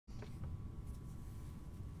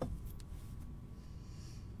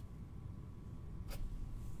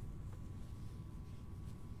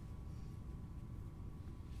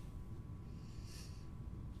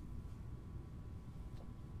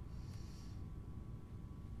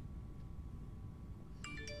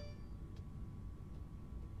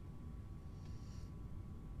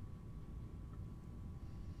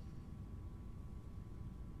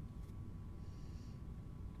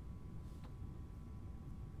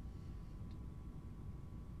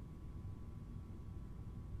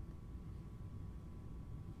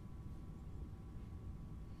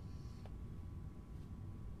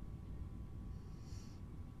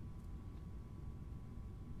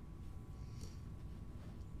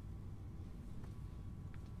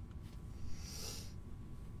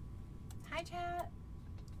Hi, chat.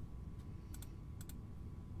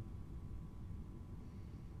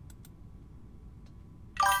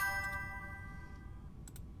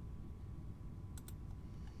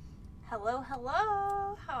 Hello,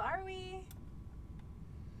 hello. How are we?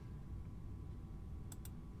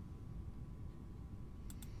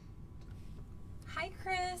 Hi,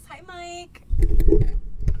 Chris. Hi, Mike.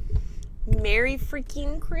 Merry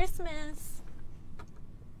freaking Christmas.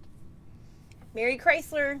 Merry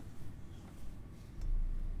Chrysler.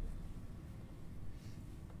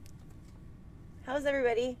 How's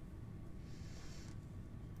everybody?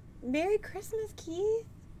 Merry Christmas, Keith.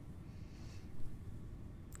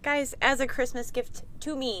 Guys, as a Christmas gift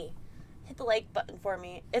to me, hit the like button for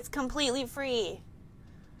me. It's completely free.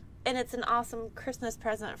 And it's an awesome Christmas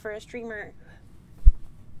present for a streamer.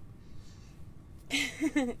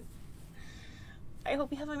 I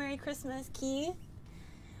hope you have a Merry Christmas, Keith.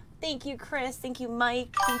 Thank you, Chris. Thank you,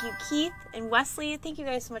 Mike. Thank you, Keith and Wesley. Thank you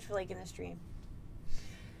guys so much for liking the stream.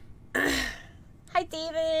 Hi,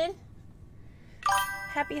 David.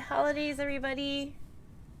 Happy holidays, everybody.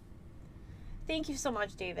 Thank you so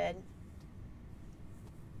much, David.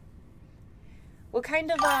 What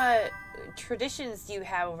kind of traditions do you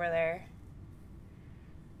have over there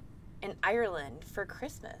in Ireland for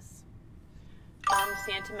Christmas?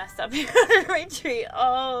 Santa messed up my tree.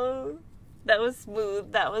 Oh, that was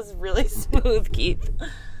smooth. That was really smooth, Keith.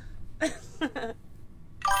 That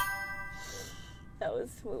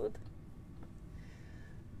was smooth.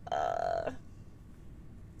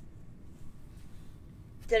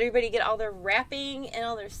 Did everybody get all their wrapping and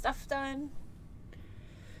all their stuff done?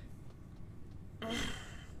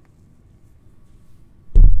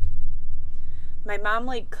 My mom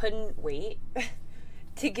couldn't wait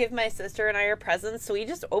to give my sister and I our presents, so we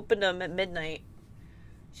just opened them at midnight.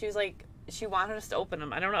 She was like, she wanted us to open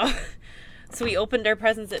them. I don't know. So we opened our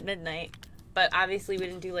presents at midnight, but obviously we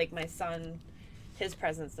didn't do my son, his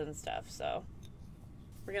presents and stuff, so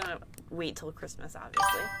we're gonna wait till Christmas,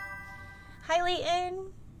 obviously. Hi,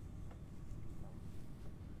 Leighton.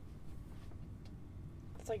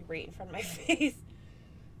 It's right in front of my face.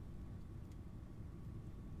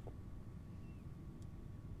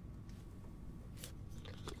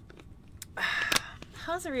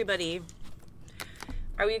 How's everybody?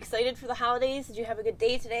 Are we excited for the holidays? Did you have a good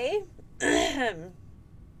day today?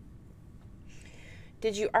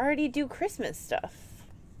 Did you already do Christmas stuff?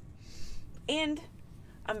 And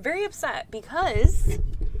I'm very upset because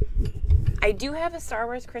I do have a Star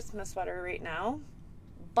Wars Christmas sweater right now,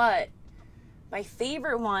 but my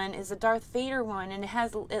favorite one is a Darth Vader one, and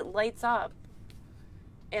it lights up,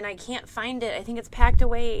 and I can't find it. I think it's packed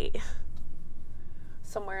away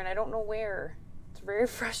somewhere, and I don't know where. It's very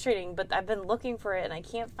frustrating, but I've been looking for it, and I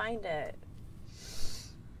can't find it.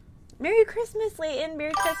 Merry Christmas, Leighton.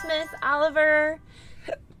 Merry Christmas, Oliver.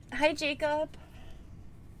 Hi, Jacob.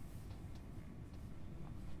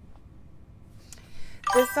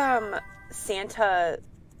 This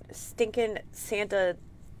stinking Santa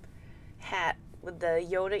hat with the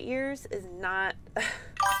Yoda ears is not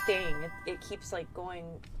staying. It keeps going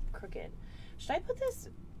crooked. Should I put this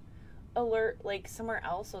alert somewhere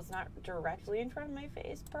else so it's not directly in front of my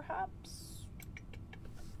face, perhaps?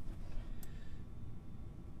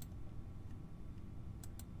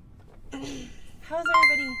 How's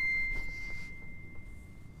everybody?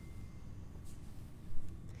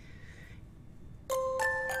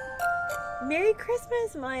 Merry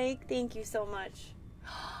Christmas, Mike. Thank you so much.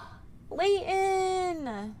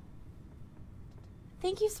 Leighton!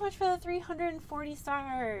 Thank you so much for the 340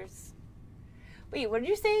 stars. Wait, what did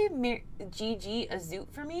you say? GG a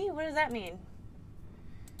zoot for me? What does that mean?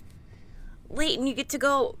 Leighton, you get to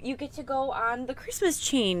go on the Christmas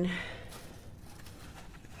chain.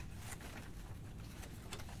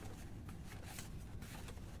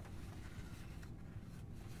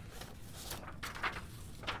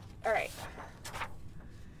 Alright,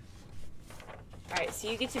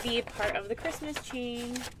 so you get to be a part of the Christmas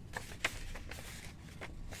chain.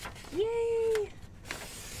 Yay!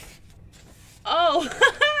 Oh,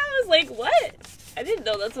 I was like, what? I didn't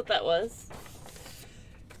know that's what that was.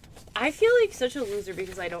 I feel like such a loser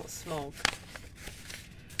because I don't smoke.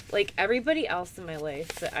 Everybody else in my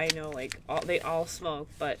life that I know, they all smoke,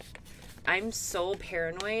 but I'm so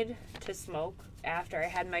paranoid to smoke after I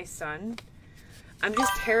had my son. I'm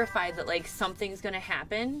just terrified that, something's gonna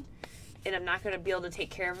happen and I'm not gonna be able to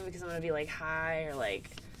take care of him because I'm gonna be, high or,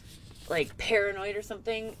 paranoid or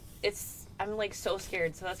something. I'm so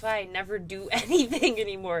scared, so that's why I never do anything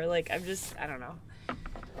anymore. I don't know.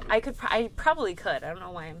 I probably could. I don't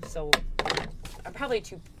know why I'm probably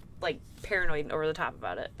too, paranoid and over the top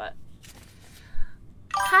about it, but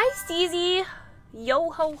Hi, Steezy. Yo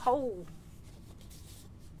ho ho.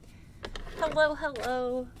 Hello,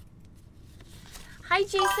 hello. Hi,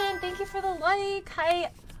 Jason. Thank you for the like.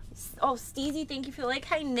 Hi. Oh, Steezy, thank you for the like.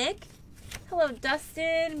 Hi, Nick. Hello,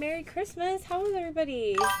 Dustin. Merry Christmas. How is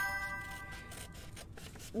everybody?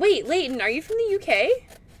 Wait, Leighton, are you from the UK?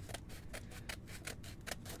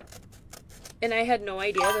 And I had no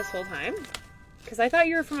idea this whole time? Because I thought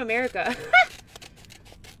you were from America.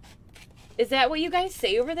 Is that what you guys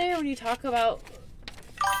say over there when you talk about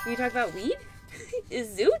weed?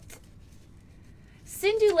 Is Zoot?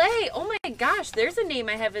 Sindulay. Oh my gosh, there's a name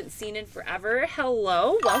I haven't seen in forever.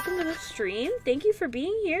 Hello, welcome to the stream. Thank you for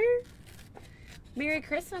being here. Merry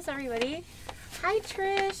Christmas, everybody. Hi,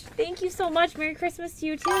 Trish. Thank you so much. Merry Christmas to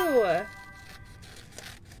you, too.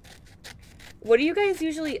 What do you guys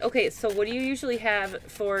usually... Okay, so what do you usually have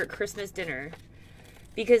for Christmas dinner?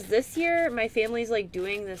 Because this year, my family's, like,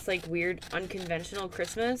 doing this, like, weird, unconventional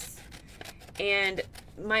Christmas. And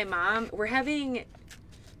my mom... We're having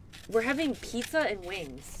pizza and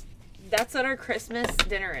wings. That's what our Christmas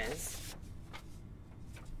dinner is.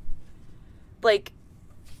 Like...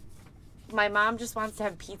 My mom just wants to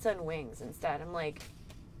have pizza and wings instead. I'm like,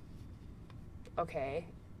 okay,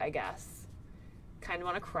 I guess. Kind of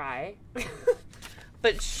want to cry.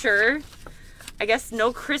 But sure. I guess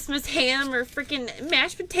no Christmas ham or freaking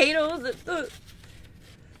mashed potatoes.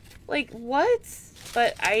 Like, what?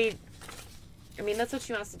 But I mean, that's what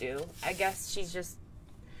she wants to do. I guess she's just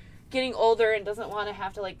getting older and doesn't want to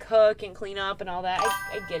have to, like, cook and clean up and all that.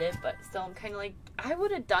 I get it, but still, I'm kind of like, I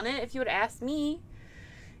would have done it if you would have asked me.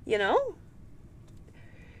 You know?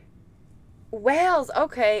 Whales,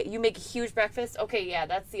 okay. You make a huge breakfast? Okay, yeah,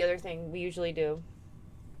 that's the other thing we usually do.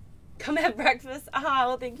 Come have breakfast? Ah,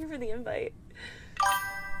 well, thank you for the invite.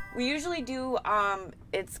 We usually do,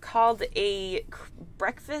 it's called a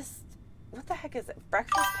breakfast, what the heck is it?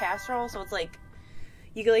 Breakfast casserole. So it's like,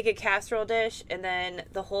 you get like a casserole dish, and then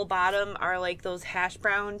the whole bottom are like those hash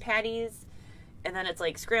brown patties. And then it's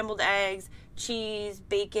like scrambled eggs, cheese,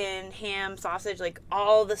 bacon, ham, sausage, like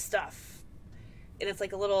all the stuff. And it's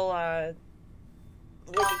like a little,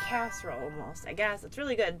 like a casserole almost, I guess. It's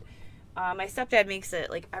really good. My stepdad makes it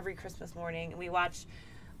like every Christmas morning. And we watch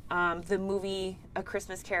the movie A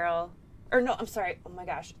Christmas Carol. Or no, I'm sorry. Oh my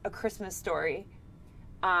gosh. A Christmas Story.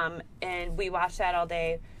 And we watch that all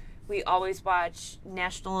day. We always watch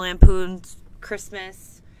National Lampoon's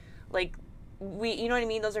Christmas. Like, you know what I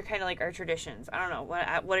mean? Those are kind of like our traditions. I don't know.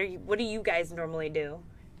 What do you guys normally do?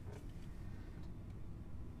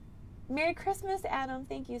 Merry Christmas, Adam.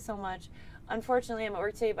 Thank you so much. Unfortunately, I'm at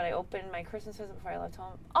work today, but I opened my Christmas present before I left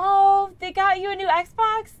home. Oh, they got you a new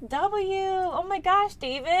Xbox W. Oh my gosh,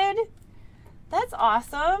 David. That's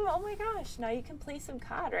awesome. Oh my gosh. Now you can play some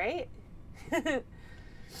COD, right?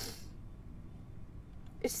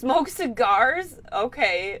 Smoke cigars?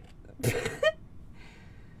 Okay.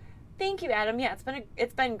 Thank you, Adam. Yeah,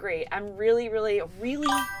 it's been great. I'm really, really, really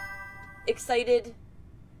excited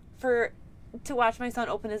to watch my son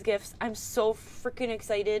open his gifts. I'm so freaking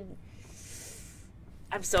excited.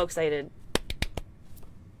 I'm so excited.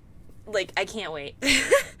 Like, I can't wait.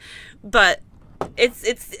 But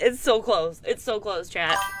it's so close. It's so close,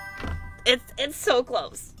 chat. It's so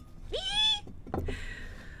close.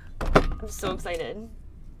 I'm so excited.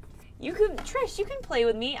 Trish, you can play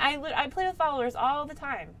with me. I play with followers all the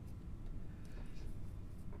time.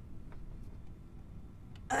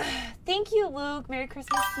 Thank you, Luke. Merry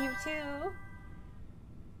Christmas to you, too.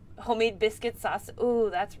 Homemade biscuit sauce. Ooh,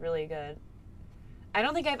 that's really good. I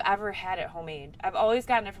don't think I've ever had it homemade. I've always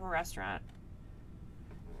gotten it from a restaurant.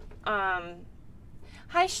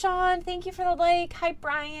 Hi, Sean. Thank you for the like. Hi,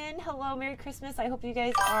 Brian. Hello. Merry Christmas. I hope you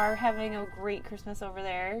guys are having a great Christmas over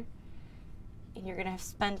there. And you're going to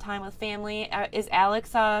spend time with family. Is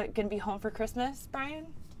Alex going to be home for Christmas, Brian?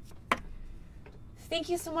 Thank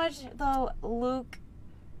you so much, though, Luke.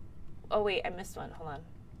 Oh, wait. I missed one. Hold on.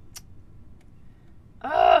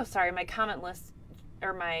 Oh, sorry. My comment list,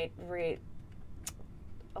 or my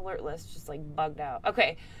alert list just, like, bugged out.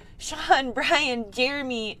 Okay. Sean, Brian,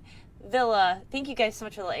 Jeremy, Villa. Thank you guys so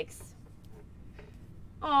much for the likes.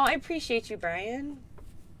 Oh, I appreciate you, Brian.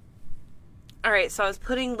 All right, so I was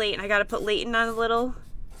putting Leighton. I got to put Leighton on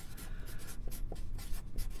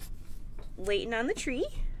Leighton on the tree.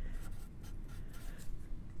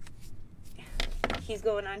 He's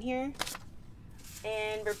going on here.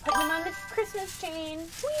 And we're putting him on the Christmas chain.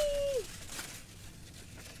 Whee!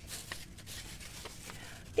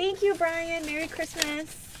 Thank you, Brian. Merry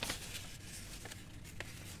Christmas.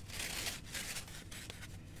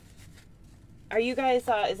 Are you guys,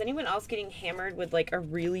 is anyone else getting hammered with, like, a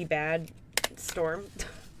really bad storm?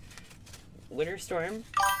 winter storm.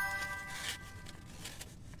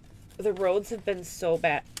 The roads have been so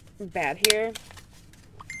bad here.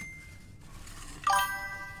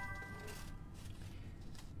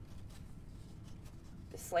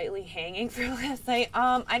 Slightly hanging for last night.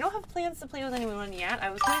 I don't have plans to play with anyone yet. I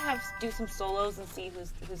was gonna do some solos and see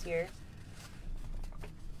who's here.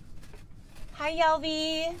 Hi,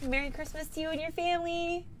 Yelvy. Merry Christmas to you and your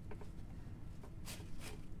family.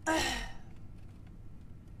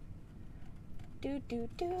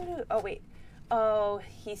 Oh wait. Oh,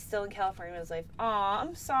 he's still in California with his life. Aw,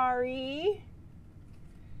 I'm sorry.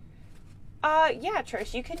 Yeah,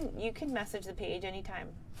 Trish, you can message the page anytime.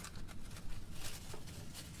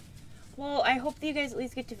 Well, I hope that you guys at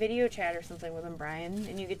least get to video chat or something with him, Brian,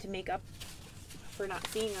 and you get to make up for not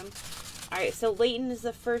seeing him. Alright, so Leighton is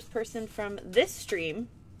the first person from this stream,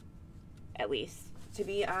 at least, to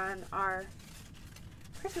be on our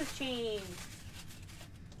Christmas chain.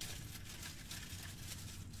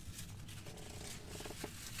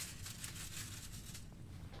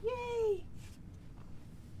 Yay!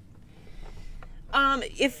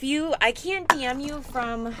 I can't DM you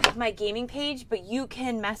from my gaming page, but you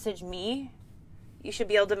can message me. You should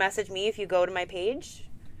be able to message me if you go to my page.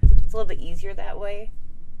 It's a little bit easier that way.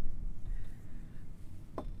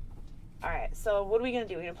 Alright, so what are we going to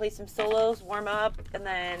do? We're going to play some solos, warm up, and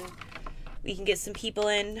then we can get some people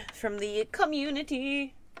in from the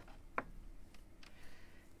community.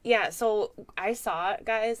 Yeah, so I saw,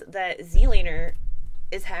 guys, that Z-Laner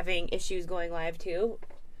is having issues going live too.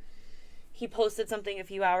 He posted something a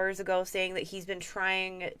few hours ago saying that he's been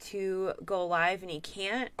trying to go live and he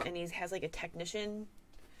can't, and he has like a technician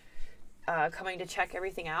coming to check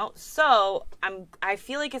everything out. So I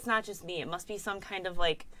feel like it's not just me. It must be some kind of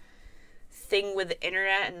like thing with the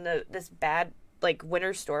internet and this bad like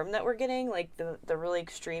winter storm that we're getting, like the really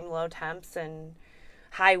extreme low temps and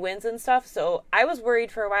high winds and stuff. So I was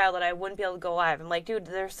worried for a while that I wouldn't be able to go live. I'm like, dude,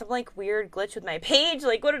 there's some like weird glitch with my page.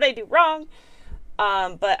 Like, what did I do wrong?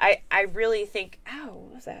 But I really think, ow,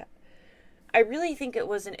 what was that? I really think it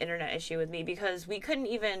was an internet issue with me, because we couldn't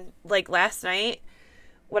even, like last night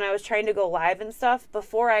when I was trying to go live and stuff,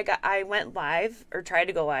 before I went live or tried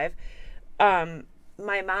to go live,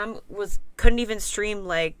 my mom couldn't even stream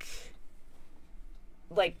like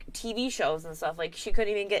TV shows and stuff. Like she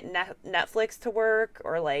couldn't even get Netflix to work,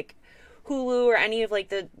 or like Hulu, or any of like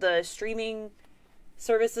the streaming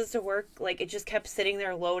services to work. Like it just kept sitting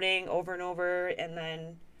there loading over and over, and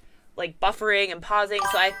then like buffering and pausing.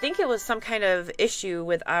 So I think it was some kind of issue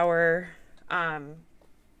with our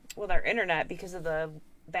internet because of the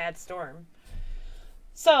bad storm.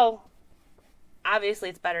 So obviously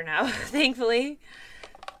it's better now, thankfully.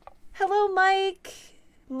 Hello, Mike.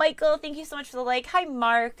 Michael, thank you so much for the like. Hi,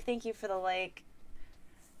 Mark. Thank you for the like.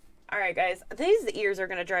 All right, guys. These ears are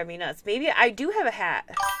going to drive me nuts. Maybe I do have a hat.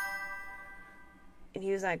 And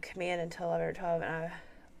he was on command until 11 or 12. And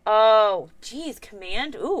oh, geez,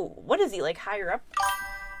 command? Ooh, what is he, like, higher up?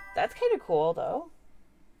 That's kind of cool, though.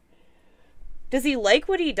 Does he like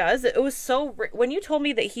what he does? It was so... When you told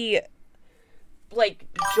me that he, like,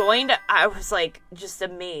 joined, I was, like, just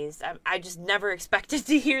amazed. I just never expected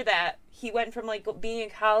to hear that. He went from, like, being in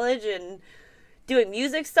college and doing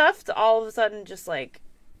music stuff to all of a sudden just, like...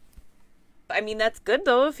 I mean, that's good,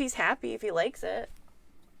 though, if he's happy, if he likes it.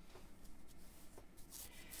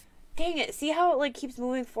 Dang it. See how it like keeps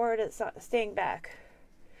moving forward? It's not staying back.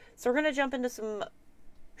 So we're going to jump into some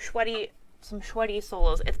sweaty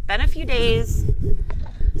solos. It's been a few days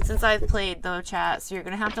since I've played though, chat. So you're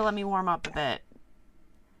going to have to let me warm up a bit.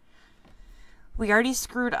 We already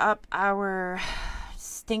screwed up our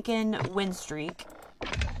stinking win streak,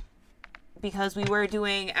 because we were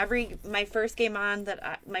doing my first game on,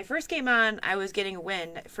 I was getting a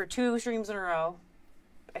win for 2 streams in a row.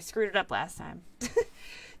 I screwed it up last time.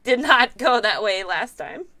 Did not go that way last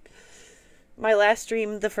time. My last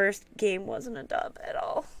stream, the first game wasn't a dub at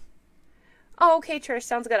all. Oh, okay, Trish,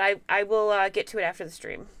 sounds good. I will get to it after the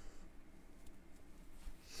stream.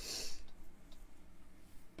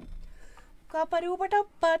 But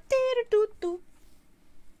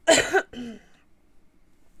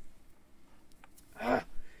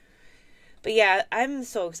yeah, I'm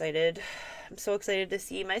so excited. I'm so excited to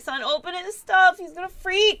see my son open his stuff. He's gonna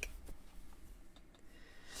freak.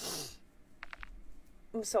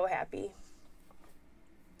 I'm so happy.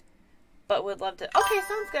 But would love to. Okay,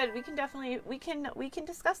 sounds good. We can definitely we can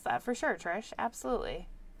discuss that for sure, Trish. Absolutely.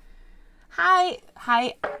 Hi,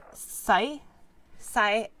 Sysk.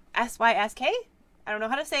 I don't know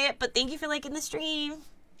how to say it, but thank you for liking the stream.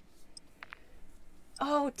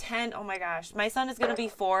 Oh, 10. Oh my gosh. My son is going to be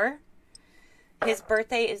 4 His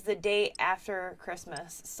birthday is the day after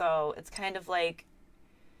Christmas, so it's kind of like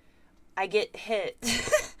I get hit.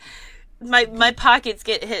 my pockets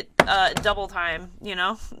get hit double time, you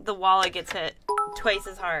know? The wallet gets hit twice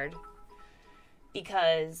as hard.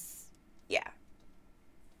 Because, yeah.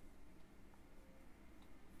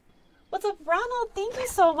 What's up, Ronald? Thank you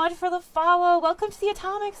so much for the follow. Welcome to the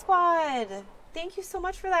Atomic Squad. Thank you so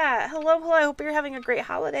much for that. Hello, hello. I hope you're having a great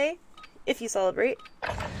holiday. If you celebrate.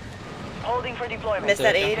 Holding for deployment. Miss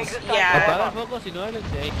that age? Yeah.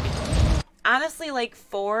 Honestly, like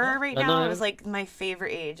 4 right now is like my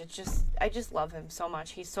favorite age. It's just, I just love him so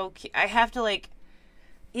much. He's so cute. I have to like,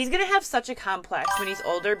 he's gonna have such a complex when he's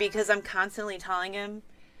older because I'm constantly telling him,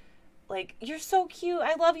 like, you're so cute.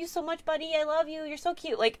 I love you so much, buddy. I love you. You're so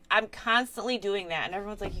cute. Like, I'm constantly doing that. And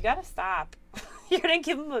everyone's like, you gotta stop. You're gonna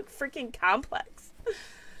give him a freaking complex.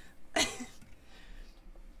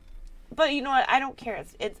 But you know what? I don't care.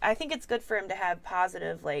 I think it's good for him to have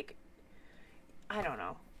positive, like, I don't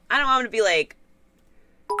know. I don't want him to be, like,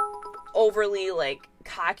 overly, like,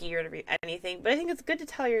 cocky or anything. But I think it's good to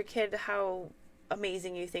tell your kid how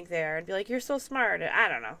amazing you think they are. And be like, you're so smart. I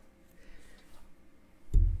don't know.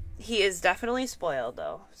 He is definitely spoiled,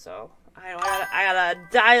 though. So, I gotta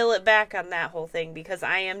dial it back on that whole thing. Because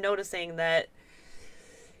I am noticing that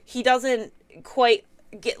he doesn't quite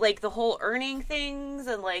get, like, the whole earning things.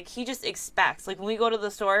 And, like, he just expects. Like, when we go to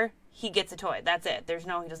the store, he gets a toy. That's it. He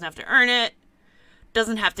doesn't have to earn it.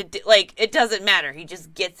 Doesn't have to, like, it doesn't matter. He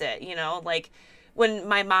just gets it, you know? Like, when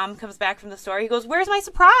my mom comes back from the store, he goes, where's my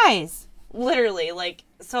surprise? Literally, like,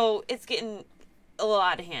 so it's getting a little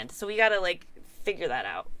out of hand. So we gotta, like, figure that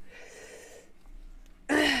out.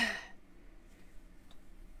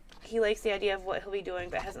 He likes the idea of what he'll be doing,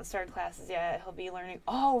 but hasn't started classes yet. He'll be learning,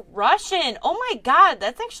 oh, Russian! Oh my god,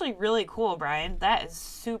 that's actually really cool, Brian. That is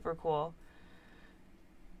super cool.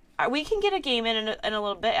 We can get a game in a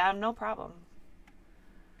little bit. No problem.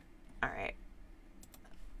 Alright.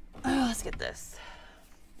 Let's get this.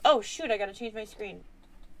 Oh, shoot, I gotta change my screen.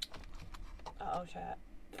 Uh-oh, chat.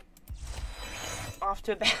 Off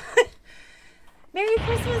to a bad... Merry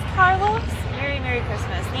Christmas, Carlos! Merry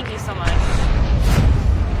Christmas. Thank you so much.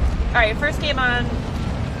 Alright, first game on.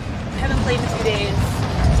 Haven't played in a few days.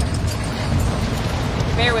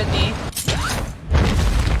 Bear with me.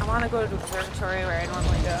 I want to go to the observatory where I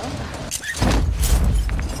normally go.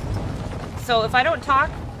 So if I don't talk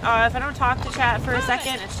to chat for a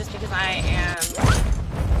second, it's just because I am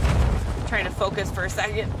trying to focus for a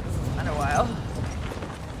second. It's been a while.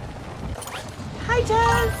 Hi,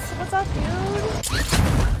 Jess! What's up, dude?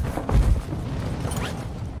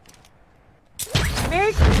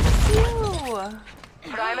 Merry Christmas to you!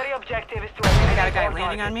 Primary objective is to I got a guy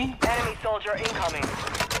landing on me. Enemy soldier incoming.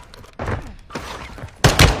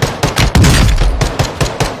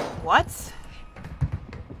 What?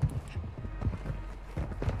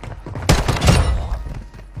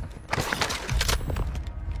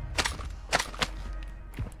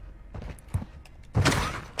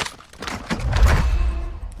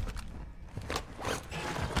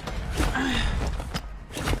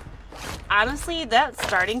 Honestly, that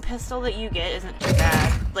starting pistol that you get isn't too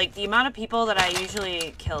bad. Like, the amount of people that I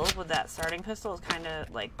usually kill with that starting pistol is kind of,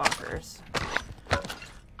 like, bonkers.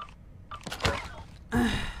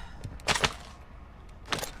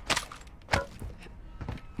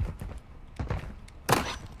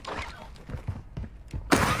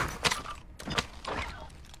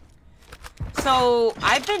 So,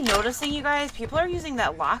 I've been noticing, you guys, people are using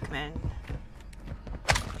that Lockman.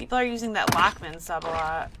 People are using that Lockman sub a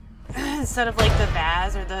lot. Instead of, like, the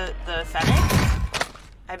Vaz or the Fennec.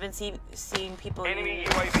 I've been seeing people Enemy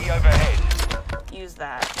UAV overhead. Use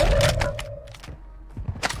that.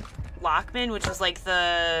 Lockman, which is like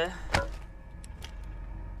the...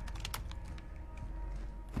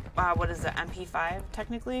 what is it? MP5,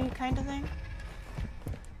 technically, kind of thing?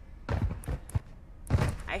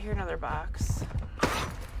 I hear another box. Is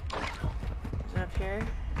it up here?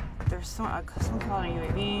 There's someone calling a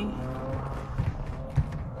UAV.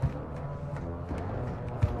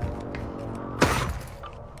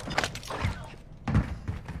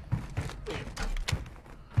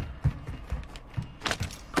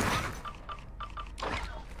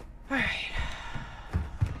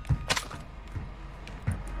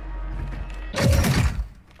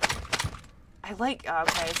 Like,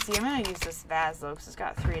 okay, see, I'm gonna use this Vaz though, because it's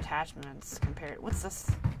got 3 attachments compared. What's this?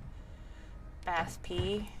 Bass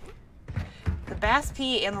P. The Bass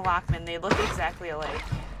P and the Lockman, they look exactly alike.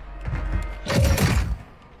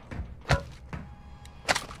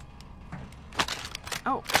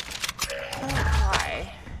 Oh.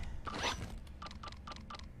 Why?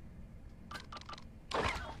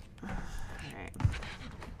 Alright.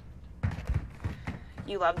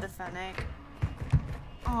 You love the Fennec.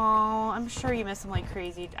 Oh, I'm sure you miss him like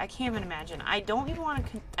crazy. I can't even imagine. I don't even want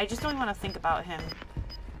to. I just don't even want to think about him.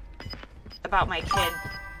 About my kid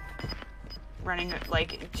running,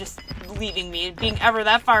 like, just leaving me, being ever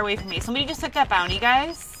that far away from me. Somebody just took that bounty,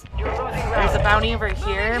 guys. You're losing There's a ground. bounty over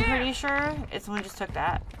here, I'm pretty sure. Someone just took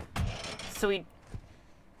that. So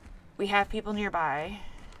we have people nearby.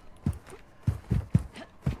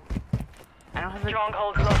 I don't have the,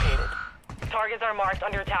 Strongholds located. Targets are marked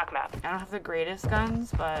on your attack map. I don't have the greatest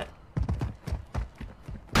guns, but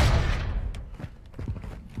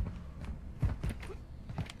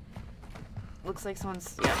looks like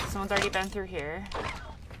someone's already been through here.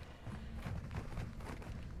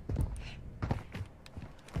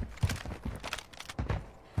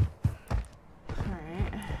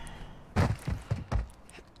 Alright.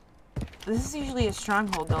 This is usually a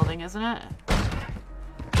stronghold building, isn't it?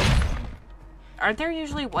 Aren't there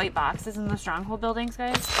usually white boxes in the stronghold buildings,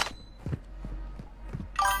 guys?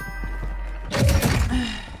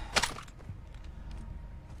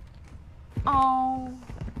 Oh.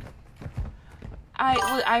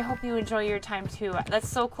 I hope you enjoy your time too. That's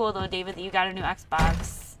so cool though, David, that you got a new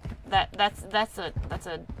Xbox. That's a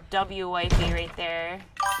WYP right there.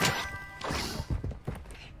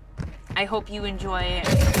 I hope you enjoy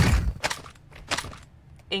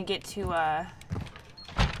and get to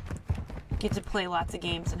play lots of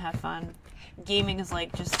games and have fun. Gaming is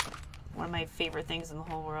like just one of my favorite things in the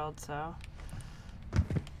whole world, so.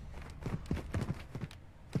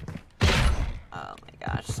 Oh my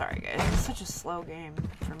gosh, sorry guys. It's such a slow game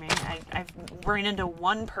for me. I've run into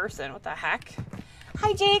one person. What the heck?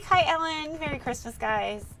 Hi Jake, hi Ellen. Merry Christmas,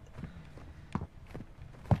 guys.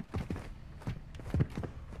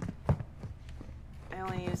 I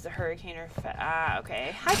only used the hurricane or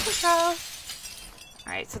okay. Hi Control.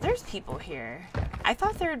 Alright, so there's people here. I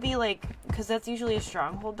thought there would be like, because that's usually a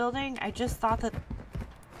stronghold building, I just thought that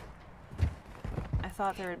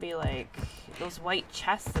there would be like those white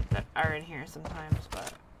chests that are in here sometimes,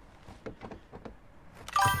 but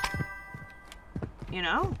you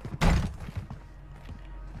know?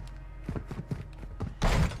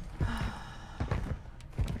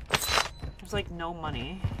 There's like no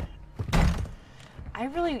money. You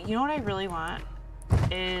know what I really want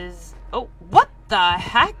is, oh, what the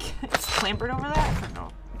heck? It's clambered over that for no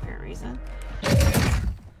apparent reason.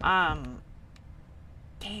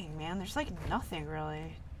 Dang, man, there's like nothing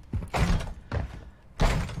really.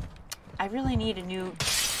 I really need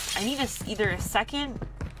I need either a second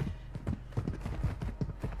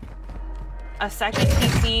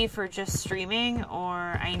PC for just streaming, or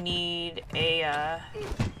I need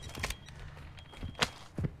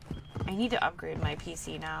I need to upgrade my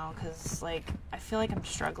PC now, because like I feel like I'm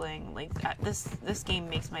struggling. Like this game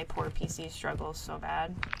makes my poor PC struggle so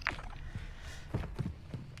bad.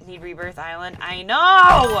 Need Rebirth Island. I know.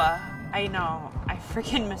 I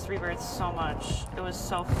freaking miss Rebirth so much. It was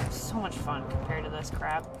so much fun compared to this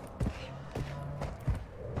crap.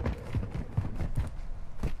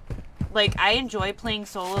 Like, I enjoy playing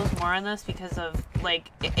solos more on this because of,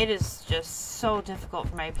 like, it is just so difficult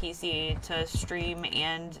for my PC to stream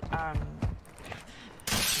and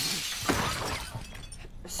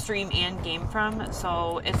game from.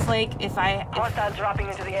 So it's like if I Hostiles dropping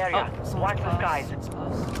into the area. Oh, Watch the skies.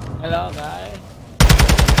 Hello, guys.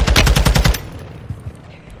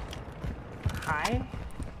 Hi.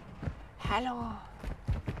 Hello.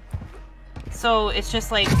 So it's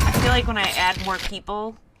just like, I feel like when I add more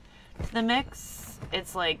people to the mix,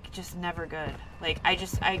 it's like just never good. Like I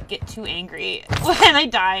get too angry when I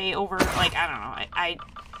die over, like, I don't know.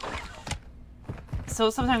 So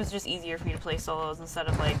sometimes it's just easier for me to play solos instead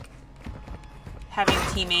of like having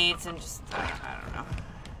teammates and just, I don't know.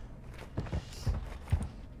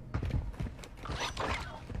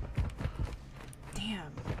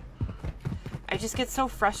 Damn. I just get so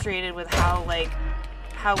frustrated with how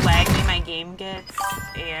laggy my game gets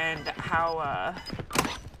and how,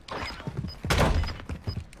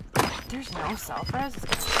 there's no self-res.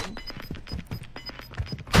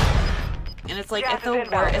 And it's like at the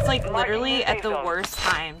worst, it's like literally at the worst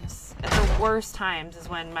times. At the worst times is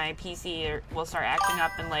when my PC will start acting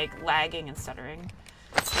up and like lagging and stuttering.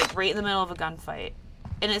 Like right in the middle of a gunfight.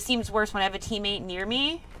 And it seems worse when I have a teammate near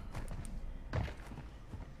me.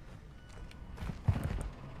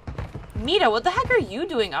 Mita, what the heck are you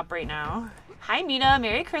doing up right now? Hi Mita,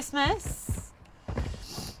 Merry Christmas.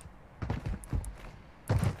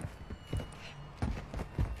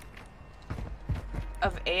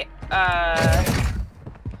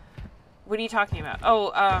 What are you talking about?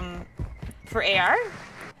 Oh, for AR?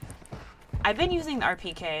 I've been using the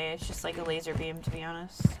RPK. It's just like a laser beam, to be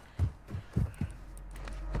honest.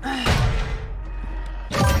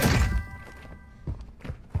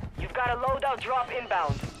 You've got a loadout drop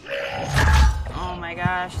inbound. Oh my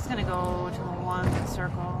gosh, it's gonna go to the one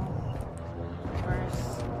circle.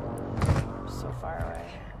 First. So far away.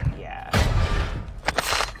 Yeah.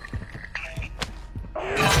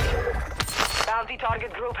 Bounty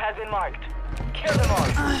target group has been marked. Kill them all.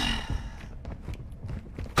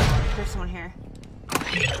 There's someone here.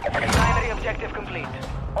 Primary objective complete.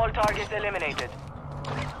 All targets eliminated.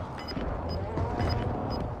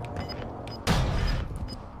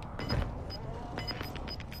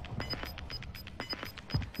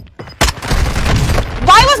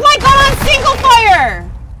 Why was my gun on single fire?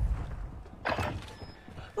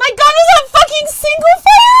 My gun was on fucking single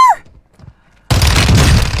fire?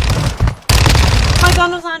 My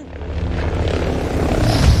gun was on...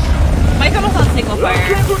 My gun was on single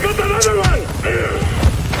fire.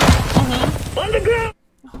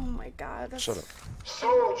 Oh my god, that's... Shut up.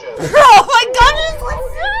 Bro, my gun is...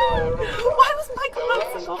 Why was my gun on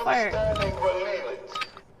single fire?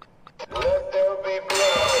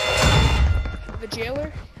 The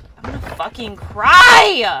jailer? I'm gonna fucking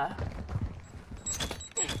cry!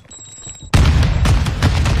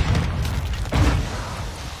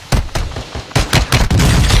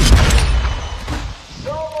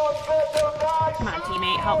 Come on,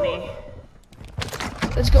 teammate, help me.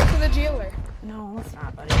 Let's go for the jailer. No, let's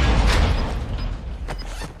not, buddy.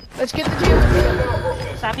 Let's get the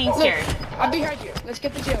jailer. Stop being Look, scared. I'm behind you. Let's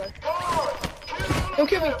get the jailer. Don't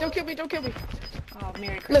kill me, don't kill me, don't kill me. Oh,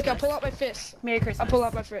 Merry Christmas. Look, I'll pull out my fist. Merry Christmas. I'll pull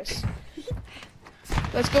out my fist.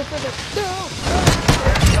 Let's go for the... No!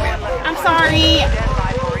 I'm sorry.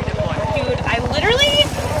 Dude, I literally...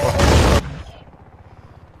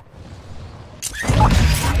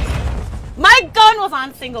 My gun was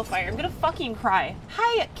on single fire. I'm gonna fucking cry.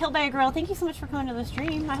 Hi, Killed by a Girl. Thank you so much for coming to the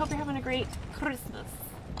stream. I hope you're having a great Christmas.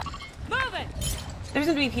 Move it! There's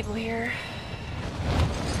gonna be people here.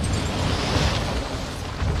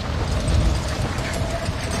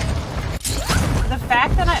 The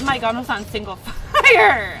fact that my gun was on single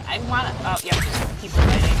fire. I wanna... Oh, yep. People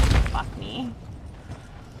fighting. Fuck me.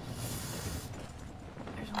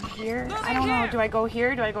 There's one here. I don't know. Do I go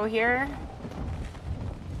here? Do I go here?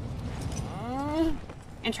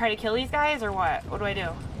 And try to kill these guys, or what? What do I do?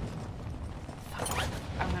 Fuck.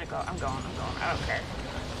 I'm gonna go. I'm going. I don't care.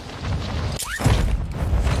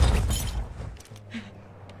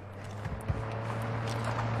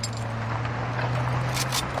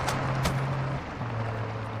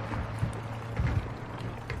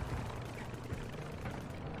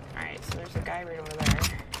 Alright, so there's a guy right over there.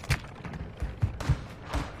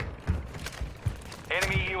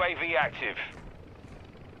 Enemy UAV active.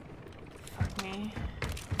 Fuck me.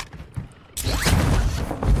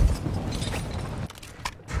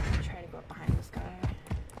 Try to go up behind this guy.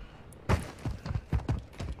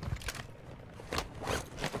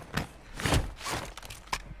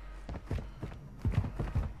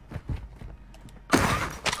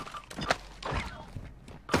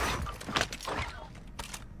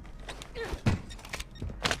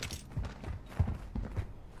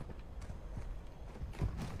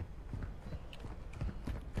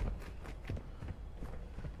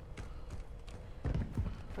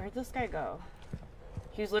 Where'd this guy go?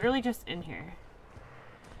 He was literally just in here.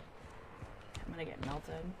 I'm gonna get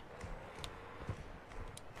melted.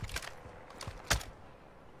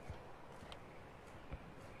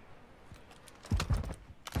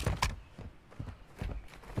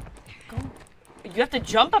 Go. You have to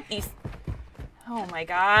jump up these. Oh my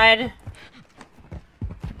god.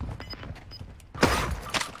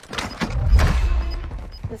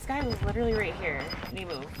 This guy was literally right here, and he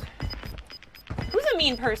moved. Who's a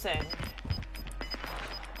mean person?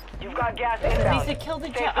 You've got gas He inbound. said kill the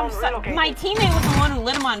Safe jet. zone relocated. My teammate was the one who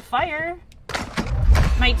lit him on fire.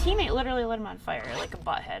 My teammate literally lit him on fire like a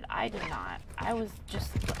butthead. I did not. I was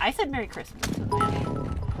just... I said Merry Christmas to the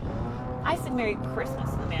man. I said Merry Christmas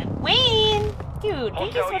to the man. Wayne! Dude,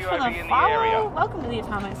 thank you so much for UAV the in the follow. area. Welcome to the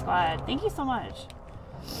Atomic Squad. Thank you so much.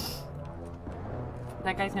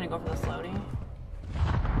 That guy's gonna go for the floaty.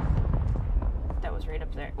 That was right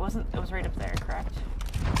up there. It was right up there, correct?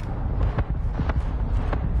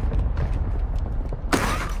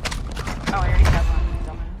 Oh, I already have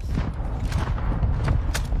one, dumbass.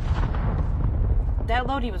 That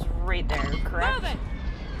loadie was right there, correct? Move it.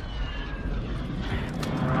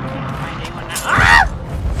 Can't find anyone now. Ah!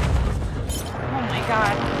 Oh my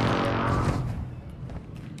god.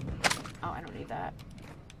 Oh, I don't need that.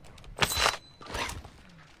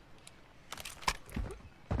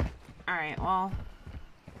 Alright, well,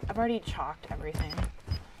 I've already chalked everything.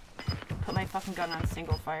 Put my fucking gun on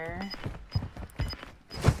single fire.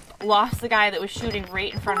 lost the guy that was shooting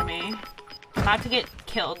right in front of me. I'm about to get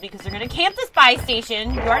killed because they're gonna camp this buy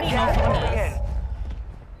station. You already know someone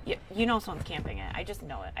is. You know someone's camping it. I just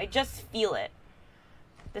know it. I just feel it.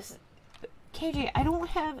 This is... KJ, I don't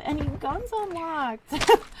have any guns unlocked.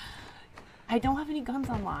 I don't have any guns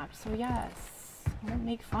unlocked, so yes. Don't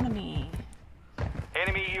make fun of me.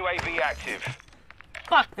 Enemy UAV active.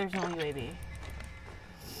 Fuck, there's no UAV.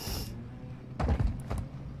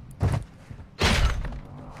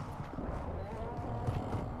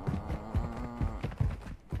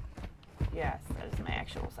 Yes, that is my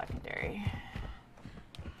actual secondary.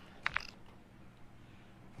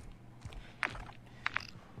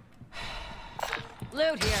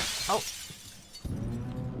 Loot here. Oh.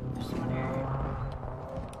 There's someone here.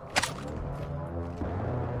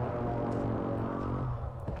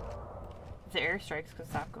 The airstrikes could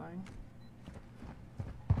stop going.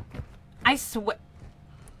 I swear.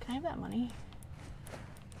 Can I have that money?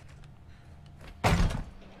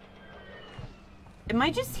 Am I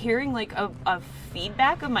just hearing like a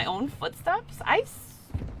feedback of my own footsteps? I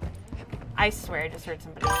swear I just heard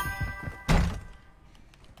somebody.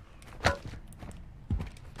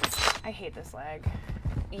 I hate this lag.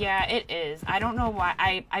 Yeah, it is. I don't know why.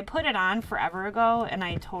 I put it on forever ago and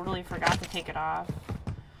I totally forgot to take it off.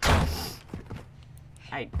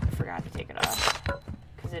 I forgot to take it off.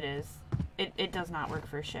 Because it is. It does not work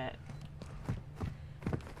for shit.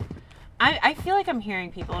 I feel like I'm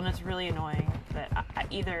hearing people and it's really annoying that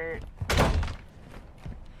either...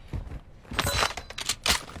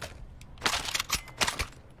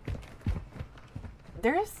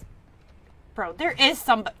 There's... Bro, there is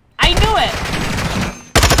somebody... I knew it!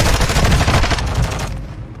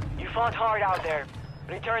 You fought hard out there.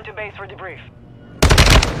 Return to base for debrief.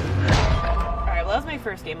 Alright, well that was my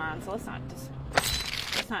first game on, so let's not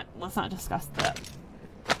discuss that.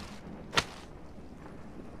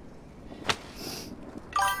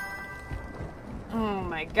 Oh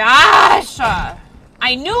my gosh!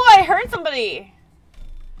 I knew I heard somebody!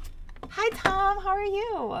 Hi Tom, how are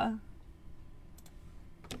you?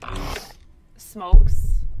 Smokes.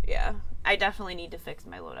 Yeah, I definitely need to fix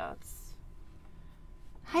my loadouts.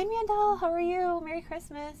 Hi Mandel, how are you? Merry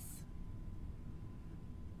Christmas.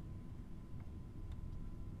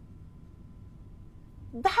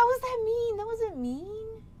 How was that mean? That wasn't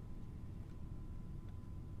mean.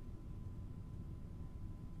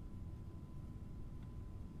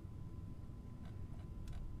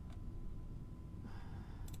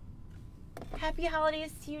 Happy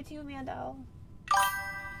holidays to you too, Mandel.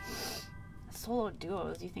 Solo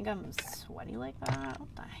duos. You think I'm sweaty like that?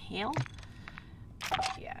 What the hell?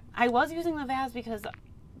 Yeah, I was using the Vaz because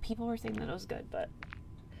people were saying that it was good, but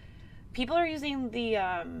people are using the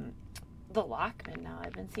Lockman now.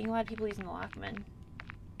 I've been seeing a lot of people using the Lockman.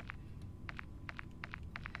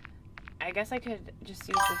 I guess I could just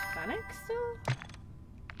use the Fennec still?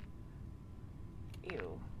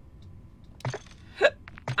 Ew.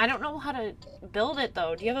 I don't know how to build it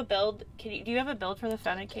though. Do you have a build? Do you have a build for the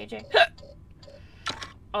Fennec, KJ?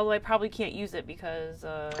 Although I probably can't use it because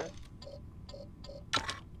I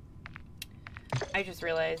just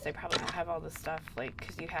realized I probably don't have all this stuff, like,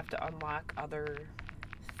 because you have to unlock other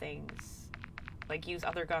things. Like, use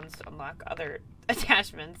other guns to unlock other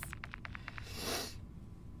attachments.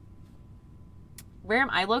 Where am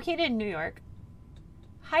I located? In New York.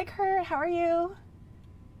 Hi, Kurt. How are you?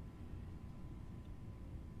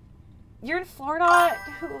 You're in Florida?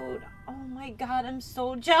 Dude. Oh my god, I'm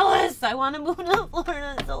so jealous. I want to move to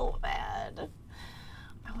Florida so bad.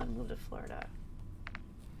 I want to move to Florida.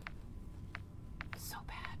 So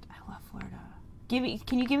bad. I love Florida.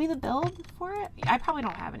 Can you give me the build for it? I probably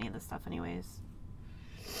don't have any of this stuff anyways.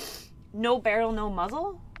 No barrel, no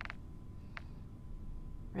muzzle?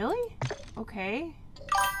 Really? Okay.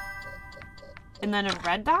 And then a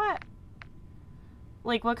red dot?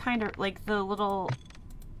 Like what kind of, like the little,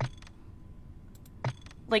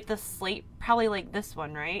 like the slate, probably like this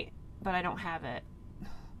one, right? But I don't have it.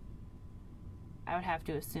 I would have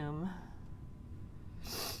to assume.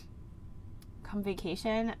 Come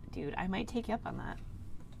vacation? Dude, I might take you up on that.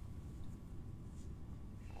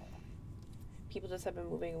 People just have been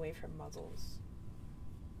moving away from muzzles.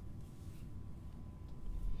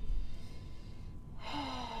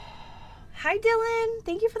 Hi, Dylan.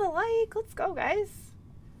 Thank you for the like. Let's go, guys.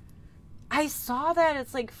 I saw that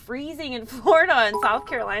it's like freezing in Florida and South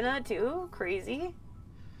Carolina, too. Crazy.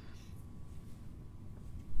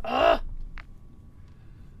 Ugh.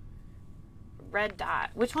 Red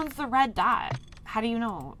dot. Which one's the red dot? How do you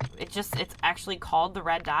know? It's actually called the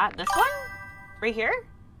red dot. This one? Right here?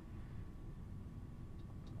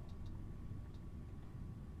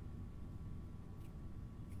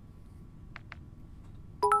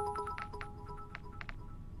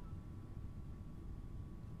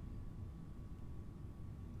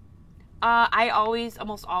 I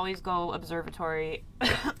almost always go observatory,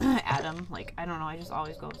 Adam. Like, I don't know, I just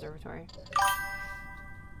always go observatory.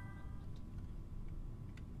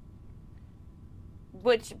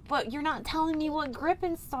 But you're not telling me what grip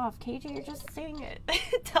and stuff, KJ. You're just saying it.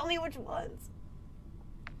 Tell me which ones.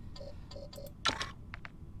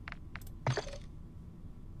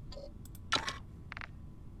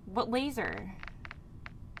 What laser?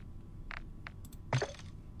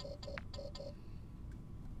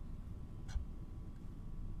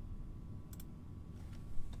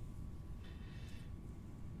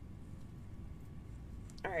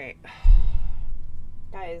 Alright.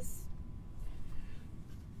 Guys.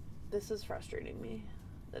 This is frustrating me.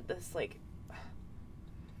 That this, like...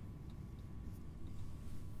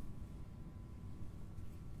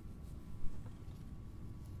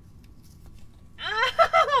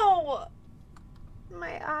 Ow!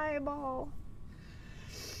 My eyeball.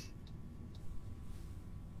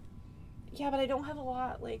 Yeah, but I don't have a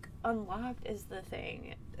lot, like, unlocked is the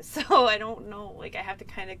thing. So I don't know. Like, I have to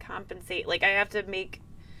kind of compensate. Like, I have to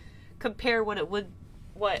compare what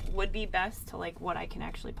would be best to, like, what I can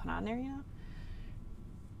actually put on there, you know?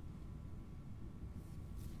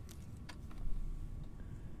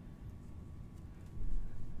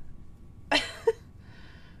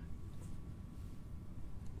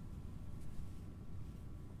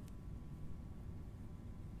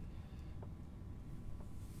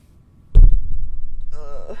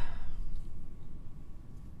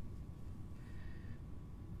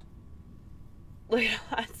 Look at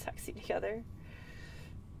all that sexy together.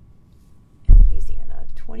 In Louisiana.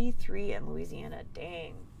 23 in Louisiana.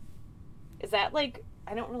 Dang. Is that like...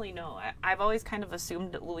 I don't really know. I've always kind of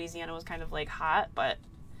assumed that Louisiana was kind of like hot, but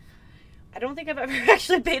I don't think I've ever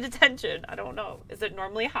actually paid attention. I don't know. Is it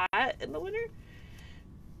normally hot in the winter?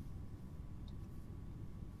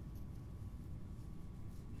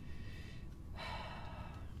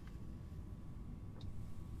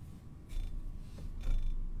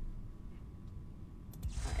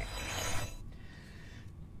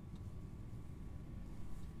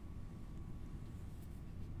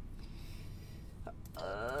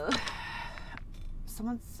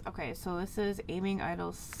 Okay, so this is aiming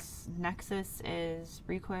idle. Nexus is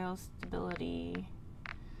recoil stability.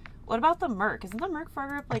 What about the Merc? Isn't the Merc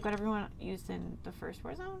foregrip like what everyone used in the first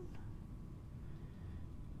Warzone?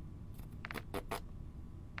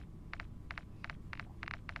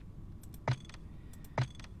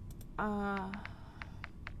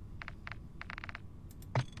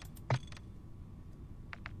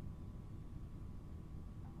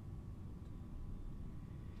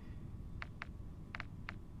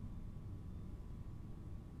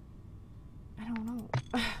 I don't know.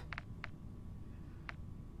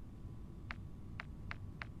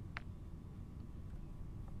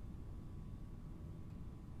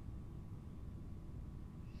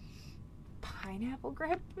 Pineapple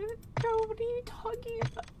grip? Bro, what are you talking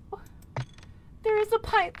about? There is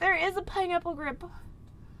a pineapple grip.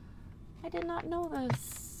 I did not know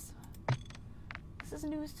this. This is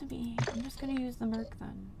news to me. I'm just gonna use the Merc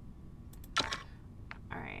then.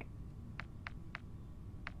 Alright.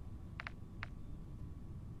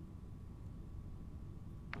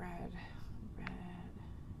 Red.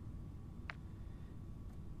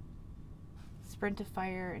 Sprint to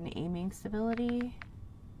fire and aiming stability.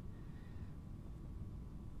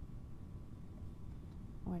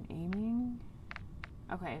 When aiming?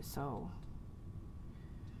 Okay, so...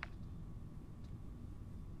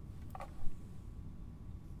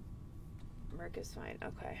 Merc is fine,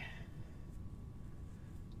 okay.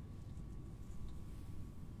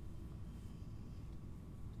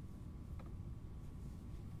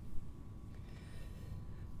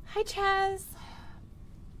 Hi, Chaz.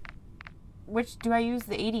 Which, do I use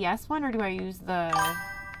the ADS one or do I use the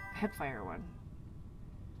hipfire one?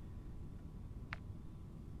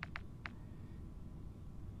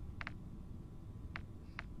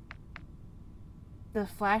 The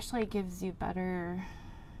flashlight gives you better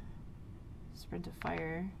sprint to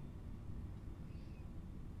fire.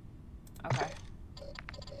 Okay.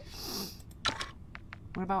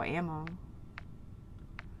 What about ammo?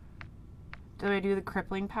 Do I do the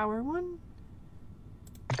crippling power one?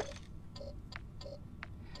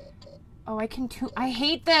 Oh, I can tune. I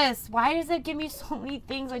hate this. Why does it give me so many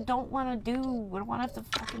things I don't want to do? I don't want to have to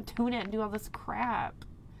fucking tune it and do all this crap.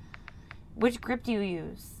 Which grip do you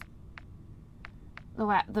use?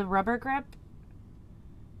 The rubber grip?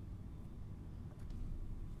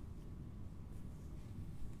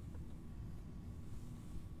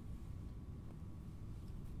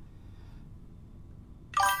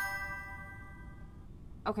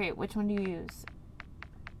 Okay, which one do you use?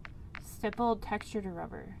 Stippled, textured, or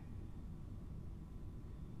rubber?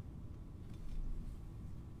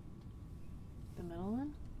 middle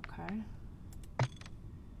one? Okay.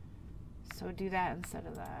 So do that instead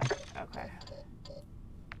of that. Okay.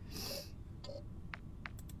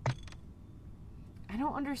 I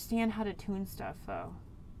don't understand how to tune stuff, though.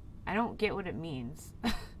 I don't get what it means.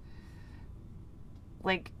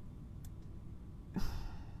 Like,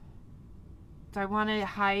 do I want a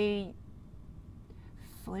high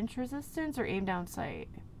flinch resistance or aim down sight?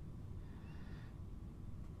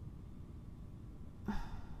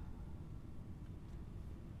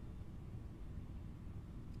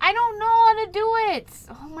 I don't know how to do it.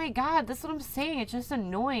 Oh my god, that's what I'm saying. It's just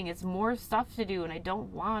annoying. It's more stuff to do and I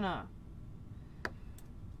don't wanna.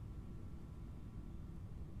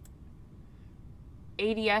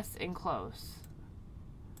 ADS in close.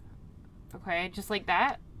 Okay, just like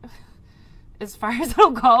that. As far as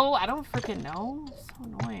it'll go, I don't freaking know. So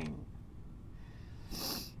annoying.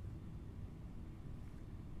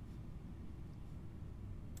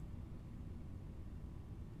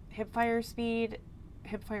 Hip fire speed,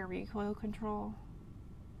 hip fire recoil control.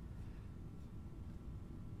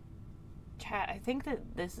 Chat, I think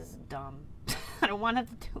that this is dumb. I don't want to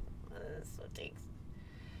do this. So it takes.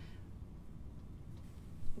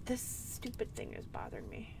 This stupid thing is bothering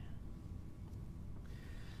me.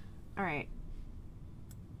 All right.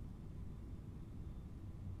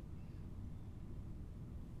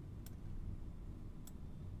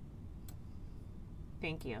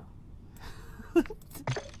 Thank you. What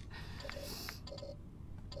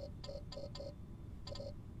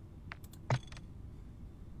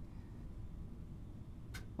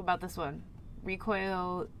about this one?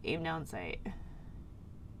 Recoil, aim down sight.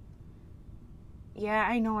 Yeah,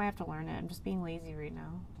 I know I have to learn it. I'm just being lazy right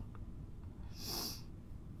now.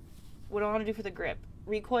 What do I want to do for the grip?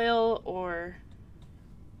 Recoil or...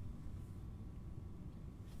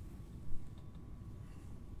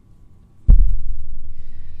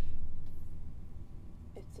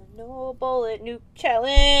 It's a no bullet nuke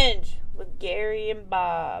challenge with Gary and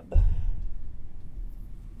Bob.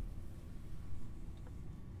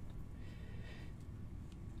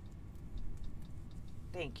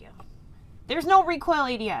 Thank you. There's no recoil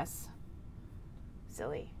ADS.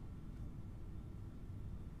 Silly.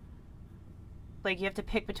 Like, you have to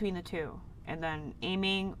pick between the two. And then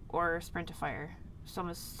aiming or sprint to fire. So I'm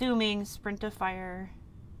assuming sprint to fire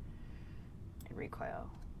and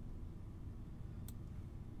recoil.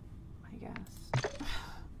 I guess. I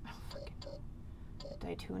don't fucking know. Did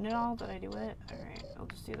I tune it all? Did I do it? Alright, I'll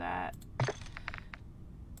just do that.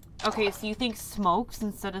 Okay, so you think smokes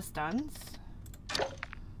instead of stuns?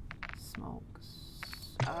 Smokes.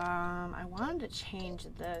 I wanted to change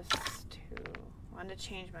this to... I wanted to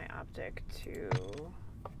change my optic to...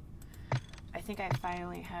 I think I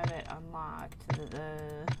finally have it unlocked.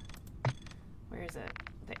 Where is it?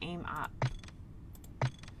 The aim op.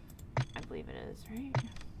 I believe it is, right?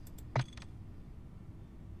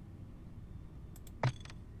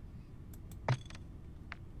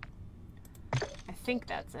 I think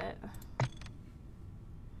that's it.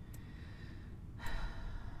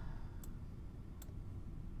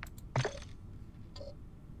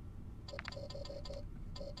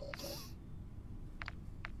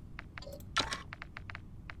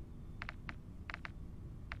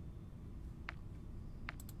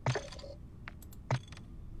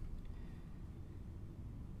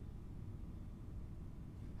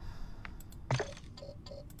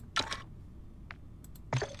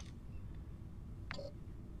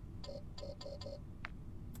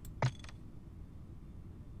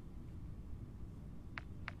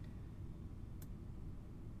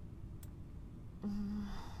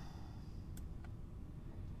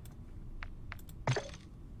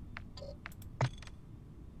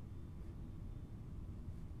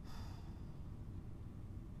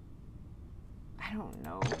 I don't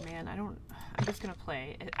know, man. I'm just gonna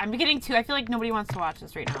play. I'm getting too... I feel like nobody wants to watch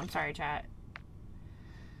this right now. I'm sorry, chat.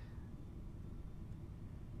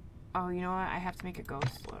 Oh, you know what? I have to make a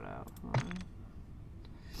ghost loadout. Hold on.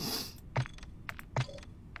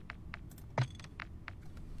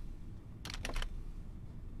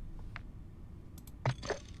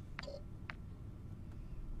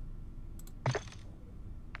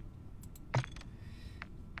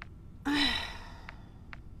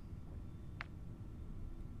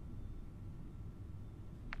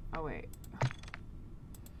 Oh, wait.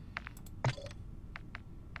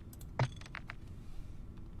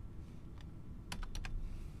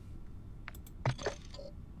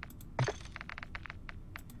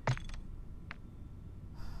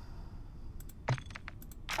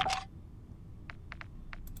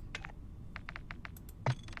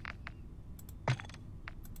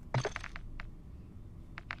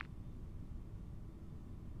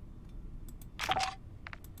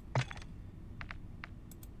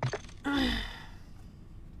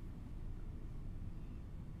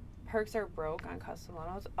 Perks are broke on custom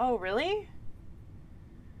models. Oh, really?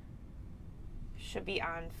 Should be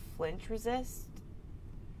on flinch resist.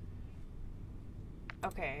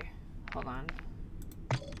 Okay, hold on.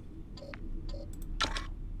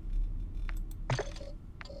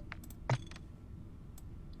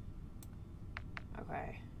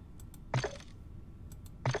 Okay.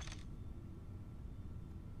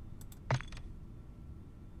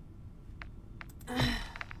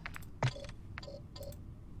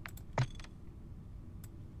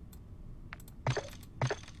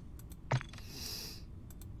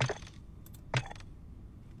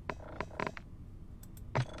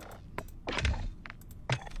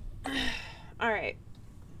 Alright,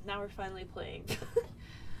 now we're finally playing.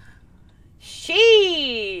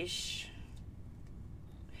 Sheesh!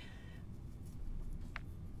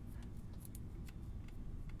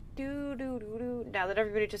 Now that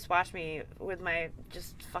everybody just watched me with my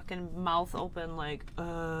just fucking mouth open like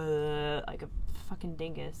a fucking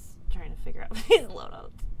dingus trying to figure out these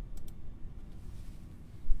loadouts.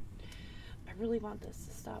 I really want this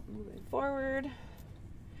to stop moving forward.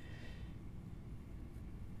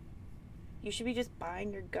 You should be just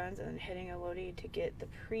buying your guns and then hitting a loadie to get the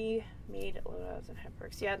pre-made loadouts and head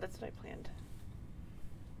perks. Yeah, that's what I planned.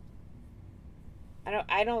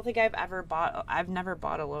 I don't think I've never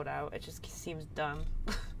bought a loadout. It just seems dumb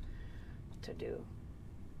to do.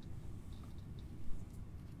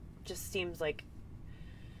 Just seems like.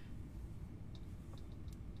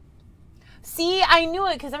 See, I knew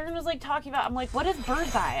it because everyone was like talking about. I'm like, what is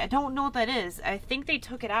bird's eye? I don't know what that is. I think they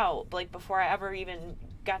took it out like before I ever even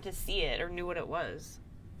got to see it or knew what it was.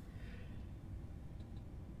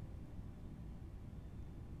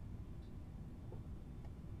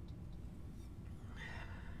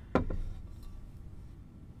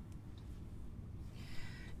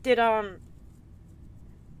 Did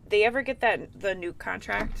they ever get the nuke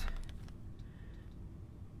contract?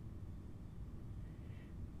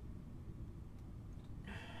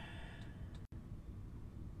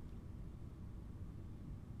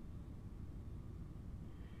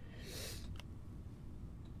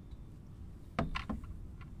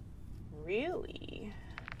 Really?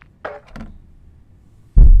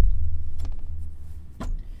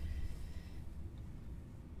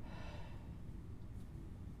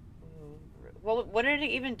 Well, what did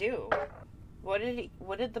it even do? What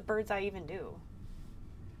did the bird's eye even do?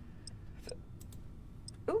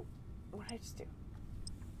 Ooh, what did I just do?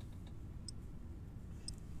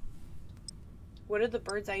 What did the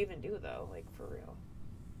bird's eye even do though? Like for real?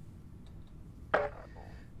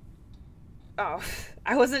 Oh,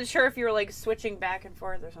 I wasn't sure if you were like switching back and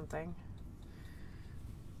forth or something.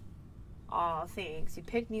 Aw, thanks. You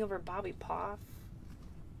picked me over Bobby Poff.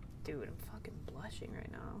 Dude, I'm fucking blushing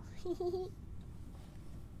right now.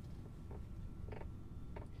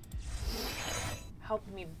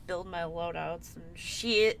 Helping me build my loadouts and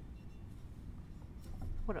shit.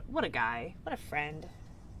 What a guy. What a friend.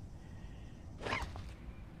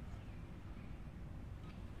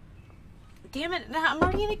 Damn it, I'm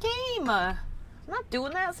already in a game. I'm not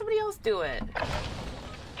doing that. Somebody else do it.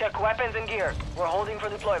 Check weapons and gear. We're holding for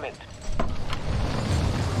deployment.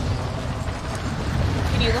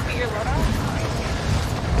 Can you look at your loadout?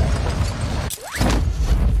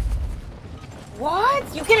 What?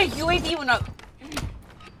 You get a UAV when a...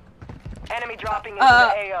 Enemy dropping into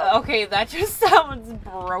the AO. Okay, that just sounds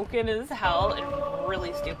broken as hell and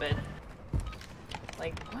really stupid.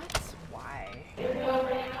 Like, what? Why?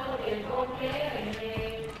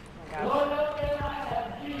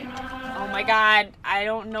 Oh my god, I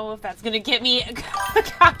don't know if that's gonna get me a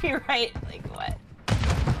copyright. Like, what?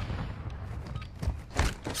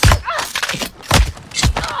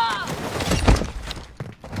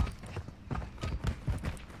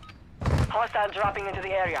 Hostile dropping into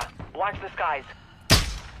the area. Watch the skies.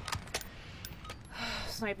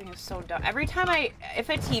 Sniping is so dumb. Every time if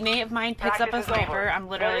a teammate of mine picks up a sniper, I'm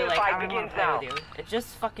literally like, I don't want to play with you. It just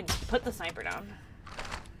fucking put the sniper down.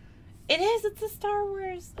 It is. It's a Star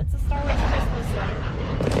Wars. It's a Star Wars Christmas sweater.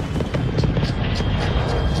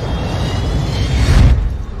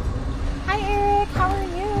 Hi Eric, how are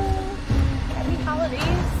you? Happy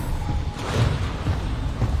holidays.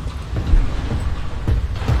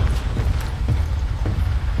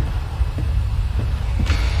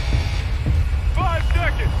 5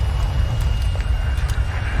 seconds.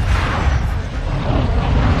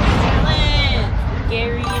 Alan,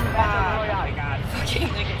 Gary and Bob. Oh my god, fucking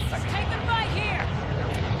niggas suck. Take the fight here.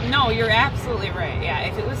 No, you're absolutely right. Yeah,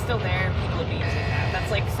 if it was still there, people would be using that. That's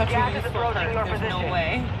like such a useful perk. There's no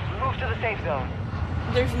way. Move to the safe zone.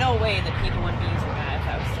 There's no way that people would be using that if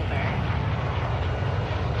that was still there.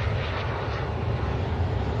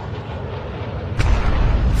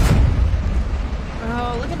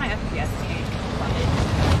 Oh, look at my FPS tank. Love it.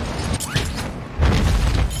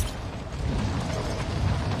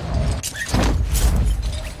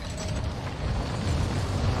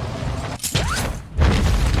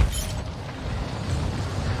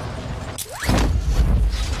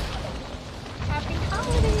 Happy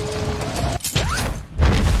holidays!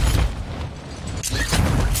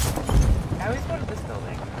 I always go to this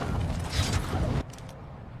building.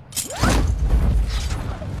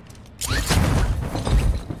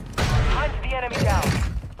 Hunt the enemy down.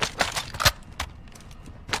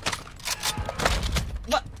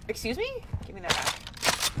 What? Excuse me? Give me that back.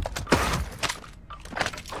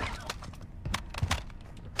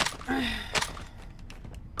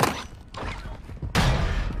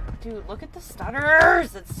 Dude, look at the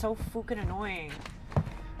stutters! It's so fucking annoying.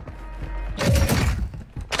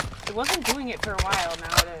 It wasn't doing it for a while,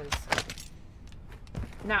 now it is.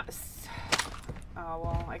 Now, oh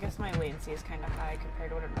well, I guess my latency is kind of high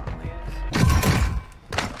compared to what it normally is.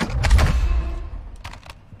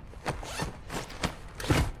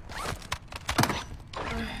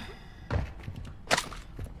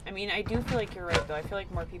 I mean, I do feel like you're right though. I feel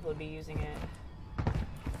like more people would be using it.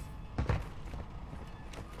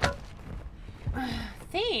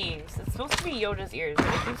 Thanks! It's supposed to be Yoda's ears, but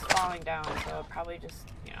it keeps falling down, so I'll probably just,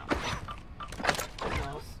 you know, who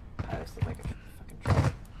knows? I just look like a fucking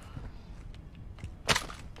troll.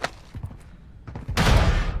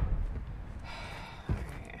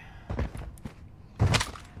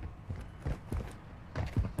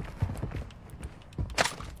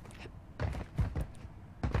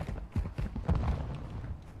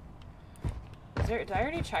 Alright. Did I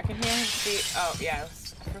already check in here and see? Oh, yeah.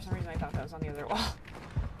 For some reason I thought that was on the other wall.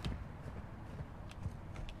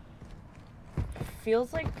 It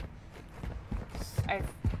feels like I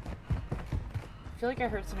feel like I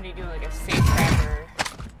heard somebody doing like a safe cracker.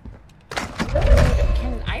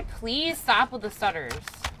 Can I please stop with the stutters?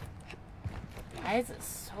 Why is it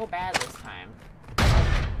so bad this time?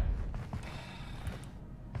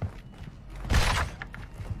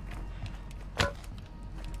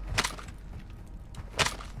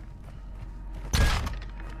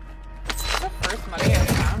 Money I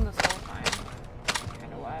found this whole time.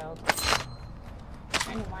 Kind of wild.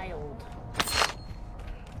 Kind of wild.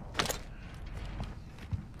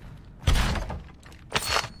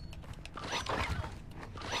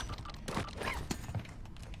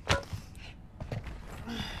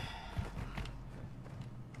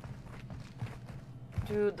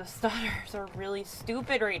 Dude, the stutters are really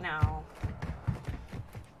stupid right now.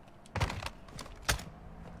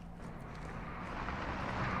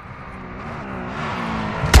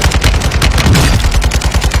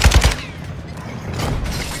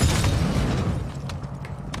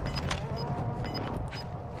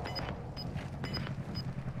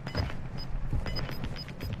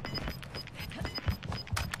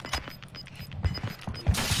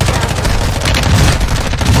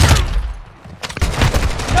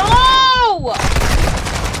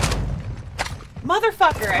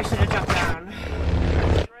 Motherfucker, I should have jumped down.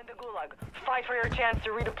 You're in the gulag. Fight for your chance to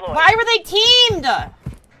redeploy. Why were they teamed?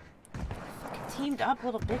 Fucking teamed up,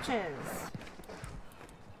 little bitches.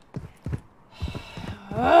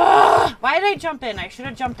 Ugh. Why did I jump in? I should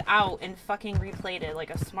have jumped out and fucking replayed it like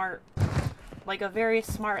a smart, like a very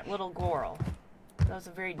smart little girl. That was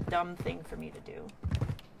a very dumb thing for me to do.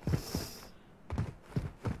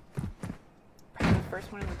 Probably the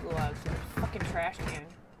first one in the gulag, so they're fucking trash can.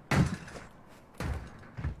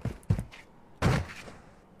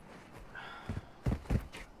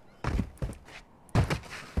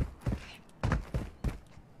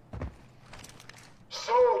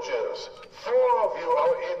 Soldiers, 4 of you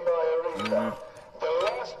are in my arena. The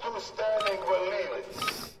last 2 standing will leave it.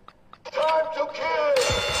 Time to kill!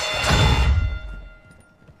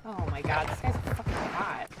 Oh my god, this guy's fucking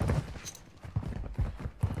hot.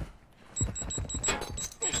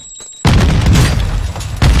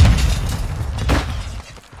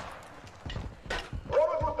 One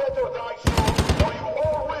of you better die soon, or you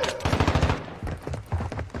all win!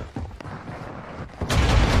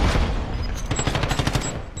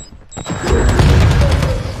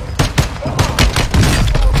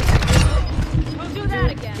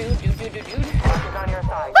 On your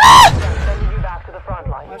side. Sending you back to the front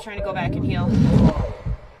line. I was trying to go back and heal.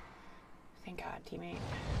 Thank God, teammate.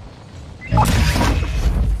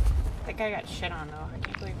 That guy got shit on though. I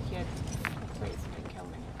can't believe he had place to kill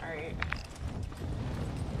me. Alright.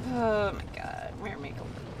 Oh my god. Where am I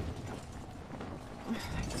going? I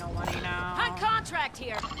have no money now. High contract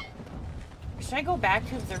here. Should I go back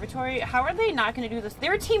to observatory? How are they not going to do this?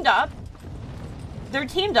 They're teamed up. They're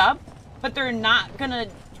teamed up, but they're not going to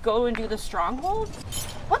go and do the stronghold?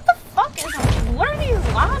 What the fuck is... What are these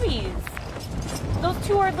lobbies? Those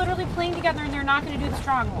two are literally playing together and they're not going to do the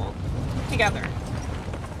stronghold together.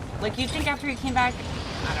 Like, you'd think after he came back...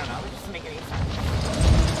 I don't know. It doesn't make any sense.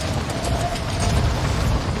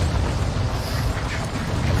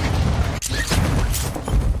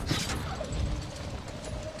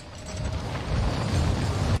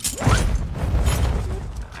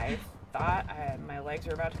 I thought my legs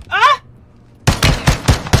were about to... Ah!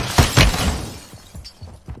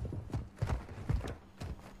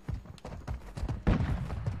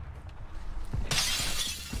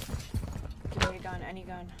 Give me a gun, any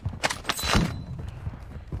gun.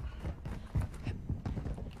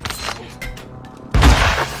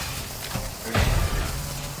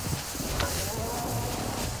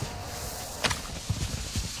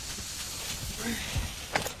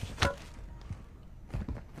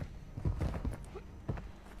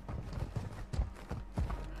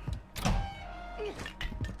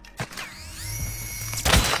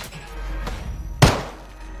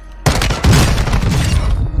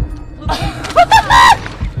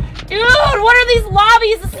 What are these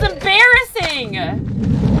lobbies? This is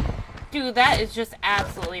embarrassing! Dude, that is just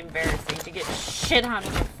absolutely embarrassing to get shit on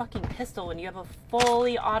with a fucking pistol when you have a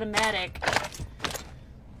fully automatic...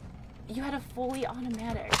 You had a fully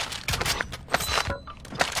automatic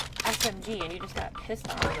SMG and you just got pissed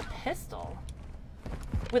on with a pistol.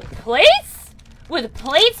 With plates? With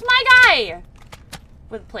plates, my guy!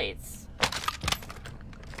 With plates.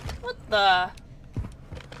 What the...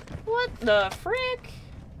 What the frick?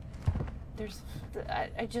 There's...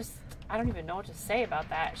 I don't even know what to say about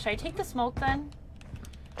that. Should I take the smoke then?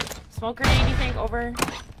 Smoke grenade, you think, over? It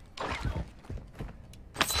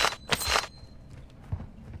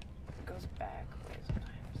goes back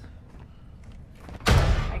sometimes.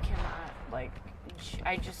 I cannot, like...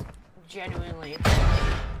 I just genuinely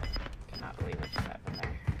cannot believe what just happened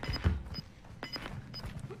there.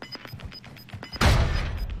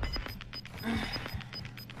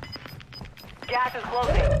 Gas is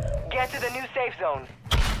closing. Get to the new safe zone.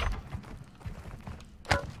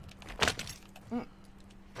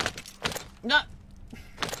 No.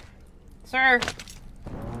 Sir.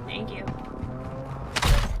 Thank you.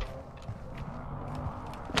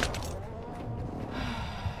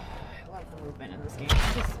 I love the movement in this game.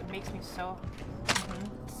 It makes me so...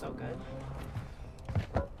 it's so good.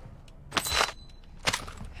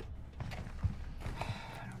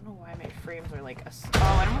 Frames are like oh,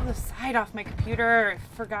 I don't have the side off my computer.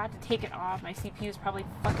 I forgot to take it off. My CPU is probably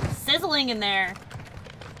fucking sizzling in there.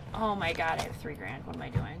 Oh my god, I have $3 grand. What am I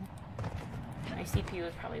doing? My CPU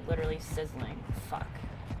is probably literally sizzling. Fuck.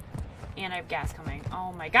 And I have gas coming.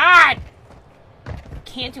 Oh my god!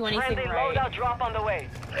 Can't do anything Friendly right. Loadout drop on the way.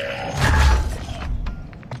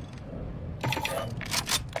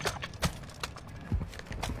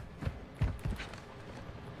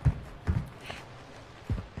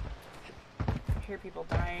 Hear people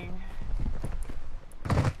dying.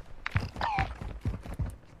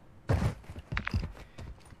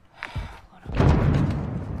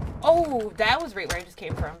 Oh, that was right where I just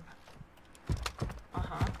came from.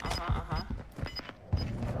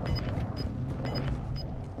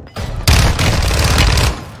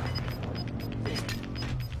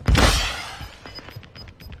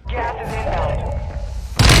 Gas is inbound.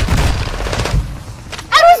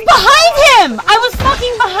 I was behind him! I was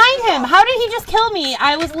fucking behind him! How did he just kill me?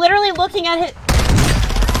 I was literally looking at it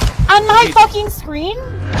on my fucking screen?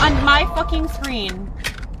 On my fucking screen.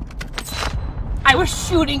 I was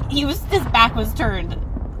shooting. His back was turned.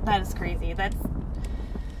 That is crazy.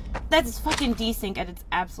 That's fucking desync at its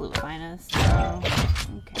absolute finest. So,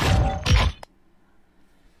 okay.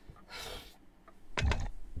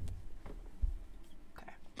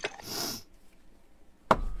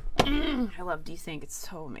 I love desync. It's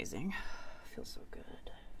so amazing. Feels so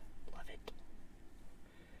good. Love it.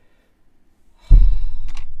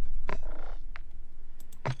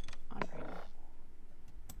 Unreal.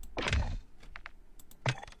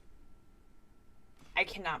 I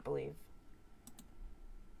cannot believe.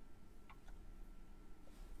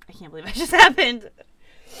 I can't believe it just happened.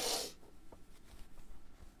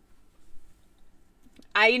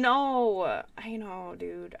 I know,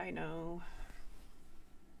 dude. I know.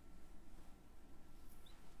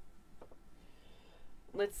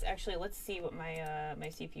 Let's see what my my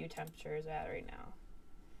CPU temperature is at right now.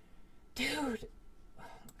 Dude. Oh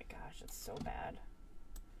my gosh, it's so bad.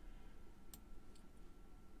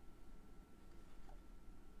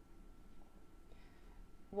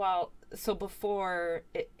 Well, so before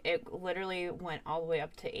it literally went all the way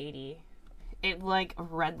up to 80. It like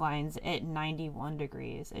redlines at 91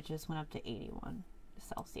 degrees. It just went up to 81.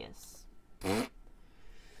 Celsius.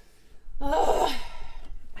 Ugh.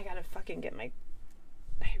 I gotta fucking get my...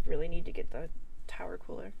 I really need to get the tower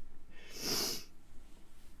cooler.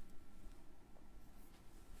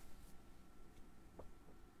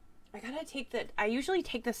 I gotta take the... I usually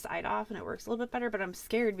take the side off and it works a little bit better, but I'm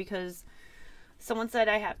scared because someone said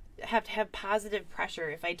I have to have positive pressure.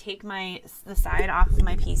 If I take the side off of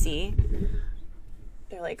my PC,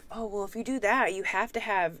 they're like, oh, well, if you do that, you have to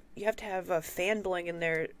have a fan blowing in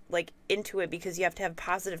there, like, into it, because you have to have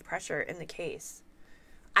positive pressure in the case.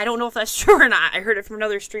 I don't know if that's true or not. I heard it from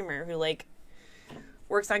another streamer who, like,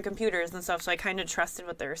 works on computers and stuff, so I kind of trusted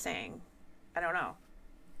what they were saying. I don't know.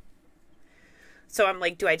 So I'm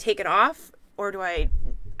like, do I take it off? Or do I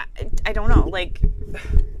don't know. Like,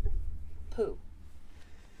 poo.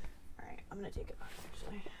 Alright, I'm gonna take it off,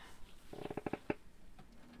 actually.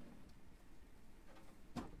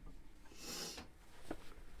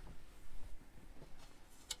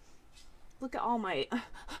 Look at All Might.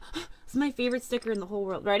 This is my favorite sticker in the whole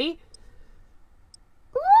world. Ready?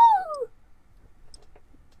 Woo!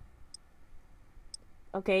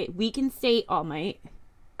 Okay, we can state All Might.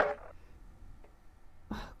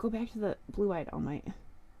 Go back to the blue-eyed All Might.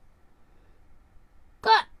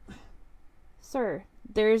 Cut! Sir,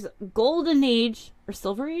 there's Golden Age, or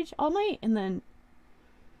Silver Age All Might, and then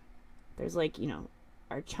there's, like, you know,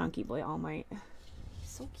 our chunky boy All Might. He's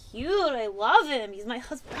so cute. I love him. He's my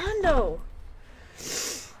husbando.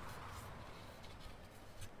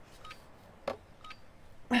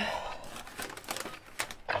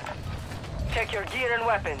 Check your gear and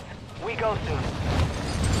weapons. We go soon.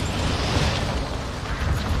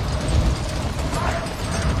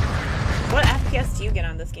 What FPS do you get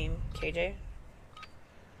on this game, KJ?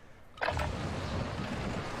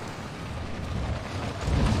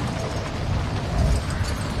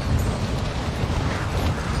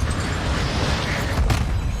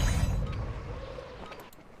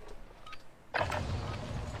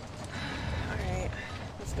 Alright,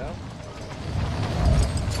 let's go.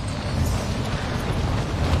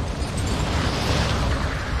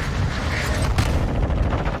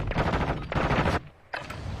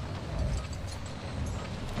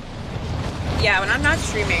 Yeah, when I'm not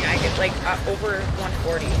streaming, I get like over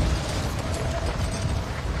 140.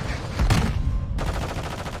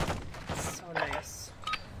 So nice.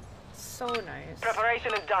 So nice.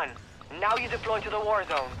 Preparation is done. Now you deploy to the war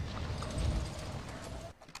zone.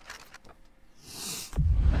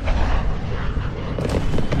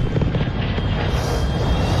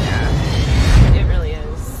 Yeah, it really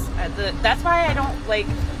is. That's why I don't like.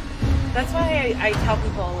 That's why I tell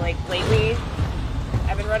people, like, lately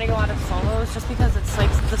I've been running a lot of solos just because it's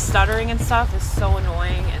like the stuttering and stuff is so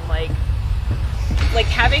annoying, and like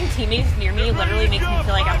having teammates near me literally makes me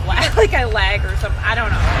feel like like I lag or something. I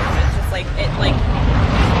don't know. It's just like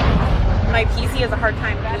my PC has a hard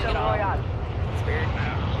time doing it all. It's weird.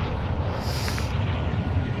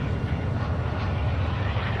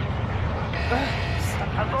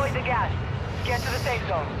 Avoid the gas. Get to the safe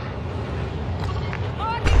zone.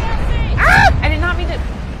 Ah! I did not mean to.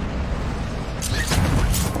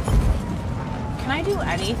 Can I do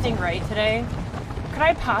anything right today? Could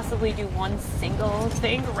I possibly do one single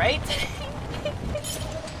thing right today?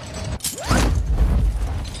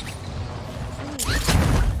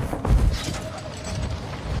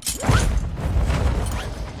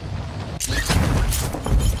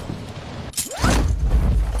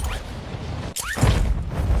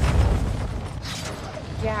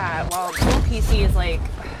 Yeah, well, full PC is like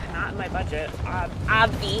not in my budget.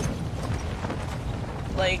 Obvi.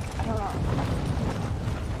 Like, I don't know.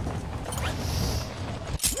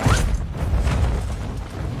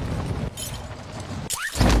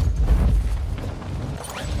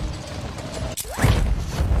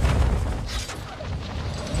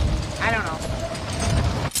 I don't know.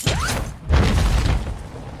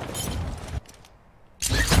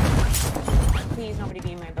 Please, nobody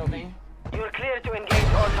be in my building. You're clear to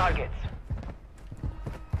engage all targets.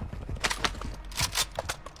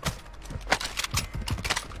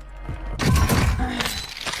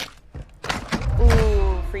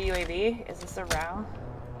 Ooh, free UAV. Is this a row?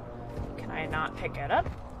 Can I not pick it up?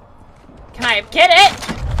 Can I get it?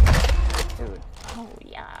 Dude. Oh,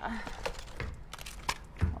 yeah.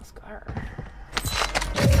 Let's go.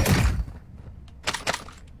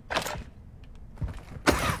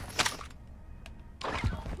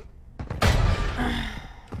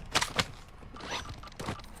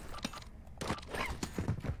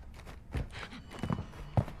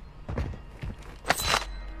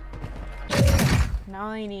 Now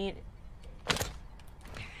all I need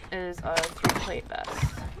is a 3-plate vest.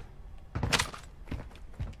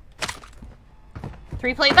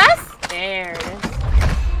 3-plate vest? There it is.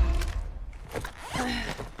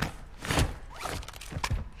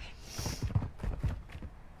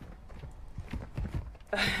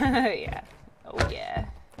 Yeah. Oh, yeah.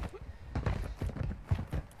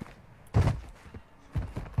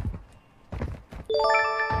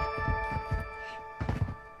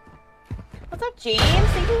 What's up, James?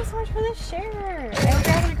 Thank you so much for the share. I hope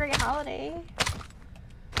you're having a great holiday.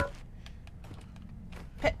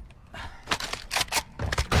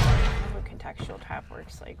 Contextual tap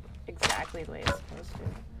works like exactly the way it's supposed to.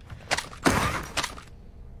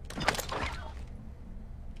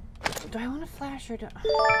 Do I want to flash or do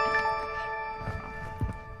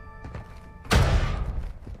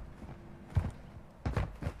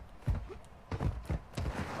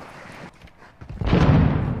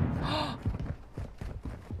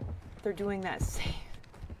They're doing that save.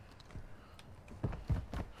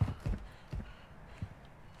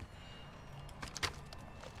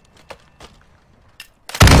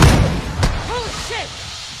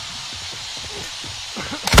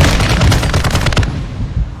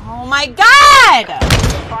 Oh my god!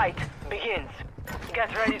 Fight begins.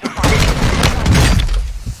 Get ready to fight.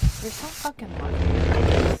 You're so fucking lucky.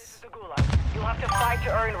 This is the Gulag. You'll have to fight to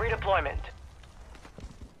earn redeployment.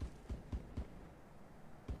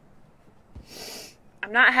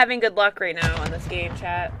 I'm not having good luck right now on this game,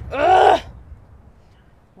 chat. Ugh!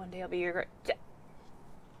 One day I'll be your...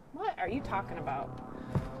 What are you talking about?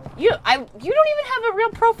 You don't even have a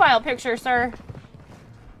real profile picture, sir.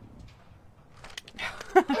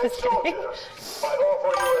 Thank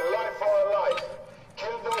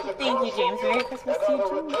you, James. Merry Christmas to you, too.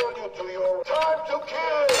 Time to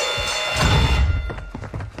kill!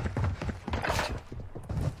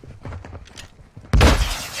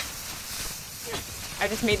 I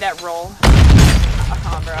just made that roll.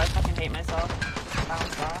 Oh, bro, I fucking hate myself.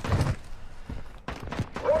 Bounce off.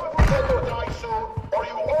 One of you will die soon, or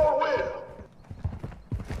you all will.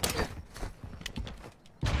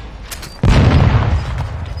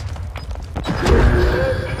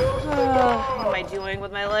 What am I doing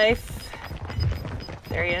with my life?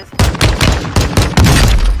 There he is. Stand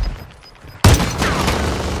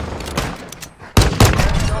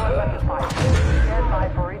by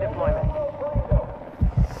for redeployment.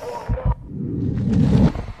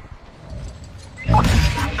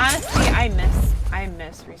 Honestly, I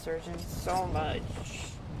miss Resurgence so much.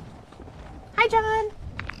 Hi, John.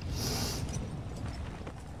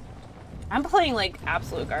 I'm playing like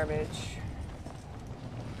absolute garbage.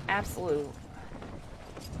 Absolute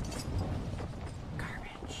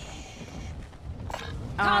garbage.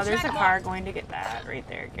 Oh, there's a car going to get that right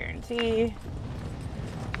there, guarantee.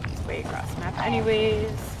 It's way across the map anyways.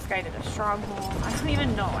 This guy did a stronghold. I don't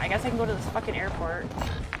even know. I guess I can go to this fucking airport.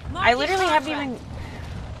 I literally haven't even...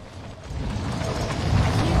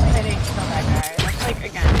 I can't believe I didn't kill that guy. That's like,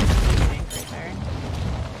 again, just tank right there.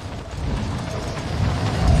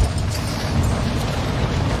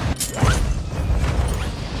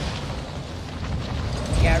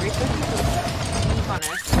 Yeah, research is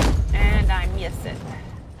funnest. And I missed it.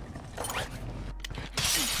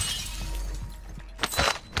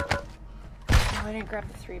 Oh, I didn't grab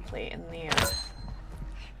the 3-plate in the...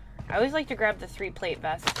 I always like to grab the 3-plate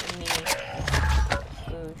vest in the...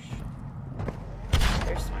 Boosh.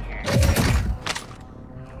 There's one here.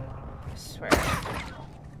 I swear.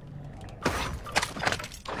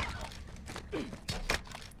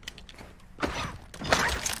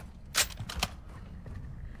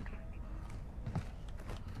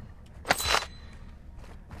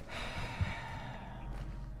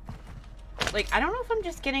 Like, I don't know if I'm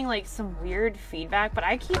just getting, like, some weird feedback, but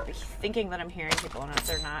I keep thinking that I'm hearing people and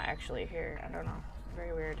they're not actually here. I don't know.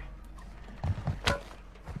 Very weird.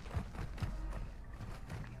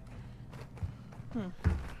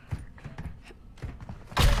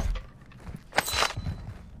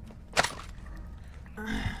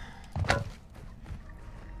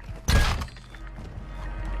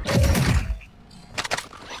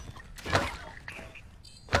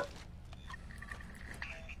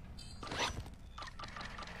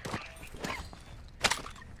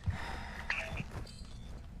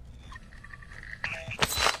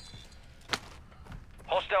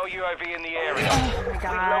 Hostile UAV in the area. Oh my We've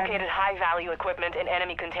god. located high-value equipment in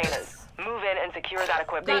enemy containers. Move in and secure that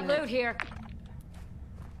equipment. Got loot here.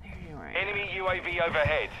 There you are. Enemy UAV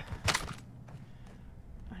overhead.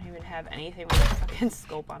 I don't even have anything with a fucking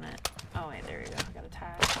scope on it. Oh wait, there we go. I got a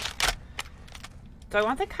tag. Do I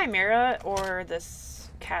want the Chimera or this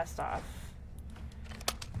cast off?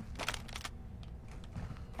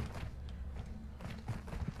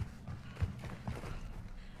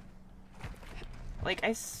 Like,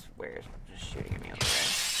 I swear, shooting at me over there.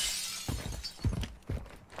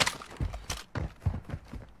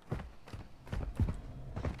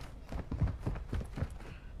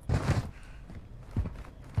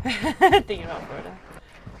 Thinking about Florida.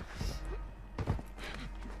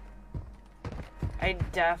 I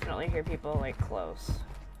definitely hear people like close.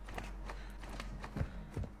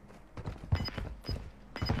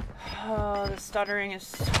 Oh, the stuttering is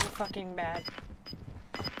so fucking bad.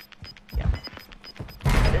 Yep.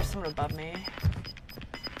 There's someone above me.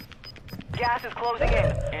 Gas is closing in.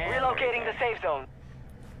 And Relocating the safe zone.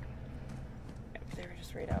 Yep, they were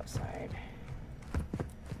just right outside.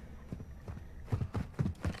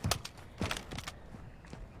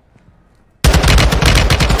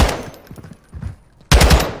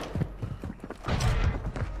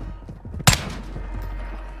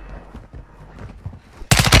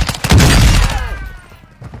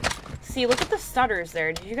 See, look at the stutters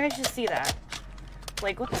there. Did you guys just see that?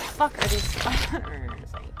 Like, what the fuck are these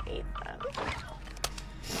stutters? I hate them.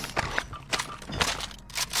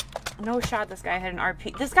 No shot this guy had an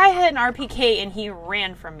RP. This guy had an RPK and he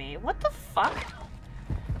ran from me. What the fuck?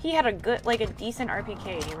 He had a good, like a decent RPK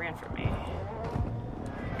and he ran from me.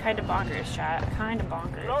 Kind of bonkers, chat. Kind of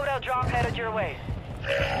bonkers. Loadout drop headed your way.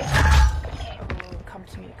 Oh, come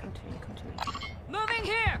to me, come to me, come to me. Moving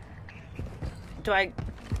here. Do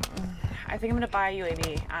I think I'm gonna buy a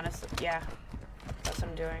UAV, honestly. Yeah, that's what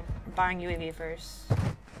I'm doing. I'm buying UAV first.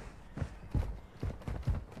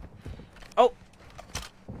 Oh!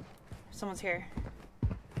 Someone's here.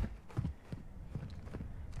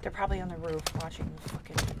 They're probably on the roof watching the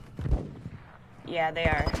fucking... Yeah, they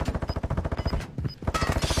are.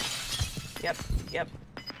 Yep, yep.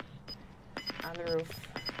 On the roof.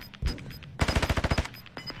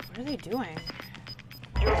 What are they doing?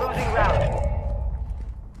 You're losing round.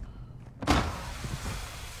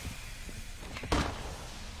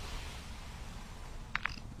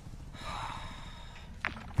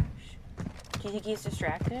 Do you think he's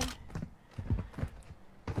distracted?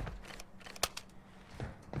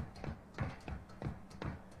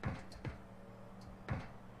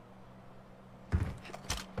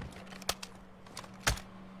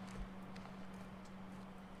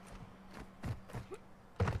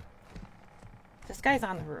 This guy's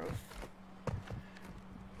on the roof.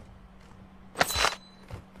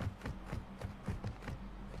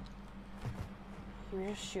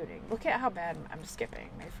 We're just shooting. Look at how bad I'm skipping.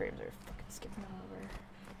 My frames are fucking skipping all over.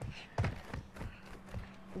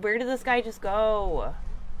 Where did this guy just go?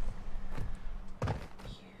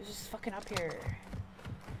 He was just fucking up here.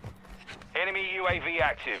 Enemy UAV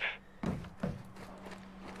active. Okay,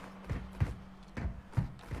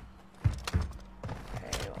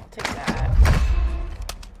 well, I'll take that.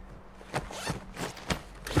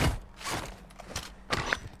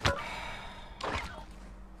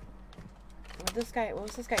 What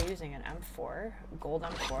was this guy using? An M4? Gold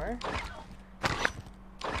M4?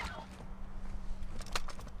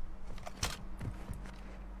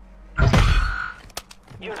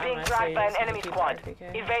 You're being tracked by an enemy squad.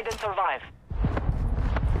 Evade and survive.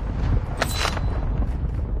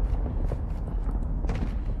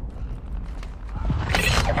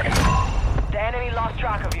 The enemy lost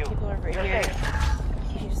track of you. People over You're here. safe.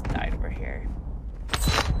 He just died over here.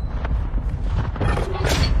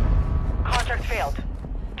 Contract failed.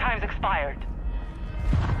 Time's expired.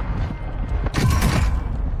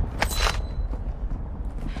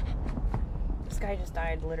 This guy just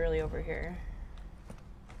died literally over here.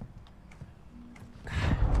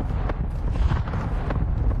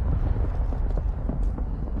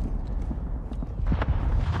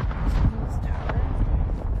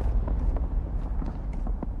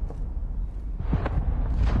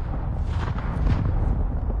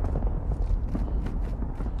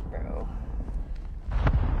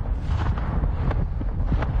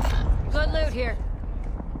 Here.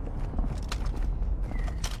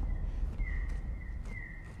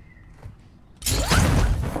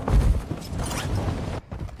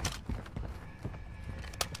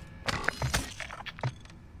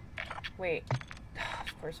 Wait.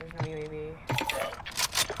 Of course there's no UAV.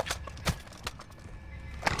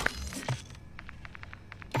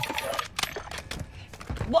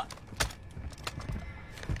 What?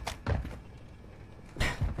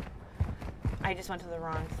 I just went to the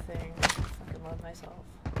wrong thing. I fucking love myself.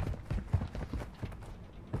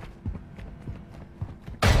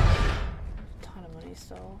 Ton of money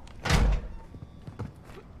still.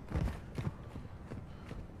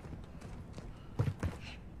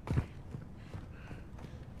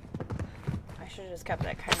 I should have just kept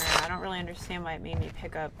that Chimera. I don't really understand why it made me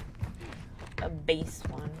pick up a base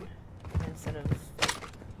one instead of like,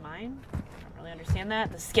 mine. I don't really understand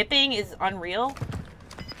that. The skipping is unreal.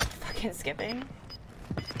 Fucking skipping.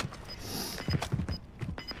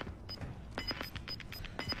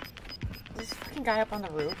 This fucking guy up on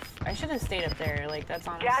the roof. I should have stayed up there. Like, that's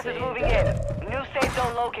honestly Gas is moving in. New safe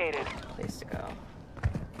zone located. a place to go.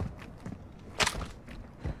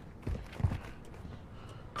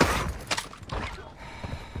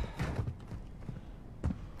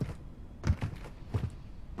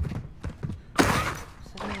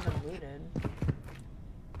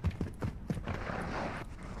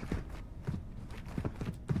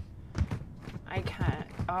 I can't.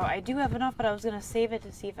 Oh, I do have enough, but I was gonna save it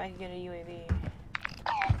to see if I could get a UAV.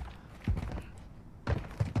 I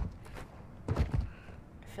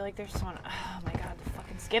feel like there's someone. Oh my god, the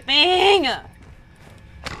fucking skipping!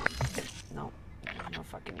 No, no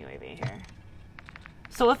fucking UAV here.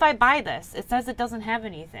 So if I buy this, it says it doesn't have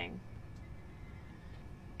anything.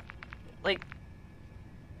 Like,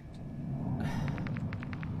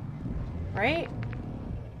 right?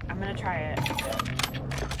 I'm gonna try it.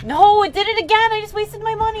 No, it did it again! I just wasted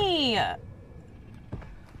my money! Alright,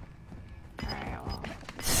 well.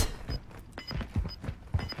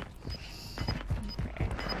 Okay.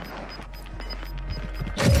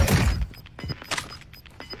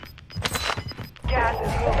 Gas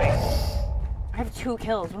is moving. I have 2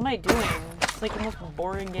 kills. What am I doing? It's like the most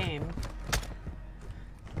boring game.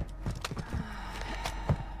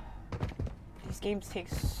 These games take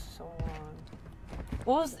so long.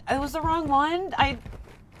 What was... It was the wrong one? I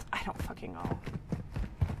don't fucking know.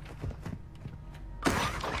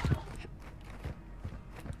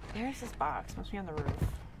 There's this box. Must be on the roof.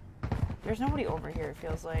 There's nobody over here, it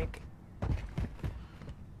feels like.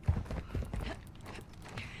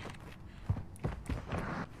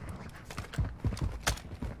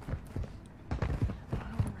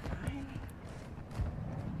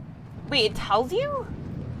 Wait, it tells you?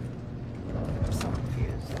 I'm so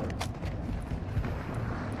confused.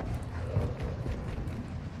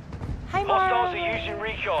 Hi, Hostiles Mark. are using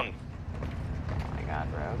recon. Oh my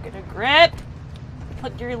god, bro. Get a grip!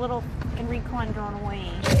 Put your little fucking recon drone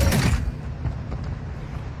away.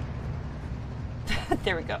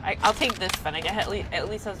 There we go. I'll take this Fennec. It at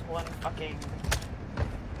least has one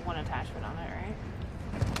attachment on it, right?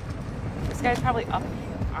 This guy's probably up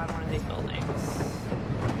on one of these buildings.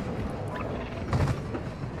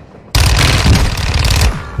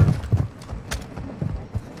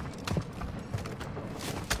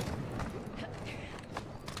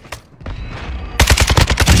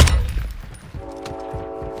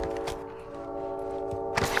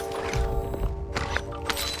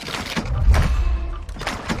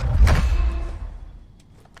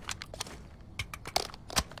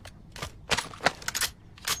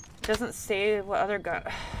 Doesn't say what other gun.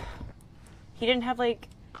 He didn't have like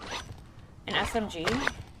an SMG.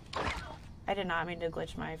 I did not mean to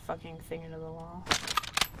glitch my fucking thing into the wall.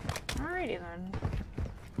 Alrighty then.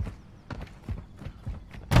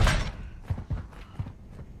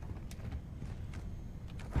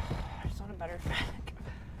 I just want a better Fennec.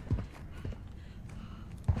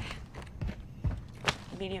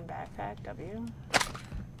 Medium backpack, W.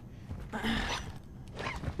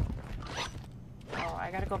 Oh,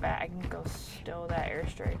 I gotta go back. I can go stow that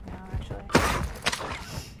airstrike now, actually.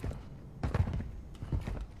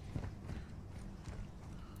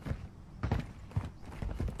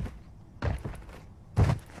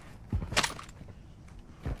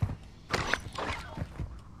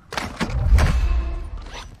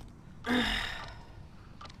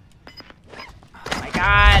 Oh my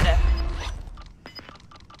god!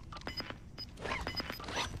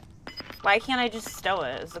 Why can't I just stow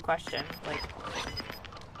it, is the question. Like,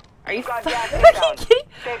 are you Got gas fucking inbound. kidding?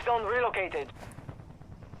 Safe zone relocated.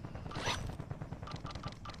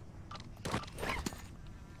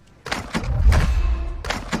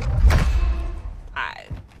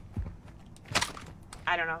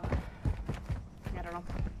 I don't know. I don't know.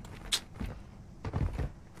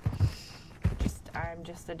 I'm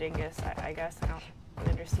just a dingus. I guess I don't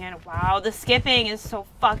really understand. Wow, the skipping is so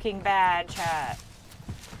fucking bad, chat.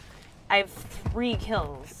 I have 3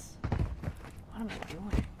 kills. What am I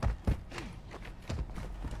doing?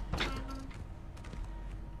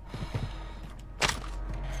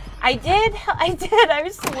 I did. I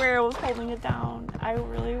swear I was holding it down. I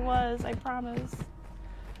really was. I promise.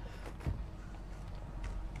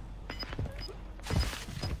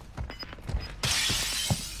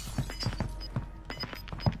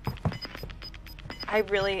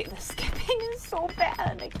 The skipping is so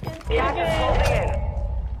bad. I can't take Gas is closing it. in.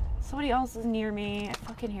 Somebody else is near me. I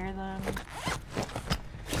fucking hear them.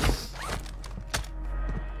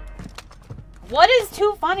 What is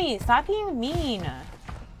too funny? Stop being mean.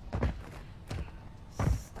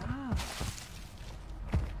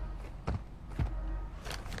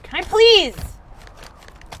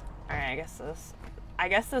 I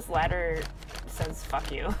guess this ladder says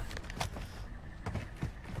fuck you.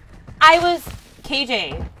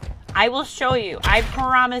 KJ, I will show you. I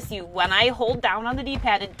promise you, when I hold down on the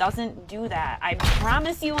D-pad, it doesn't do that. I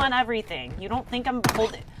promise you on everything. You don't think I'm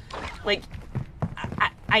holding... Like,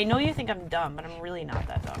 I know you think I'm dumb, but I'm really not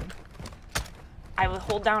that dumb. I will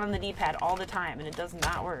hold down on the D-pad all the time, and it does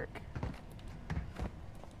not work.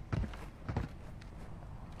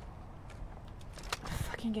 I'm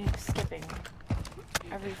fucking getting skipping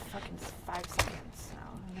every fucking 5 seconds now.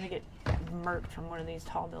 I'm gonna get murked from one of these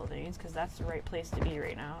tall buildings, because that's the right place to be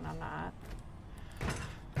right now, and I'm not.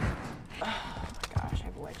 Oh my gosh, I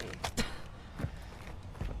have a wedgie.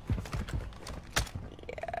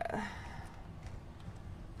 Yeah.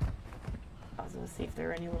 I was gonna see if there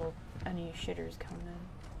are any shitters coming in.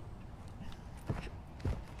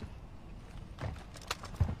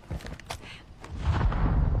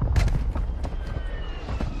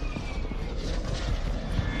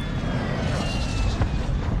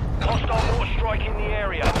 Hostile mortar strike in the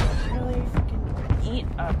area. Really freaking eat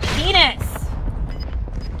a penis!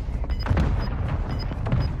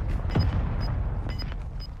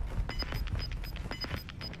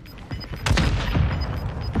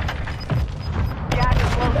 Gas is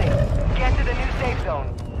closing. Get to the new safe zone.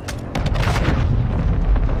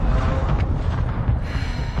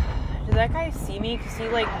 Did that guy see me? Because he,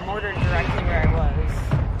 like, mortared directly where I was.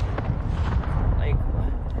 Like,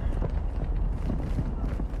 what?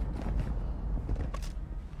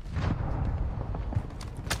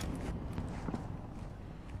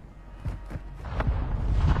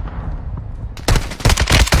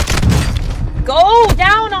 Go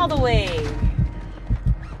down all the way!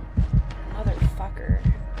 Motherfucker.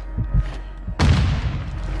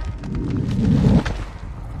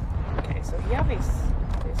 Okay, so he obviously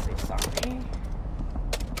saw me.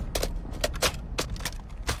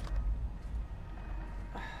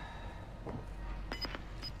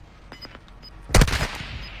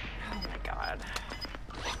 Oh my god.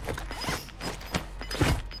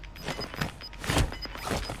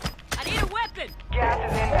 I need a weapon! Gas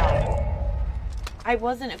is inbound. I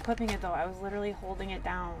wasn't equipping it though, I was literally holding it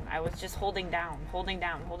down. I was just holding down.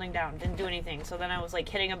 Didn't do anything. So then I was like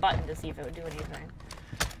hitting a button to see if it would do anything.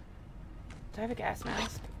 Do I have a gas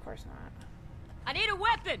mask? Of course not. I need a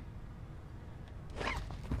weapon!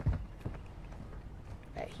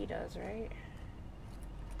 Bet he does, right?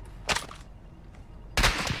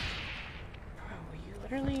 Bro, you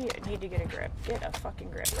literally need to get a grip. Get a fucking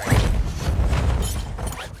grip, right?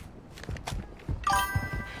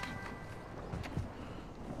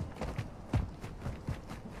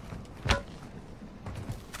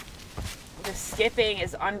 The skipping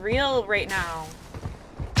is unreal right now.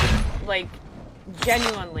 Like,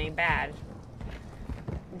 genuinely bad.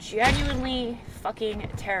 Genuinely fucking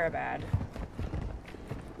terabad.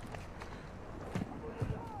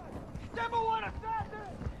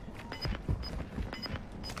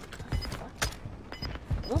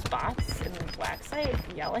 Those bots in the black site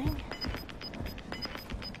yelling?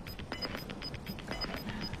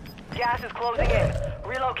 Gas is closing in.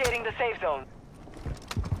 Relocating the safe zone.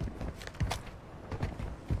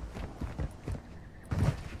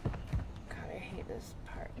 God, I hate this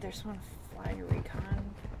part. There's one flying a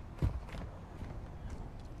recon.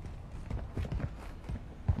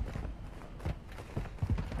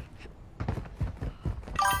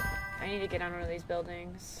 I need to get on one of these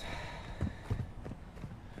buildings.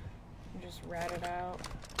 And just rat it out.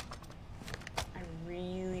 I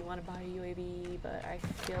really want to buy a UAV, but I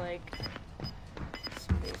feel like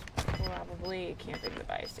somebody's probably camping the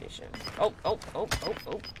buy station. Oh.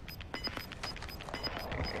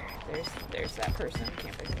 There's that person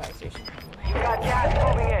camping the buy station. You got gas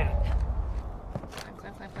moving in.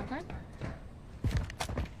 Climb.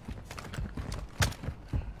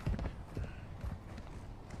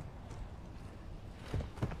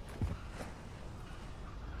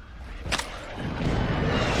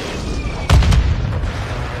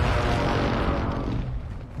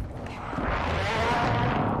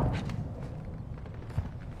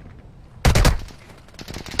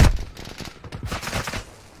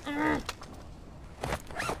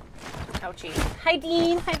 Ouchie. Hi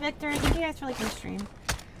Dean, hi Victor. Thank you guys for liking the stream.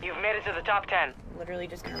 You've made it to the top 10. Literally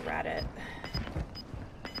just gonna rat it.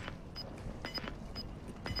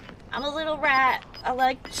 I'm a little rat. I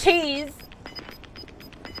like cheese.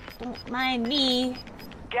 Don't mind me.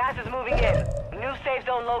 Gas is moving in. New safe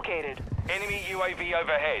zone located. Enemy UAV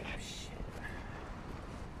overhead.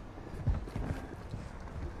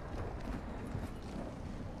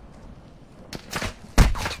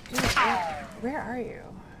 Dude, where are you?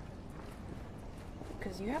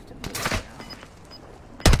 Because you have to move right now.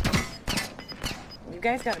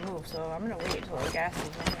 guys gotta move, so I'm gonna wait until the gas is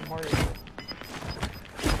in and mortar you.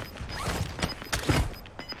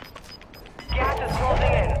 Gas is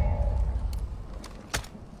closing in.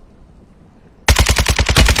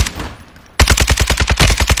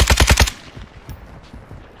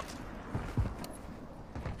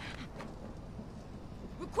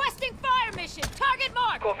 Requesting fire mission. Target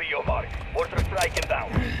mark. Copy your mark. Mortar strike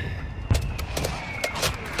inbound.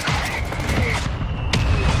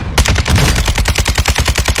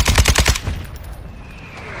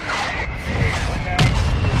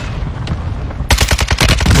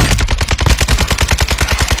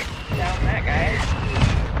 Down that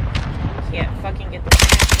guy. Can't fucking get the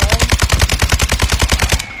plant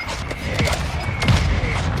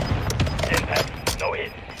Impact. No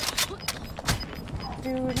hit.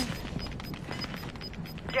 though. Dude.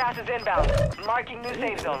 Gas is inbound. Marking new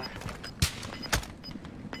safe zones.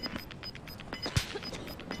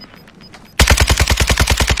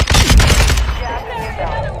 Gas is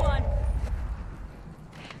Another inbound. one.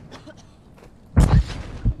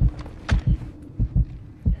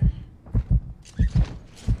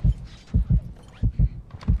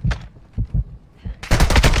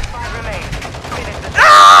 Five remain. Finish the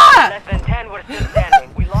Ah! Less than 10 were still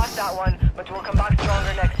standing. We lost that one, but we'll come back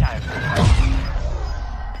stronger next time.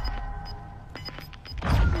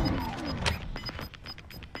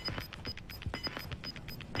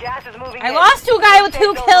 Gas is moving I in. lost to a guy with Safe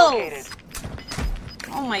 2 zone kills! located.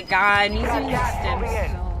 Oh my god, he's Got using gas stim moving in.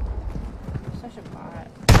 still. Such a bot.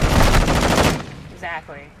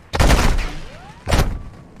 Exactly.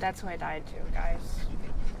 That's who I died to, guys.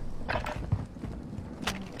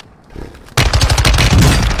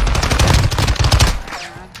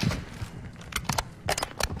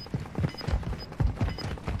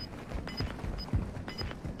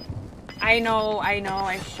 I know,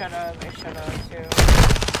 I should've too.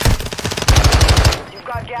 You've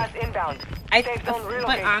got gas inbound. Safe zone But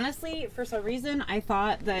relocated. honestly, for some reason, I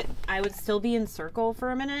thought that I would still be in circle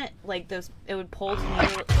for a minute. Like this, it would pull to me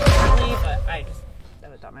early, but I just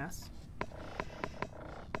that was a dumbass.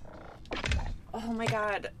 Oh my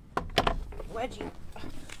god, wedgie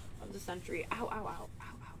of the century! Ow, ow, ow, ow,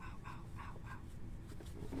 ow, ow, ow,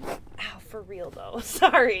 ow, ow. Ow, for real though.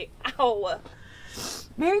 Sorry. Ow.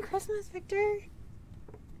 Merry Christmas, Victor.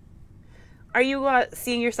 Are you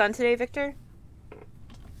seeing your son today, Victor?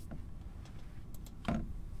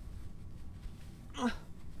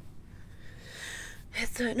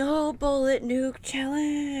 It's a no bullet nuke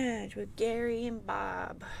challenge with Gary and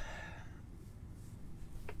Bob.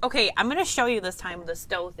 Okay, I'm gonna show you this time with the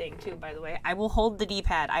stow thing too, by the way. I will hold the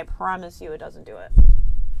D-pad. I promise you it doesn't do it.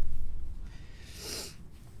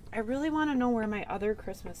 I really want to know where my other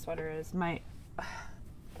Christmas sweater is. My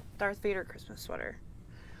Darth Vader Christmas sweater.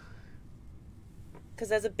 Because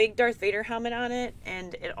there's a big Darth Vader helmet on it,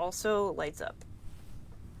 and it also lights up.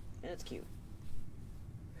 And it's cute.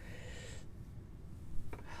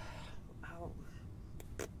 Ow.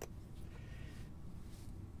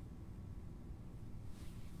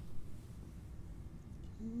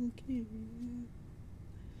 Okay.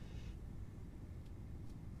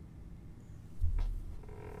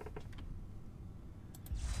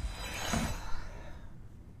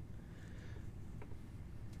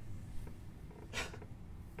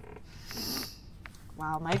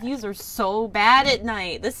 Wow, my views are so bad at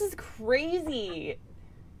night. This is crazy.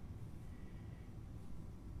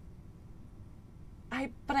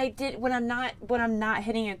 But I did when I'm not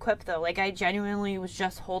hitting equip though. Like I genuinely was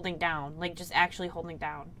just holding down, like just actually holding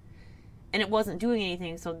down. And it wasn't doing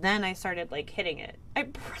anything, so then I started like hitting it. I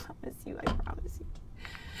promise you.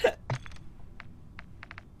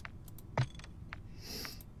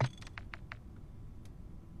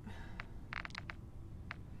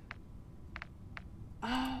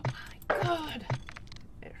 Oh my god.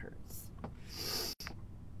 It hurts.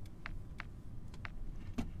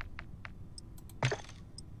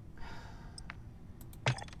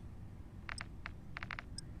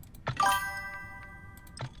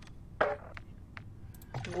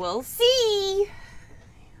 We'll see.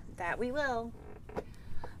 That we will.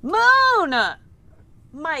 Moon!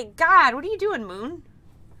 My god, what are you doing, Moon?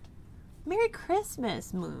 Merry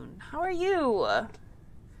Christmas, Moon. How are you?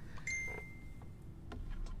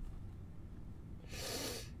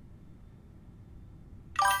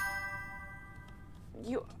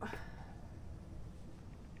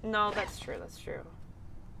 No, that's true, that's true.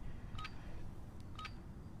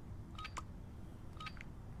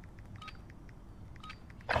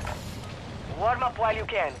 Warm up while you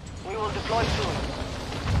can. We will deploy soon.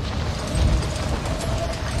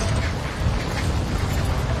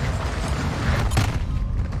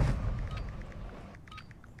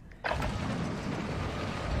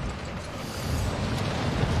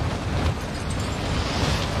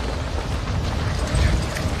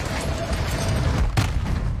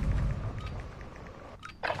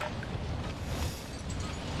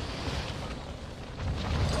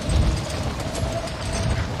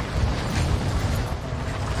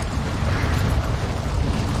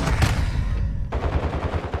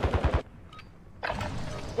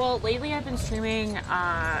 Well, lately I've been streaming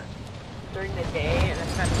during the day, and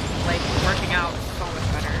it's been like working out so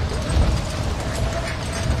much better.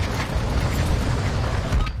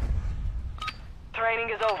 Training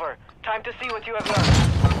is over. Time to see what you have learned.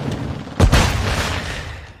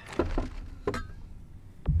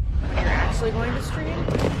 When you're actually going to stream?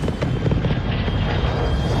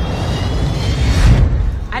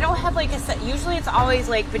 I don't have like a set. Usually it's always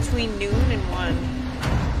like between noon and 1.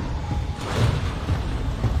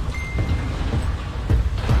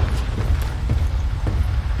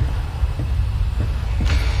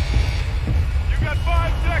 You got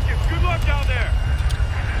 5 seconds. Good luck down there.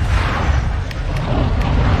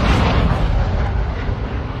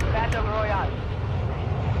 Battle Royale.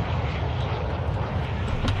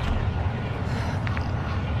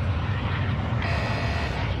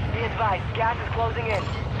 Be advised, gas is closing in.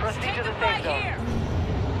 Proceed to the safe zone.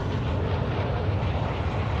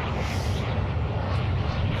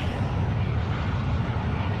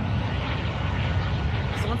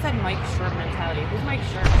 Someone said Mike Short mentality. Who's Mike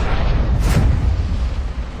Short?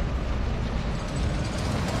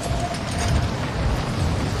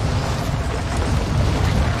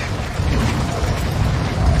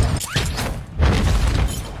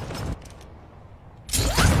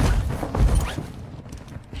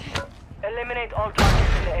 Eliminate all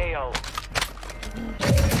targets in the AO.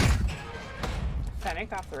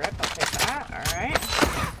 Fennec off the rip. I'll take that. Alright.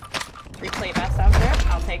 Replay vest off the rip.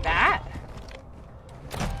 I'll take that.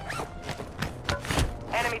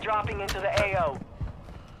 Enemy dropping into the AO.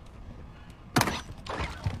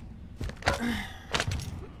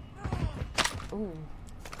 Ooh.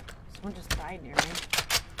 Someone just died near me.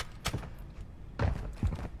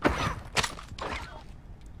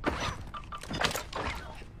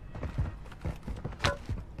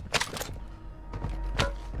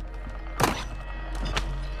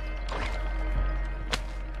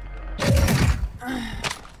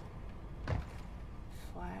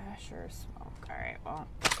 Flash or smoke. Alright, well.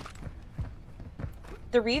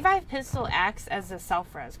 The revive pistol acts as a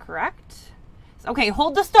self-res, correct? Okay,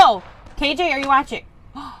 hold the stove. KJ, are you watching?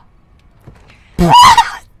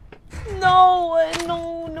 No.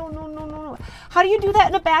 How do you do that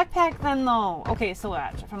in a backpack then, though? Okay, so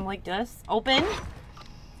watch. If I'm like this, open.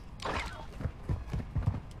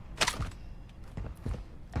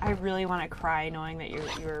 I really want to cry knowing that you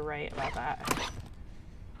were right about that.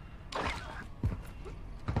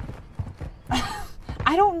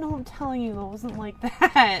 I don't know, I'm telling you, it wasn't like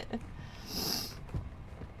that.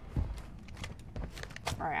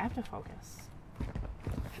 Alright, I have to focus.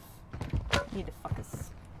 Need to focus.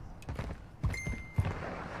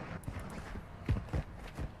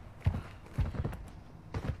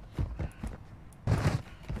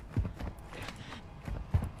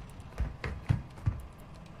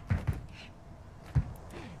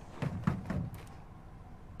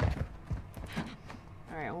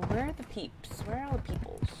 Alright, well, where are the peeps? Where are all the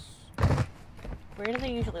peoples? Where do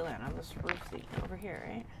they usually land? On this roof seat over here,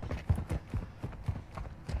 right?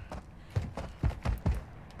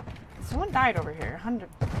 Someone died over here, 100%,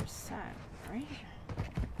 right?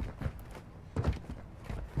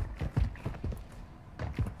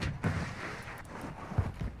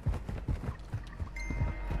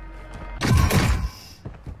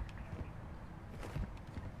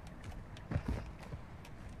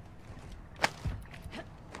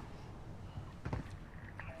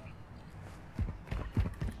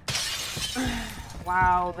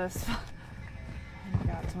 Wow, this... Oh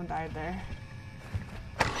my god, someone died there.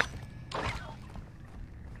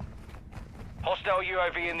 Hostile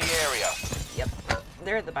UAV in the area. Yep,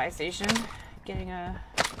 they're at the buy station, getting a...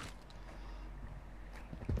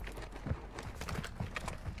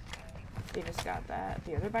 They just got that.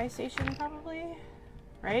 The other buy station, probably?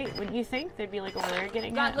 Right? Wouldn't you think? They'd be like over there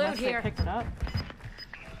getting Got it loot unless they here. picked it up.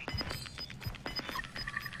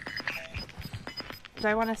 Do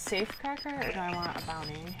I want a safe cracker or do I want a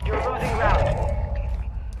bounty? You're losing ground.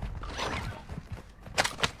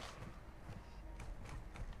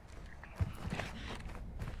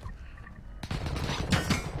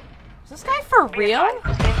 Is this guy for Be real?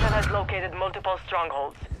 advised, Vincent has located multiple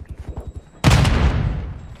strongholds.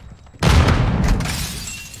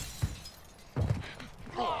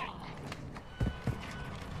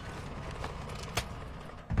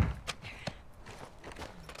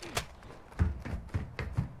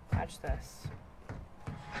 Watch this.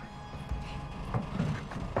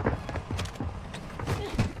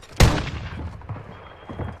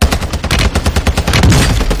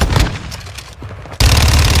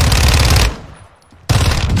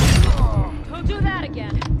 Don't do that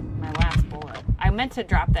again. My last bullet. I meant to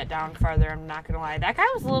drop that down farther, I'm not gonna lie. That guy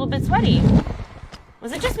was a little bit sweaty.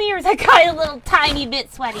 Was it just me or was that guy a little tiny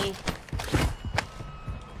bit sweaty?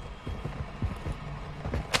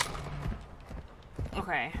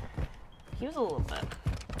 Okay. He was a little bit.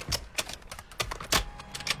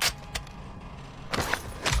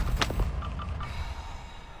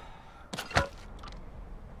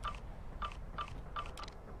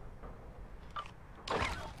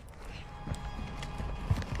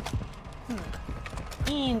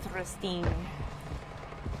 Interesting.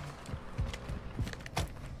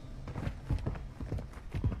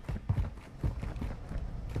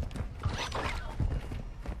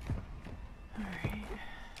 Alright.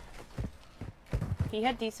 He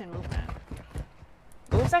had decent movement.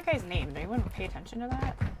 What was that guy's name? Did anyone pay attention to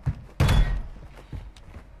that?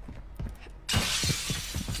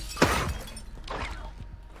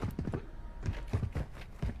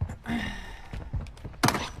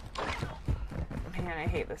 Man, I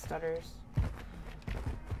hate the stutters.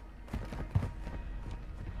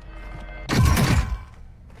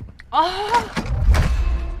 Oh!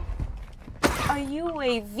 A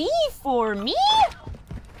UAV for me?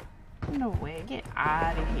 No way, get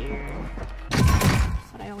out of here.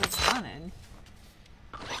 That's what I always wanted.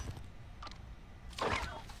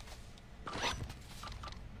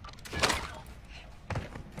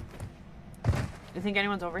 Do you think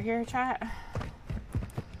anyone's over here, chat?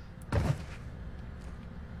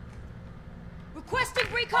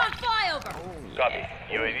 Requesting recon flyover. Oh, yeah. Copy.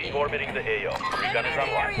 UAV orbiting the AO. Recon is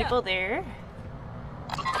online. People there.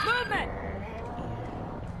 Movement.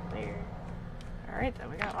 There. Alright, then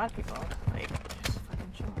we got a lot of people. Like, just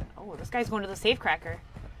fucking chilling. Oh, this guy's going to the safe cracker.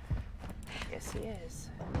 Yes, he is.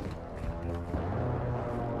 I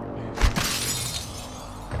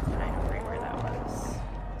know right where that was.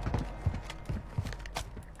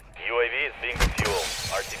 UAV is being refueled.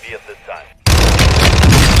 RTB at this time.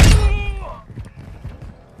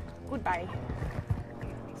 Goodbye.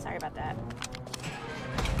 Sorry about that.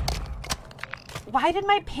 Why did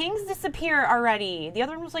my pings disappear already? The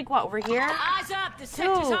other one was like, what, over here? Eyes up. The Dude,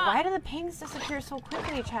 sector's hot. why do the pings disappear so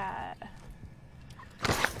quickly, chat?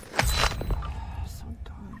 So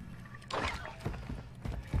dumb.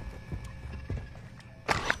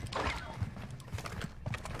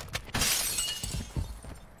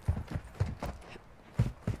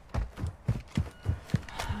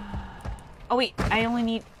 Oh wait,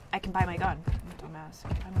 I can buy my gun. I'm a dumbass. I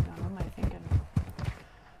can buy my gun. What am I thinking?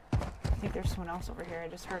 I think there's someone else over here. I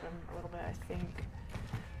just heard him a little bit, I think.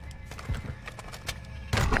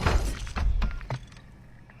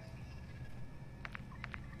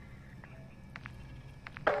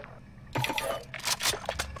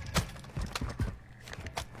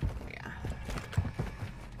 Yeah.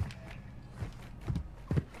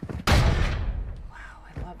 Wow,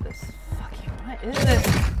 I love this fucking... What is this?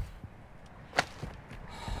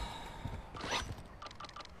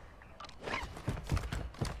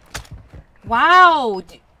 Wow!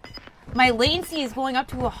 My latency is going up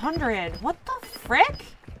to 100. What the frick?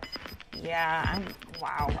 Yeah,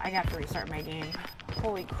 wow, I have to restart my game.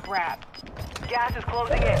 Holy crap. Gas is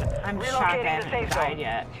closing in. I'm shocked I Relocating to haven't safe died zone.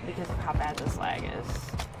 yet because of how bad this lag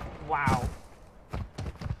is. Wow.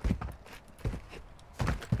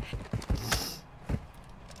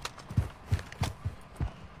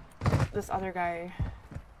 This other guy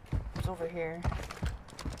is over here.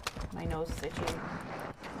 My nose is itchy.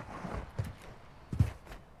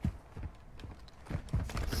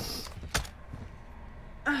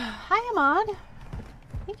 Hi, Ahmad.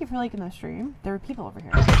 Thank you for liking the stream. There are people over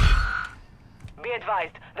here. Be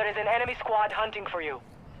advised, there is an enemy squad hunting for you.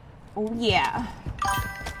 Oh, yeah.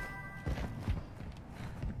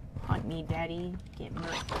 Hunt me, daddy. Get me.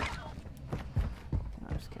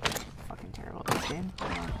 I'm just kidding. I'm fucking terrible at this game. I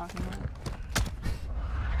don't know what I'm talking about.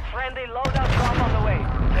 Friendly loadout drop on the way.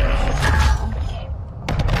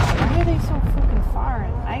 Why are they so freaking far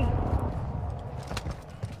at night?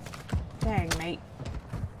 Dang, mate.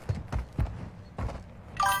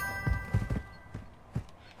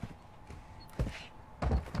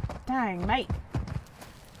 Dang, mate.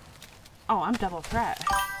 Oh, I'm double threat.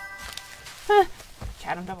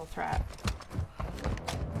 Chat, I'm double threat.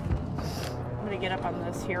 I'm gonna get up on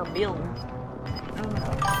this here building. I'm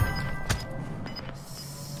gonna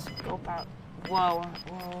scope out. Whoa,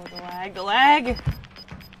 whoa, the lag.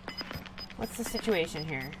 What's the situation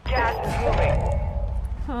here? Gas is moving.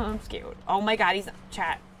 I'm scared. Oh my god, he's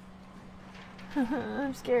chat.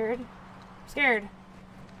 I'm scared. I'm scared.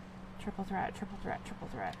 Triple threat, triple threat, triple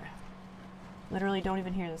threat. Literally don't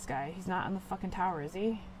even hear this guy. He's not on the fucking tower, is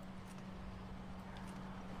he?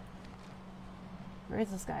 Where is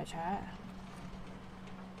this guy, chat?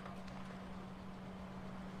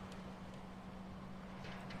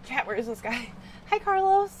 Chat, where is this guy? Hi,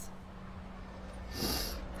 Carlos.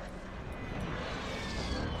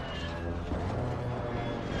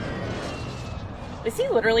 Is he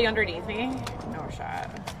literally underneath me? No shot.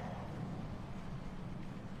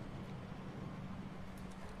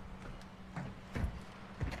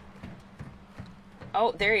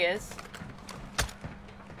 Oh, there he is.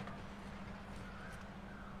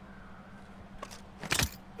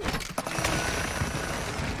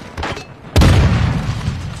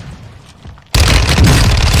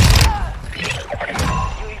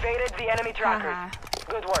 You evaded the enemy trackers. Haha.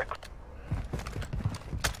 Good work.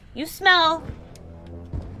 You smell.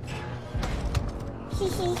 Hee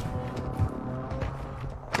hee.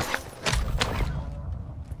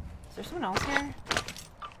 Is there someone else here?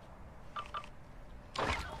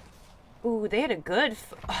 Ooh, they had a good.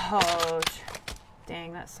 Oh,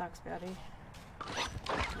 dang, that sucks, buddy. You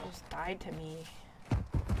just died to me.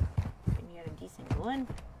 And you had a decent one.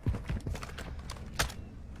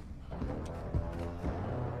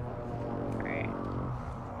 Alright.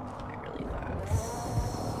 I really thought.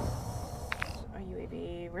 A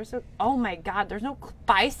UAV. Where's the. Oh my god, there's no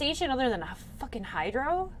buy station other than a fucking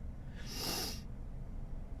hydro?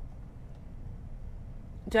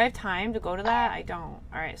 Do I have time to go to that? I don't.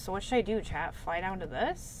 Alright, so what should I do, chat? Fly down to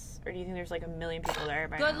this? Or do you think there's like a million people there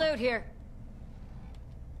by Good now? loot here.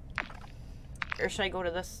 Or should I go to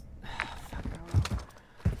this? Fuck, I don't know.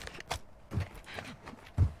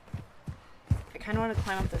 I kind of want to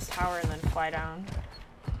climb up this tower and then fly down.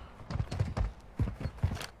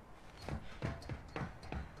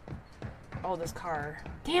 Oh, this car.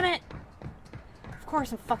 Damn it! Of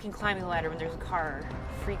course I'm fucking climbing the ladder when there's a car.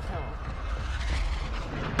 Free kill.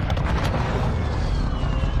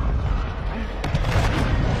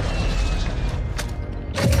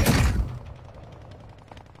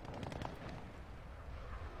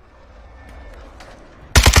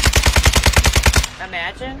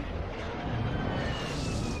 Imagine.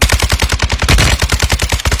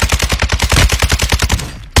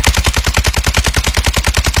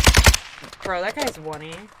 Bro, that guy's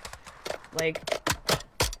 1E. Like.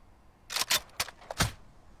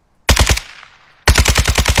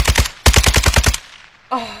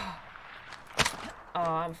 Oh. Oh,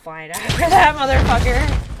 I'm flying after that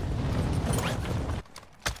motherfucker.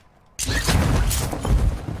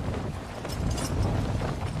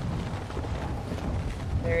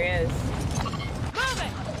 There he is. Move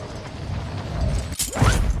it.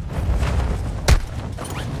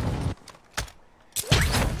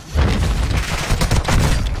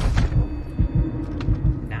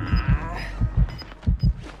 Nah.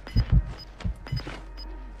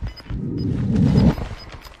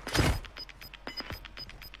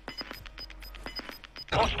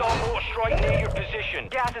 Hostile mortar strike near your position.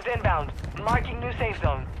 Gas is inbound. Marking new safe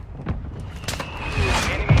zone.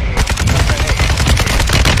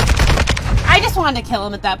 I just wanted to kill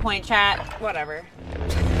him at that point, chat. Whatever.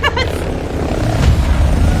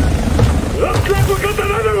 Looks like we got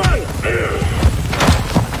another one!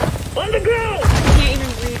 On the ground! I can't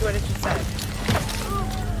even read what it just said.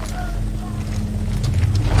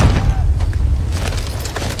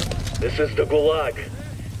 This is the Gulag.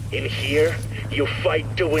 In here, you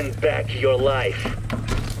fight to win back your life.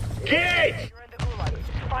 Get! You're in the Gulag.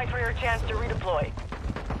 Fight for your chance to redeploy.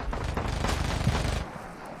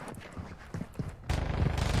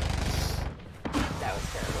 That was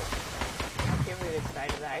terrible. I can't believe it's died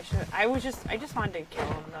to that. I just wanted to kill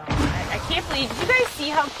him though. I can't believe. Did you guys see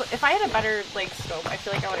how? If I had a better like scope, I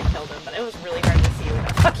feel like I would have killed him. But it was really hard to see with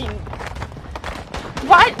a fucking.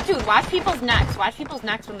 What, dude? Watch people's necks. Watch people's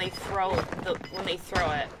necks when they throw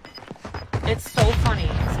it. It's so funny.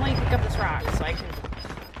 Somebody pick up this rock so I can.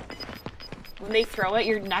 When they throw it,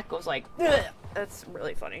 your neck goes like. Ugh. That's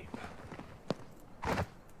really funny.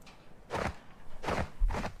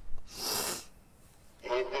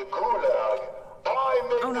 In the Gulag, I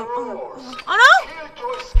make the rules. Oh no! Kill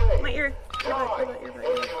to escape. My ear. Die, and you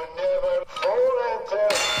never fall enter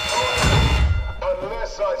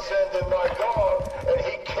unless I send in my dog and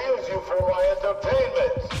he kills you for my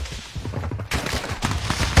entertainment.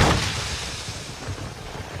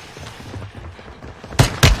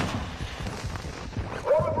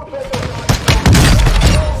 Robert would better not.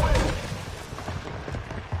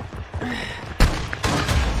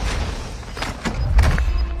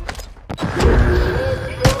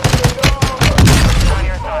 On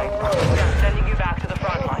your side. Sending you back to the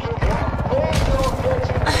front line.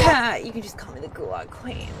 You can just call me the Gulag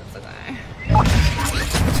Queen. That's okay.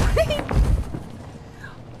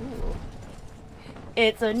 Ooh.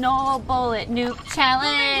 It's a no bullet nuke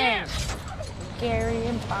challenge. Gary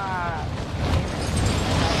and Bob.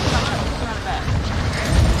 Come on, bed.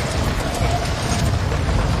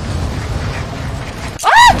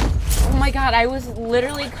 my god, I was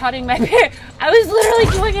literally cutting my bear. I was literally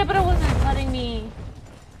doing it, but it wasn't cutting me.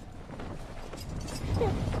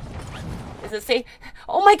 Is it safe?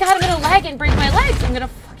 Oh my god, I'm gonna lag and break my legs. I'm gonna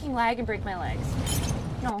fucking lag and break my legs.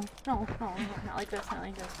 No, no, no, not like this, not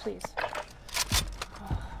like this, please.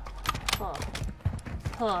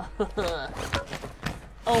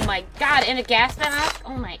 Oh my god, and a gas mask?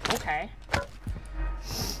 Oh my, okay.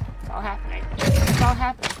 It's all happening. It's all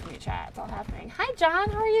happening to me, chat. It's all happening. Hi,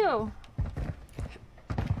 John, how are you?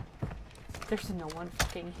 There's no one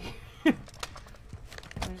fucking here.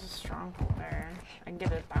 There's a stronghold there. I can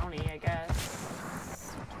get a bounty, I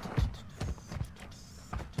guess.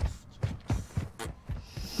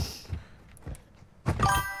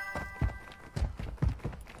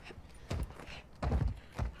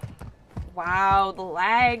 Wow, the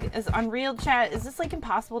lag is unreal, chat. Is this like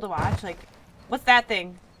impossible to watch? Like, what's that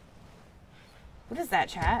thing? What is that,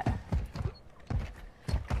 chat?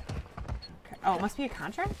 Okay. Oh, it must be a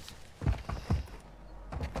contract?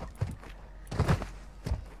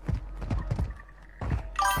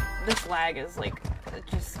 This lag is like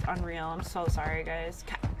just unreal. I'm so sorry, guys.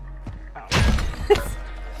 Oh.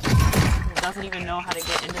 It doesn't even know how to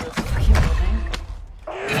get into this fucking building.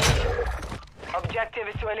 Objective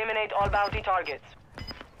is to eliminate all bounty targets.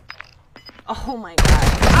 Oh my god.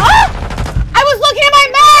 Ah! I was looking at my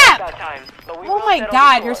map! That time, but we Oh will my settle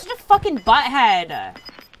god, the you're score. such a fucking butthead.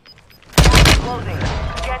 Closing.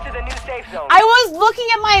 Get to the new safe zone. I was looking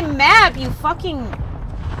at my map, you fucking...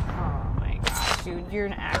 Oh my gosh, dude, you're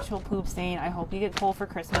an actual poop stain. I hope you get Cole for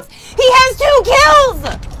Christmas. He has 2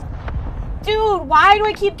 kills! Dude, why do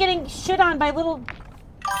I keep getting shit on by little...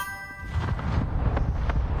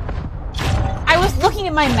 I was looking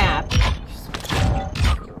at my map.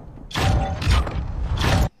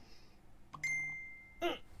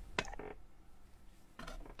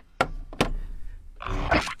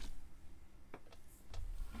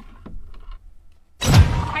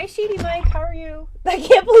 Hi, Sheedy Mike. How are you? I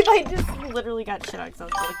can't believe I just literally got shit on because I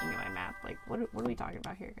was looking at my map. Like, what are we talking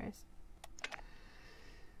about here, guys?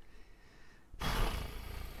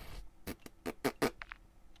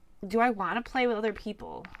 Do I want to play with other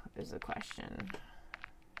people? Is the question.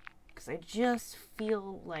 Because I just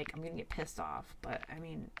feel like I'm going to get pissed off. But, I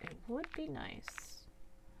mean, it would be nice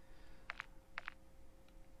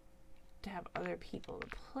to have other people to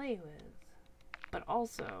play with. But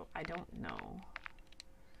also, I don't know.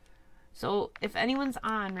 So, if anyone's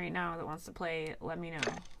on right now that wants to play, let me know.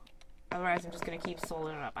 Otherwise, I'm just going to keep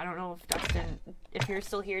soloing it up. I don't know if Dustin... If you're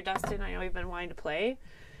still here, Dustin, I know you've been wanting to play.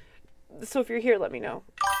 So, if you're here, let me know.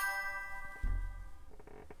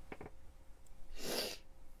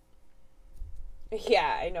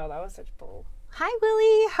 Yeah, I know. That was such bull. Hi,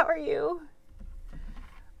 Willie. How are you?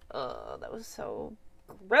 Oh, that was so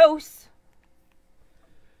gross.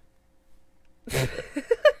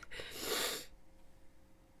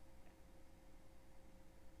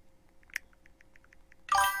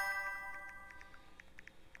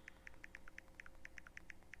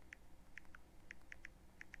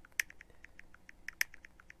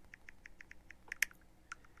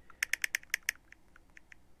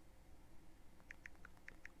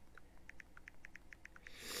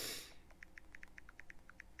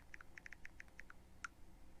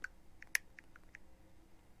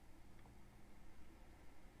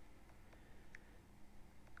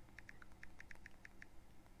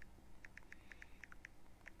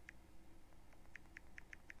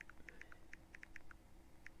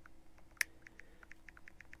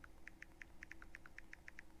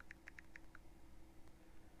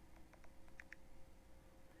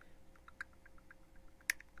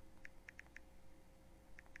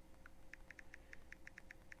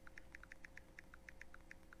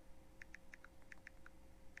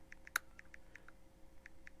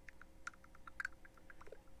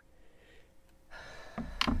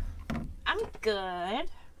 I'm good. A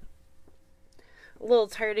little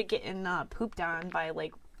tired of getting pooped on by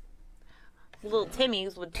like little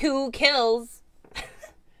Timmys with 2 kills.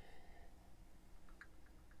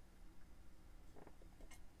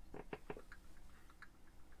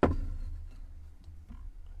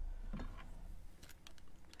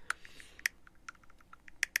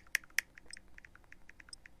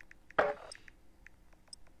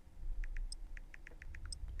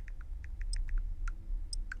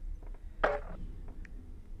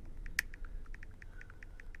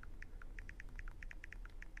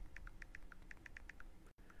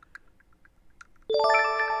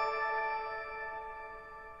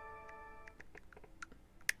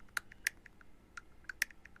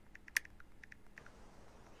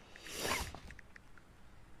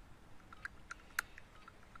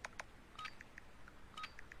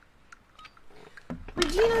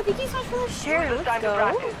 Regina, thank you so much for the share. It's Let's time to go.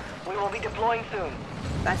 practice. We will be deploying soon.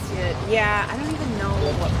 That's it. Yeah, I don't even know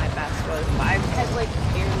what my best was, but I've had like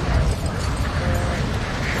extreme.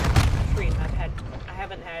 I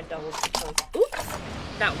haven't had double kills. Oops!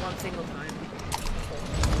 Not one single time.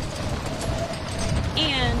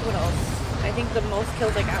 And what else? I think the most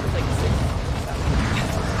kills I got was like 6 or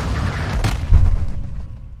 7.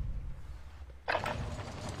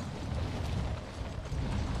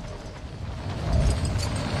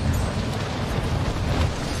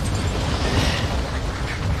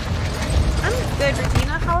 Good,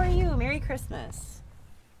 Regina. How are you? Merry Christmas.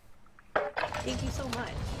 Thank you so much.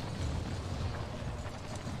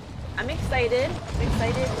 I'm excited. I'm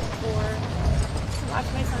excited to watch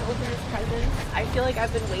my son open his presents. I feel like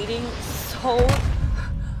I've been waiting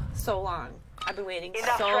so long. I've been waiting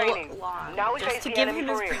so long Now we just face to the give enemy him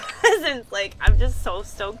for his real. presents. Like, I'm just so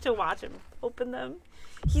stoked to watch him open them.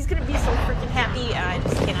 He's gonna be so freaking happy, and I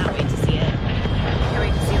just cannot wait to see it. Can't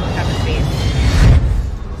wait to see the look on his face.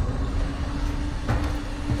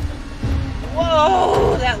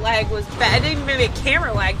 Whoa, that lag was bad. I didn't even make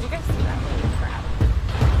camera lag. You guys see that? Holy crap.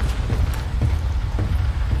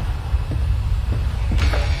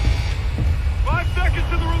 Five seconds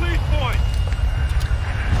to the release point.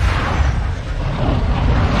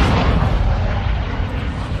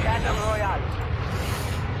 Battle Royale.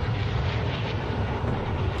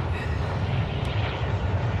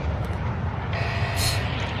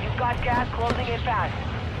 You've got gas closing in fast.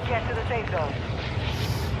 Get to the safe zone.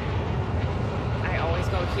 I always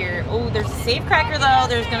go here. Oh, there's a safe cracker though.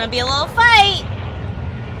 There's gonna be a little fight.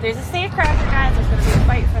 There's a safe cracker, guys. There's gonna be a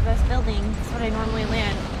fight for this building. That's what I normally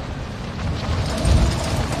land.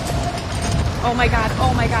 Oh my god,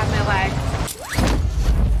 my leg.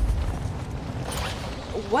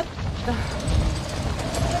 What the?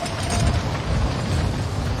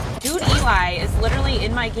 Dude Eli is literally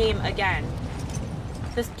in my game again.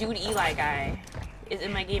 This dude Eli guy is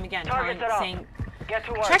in my game again, saying, Get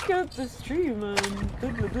to work. check out the stream, blah,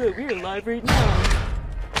 blah, blah. We're live right now.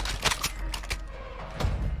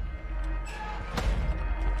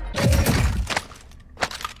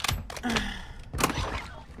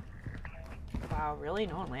 Wow, really?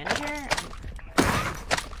 No one landed here?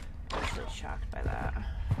 I'm actually shocked by that.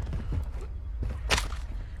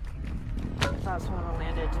 I thought someone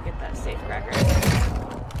landed to get that safe cracker.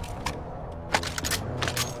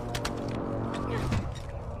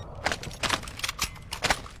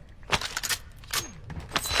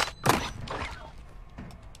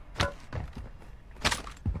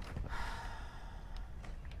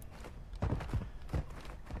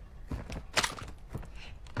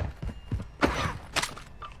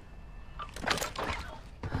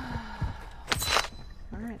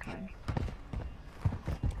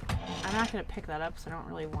 I'm not going to pick that up because I don't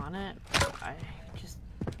really want it. I just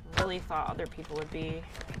really thought other people would be.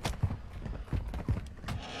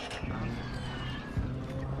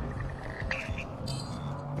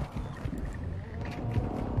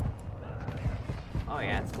 Oh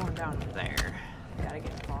yeah, it's going down over there. Gotta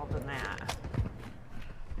get involved in that.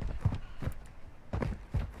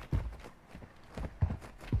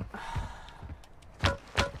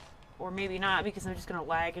 Or maybe not, because I'm just going to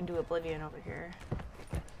lag into oblivion over here.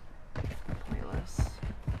 Pointless.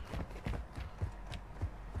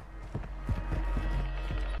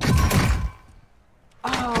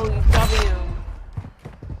 Oh, you W.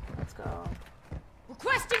 Let's go.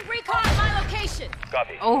 Requesting recon at my location.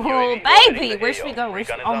 Copy. Oh, UAV baby! heading to Where should we AO. go?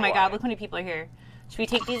 Recon is Oh my online. god, look how many people are here. Should we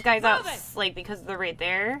take these guys out, Moving. like, because they're right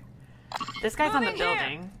there? This guy's on the Moving here.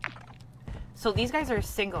 building. So these guys are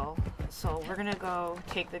single. So we're gonna go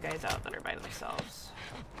take the guys out that are by themselves.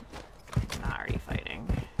 Not already fighting.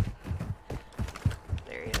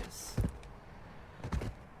 There he is.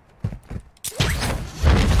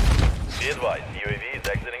 Be advised, UAV is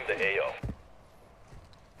exiting the AO.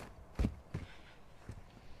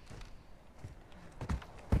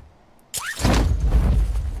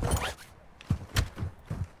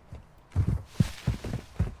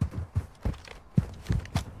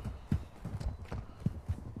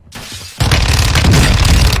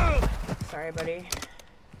 Sorry, buddy.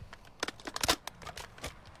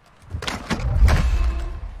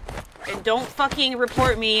 And don't fucking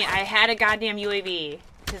report me. I had a goddamn UAV.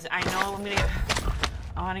 Because I know I'm gonna get...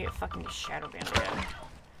 I wanna get fucking shadow banned again.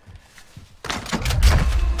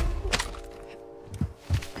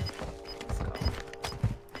 Let's go.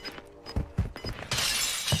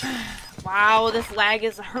 Wow, this lag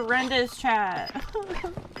is horrendous, chat.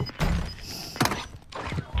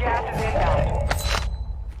 Gas is inbound.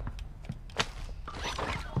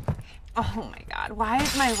 Oh my god, why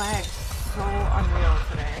is my lag so unreal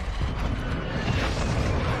today?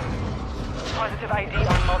 positive ID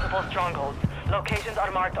on multiple strongholds. Locations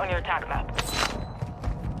are marked on your attack map.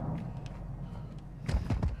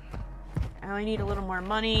 I only need a little more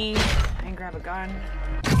money. I can grab a gun.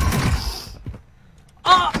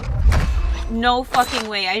 Oh! No fucking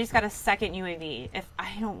way. I just got a second UAV. If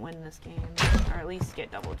I don't win this game, or at least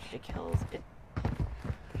get double-digit kills,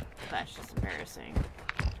 that's just embarrassing.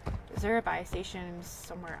 Is there a buy station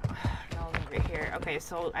somewhere? No, right here. Okay,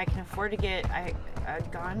 so I can afford to get a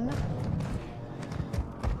gun.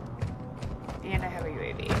 And I have a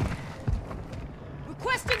UAV.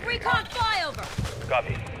 Requesting recon flyover.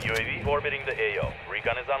 Copy. UAV orbiting the AO.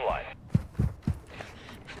 Recon is online.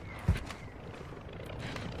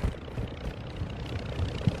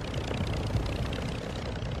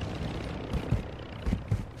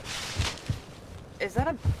 Is that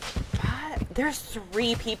a bot? There's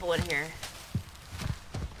 3 people in here.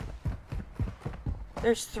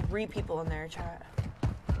 There's 3 people in there, chat.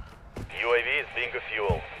 UAV is being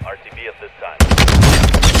refueled. RTB at this time.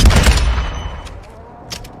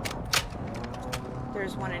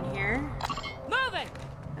 There's one in here. Moving.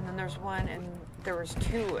 And then there's one, and there was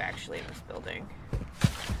 2 actually in this building.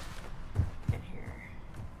 In here.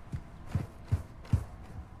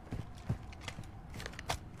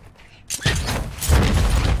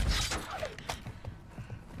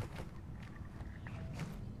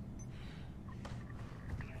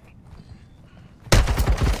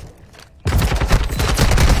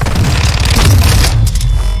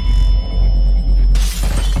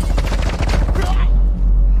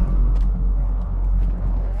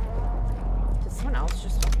 Did someone else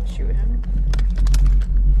just fucking shoot him?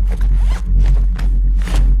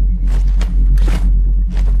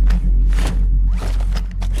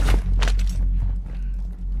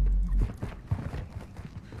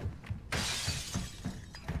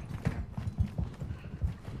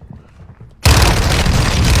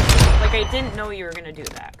 Like, I didn't know you were gonna do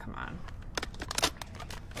that. Come on.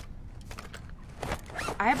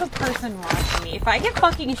 I have a person watching me. If I get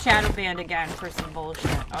fucking shadow banned again for some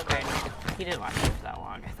bullshit. Okay, no. He didn't watch me for that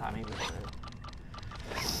long. I thought maybe he would.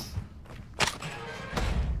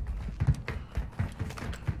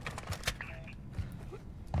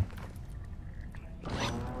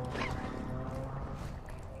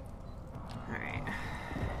 Alright.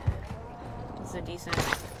 This is a decent...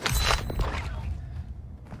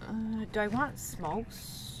 do I want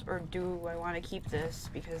smokes? Or do I want to keep this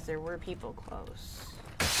because there were people close?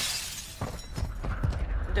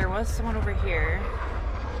 There was someone over here.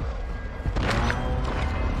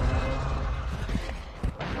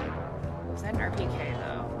 Was that an RPK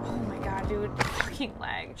though? Oh my god, dude. Fucking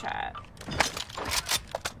lag, chat.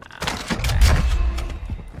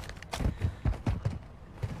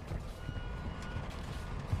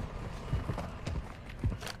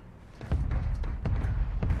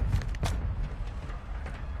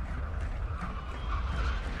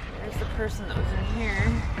 There's the person that was in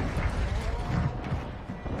here.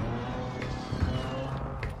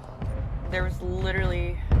 There was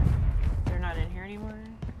literally... They're not in here anymore.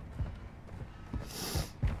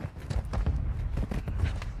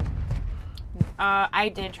 I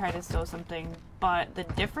did try to steal something, but the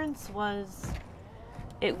difference was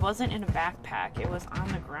it wasn't in a backpack. It was on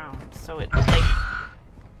the ground. So it, like...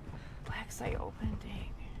 Black site open?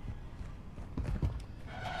 Dang.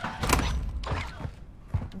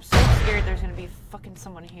 I'm so scared there's gonna be fucking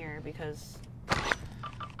someone here because...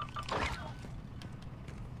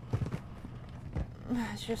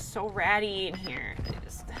 It's just so ratty in here.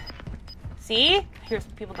 See? Here's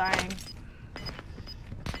people dying.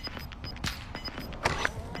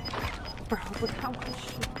 Bro, look how much.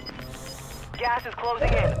 Gas is closing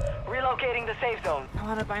in. Relocating the safe zone. I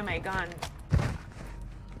want to buy my gun.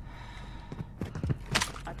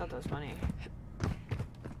 I thought that was funny.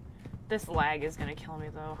 This lag is gonna kill me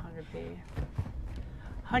though. 100p.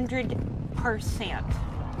 100%.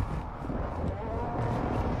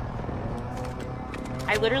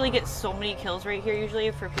 I literally get so many kills right here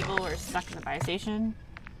usually for people who are stuck in the buy station.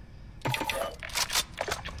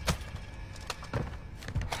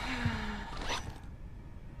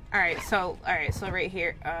 Alright, so right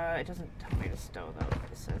here, it doesn't tell me to stow though,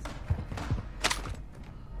 it says.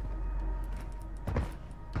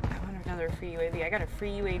 I want another free UAV. I got a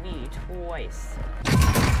free UAV twice.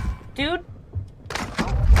 Dude!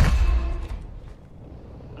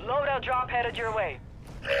 Loadout drop headed your way.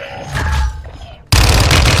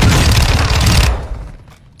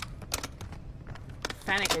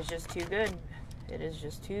 Fennec is just too good. It is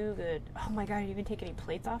just too good. Oh my god, you even take any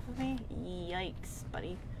plates off of me? Yikes,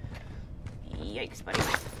 buddy. Yikes, buddy.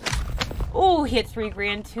 Oh, he had $3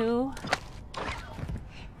 grand too.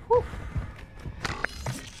 Whew.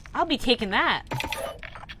 I'll be taking that.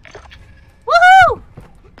 Woohoo!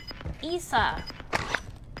 Issa.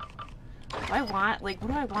 What do I want? Like,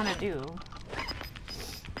 what do I want to do?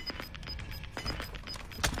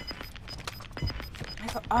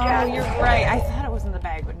 Oh, you're right. I thought it was in the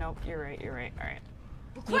bag, but nope. You're right. You're right. All right.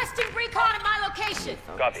 Requesting recon at my location.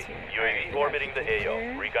 Copy. UAV orbiting the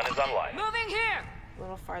AO. Recon is online. Moving here. A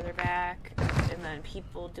little farther back, and then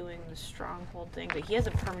people doing the stronghold thing. But he has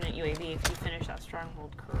a permanent UAV if you finish that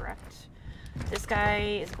stronghold correct. This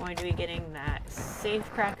guy is going to be getting that safe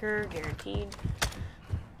cracker, guaranteed.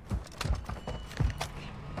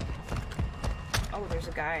 Oh, there's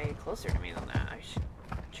a guy closer to me than that. I should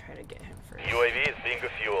try to get him first. UAV is being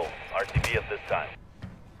fuel. RTB at this time.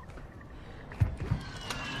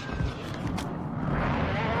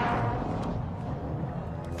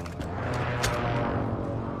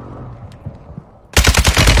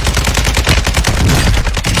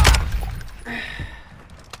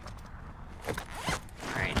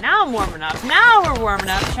 Alright, now I'm warming up. Now we're warming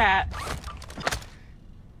up, chat.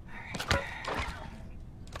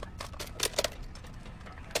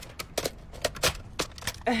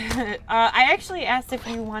 I actually asked if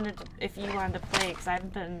you wanted to play because I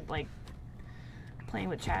haven't been like playing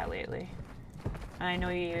with chat lately. And I know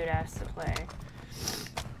you'd asked to play.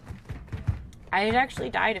 I had actually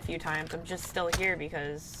died a few times. I'm just still here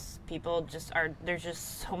because people just are. There's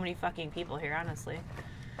just so many fucking people here, honestly.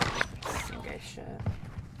 Some gay shit.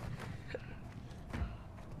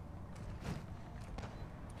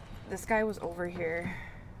 This guy was over here.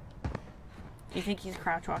 Do you think he's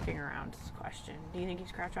crouch walking around? Is the question. Do you think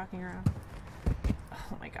he's crouch walking around?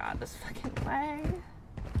 Oh my god, this fucking lag.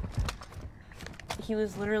 He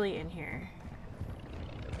was literally in here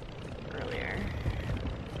earlier.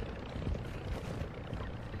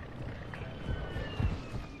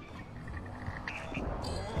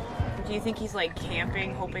 Do you think he's like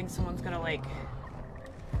camping, hoping someone's gonna like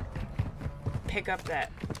pick up that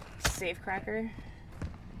safe cracker?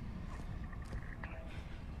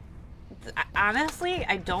 Honestly,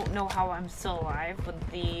 I don't know how I'm still alive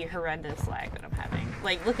with the horrendous lag that I'm having.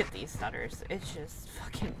 Like, look at these stutters. It's just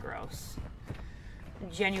fucking gross.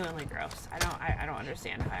 Genuinely gross. I don't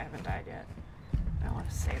understand how I haven't died yet. I don't want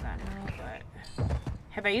to say that now, but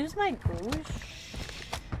have I used my Gouge?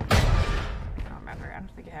 I don't remember. I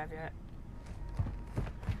don't think I have yet.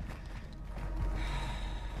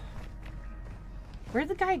 Where'd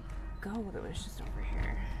the guy go that was just over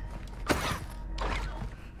here?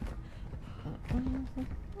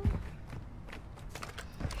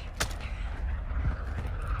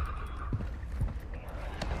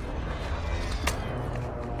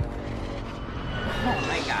 Oh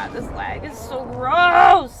my god, this lag is so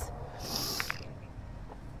gross!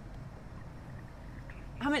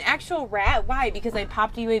 I'm an actual rat? Why? Because I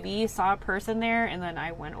popped a UAV, saw a person there, and then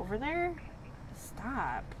I went over there?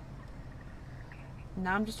 Stop.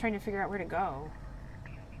 Now I'm just trying to figure out where to go.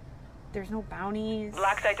 There's no bounties.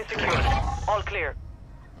 Black site is secure. All clear.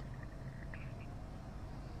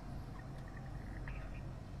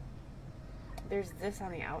 There's this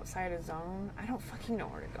on the outside of zone. I don't fucking know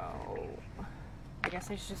where to go. I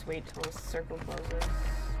guess I should just wait till the circle closes.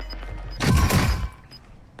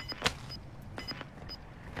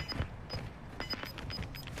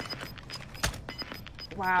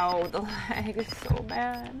 Wow, the lag is so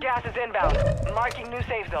bad. Gas is inbound. Marking new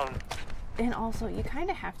safe zone. And also, you kind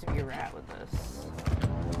of have to be a rat with this.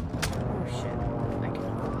 Oh shit. I can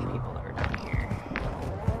hold the people that are down here.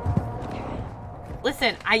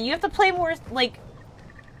 Listen, you have to play more, like,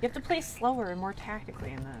 you have to play slower and more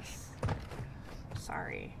tactically in this.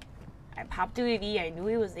 Sorry. I popped UAV, I knew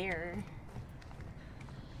he was there.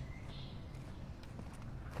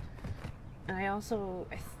 And I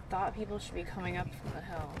thought people should be coming up from the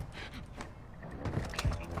hill.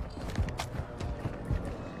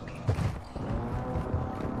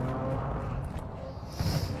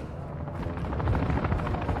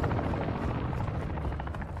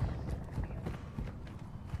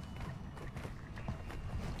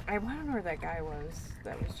 I want to know where that guy was.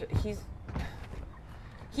 That was just,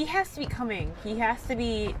 he has to be coming. He has to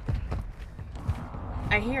be.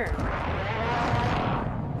 I hear him.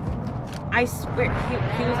 I swear he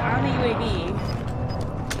was on the UAV,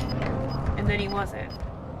 and then he wasn't,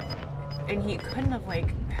 and he couldn't have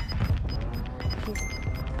like. He's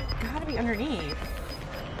got to be underneath.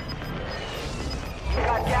 We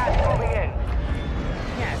got gas moving in.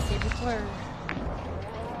 Yeah, see, people are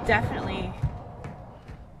definitely.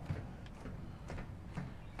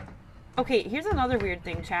 Okay, here's another weird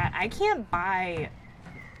thing, chat. I can't buy.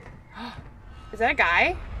 Is that a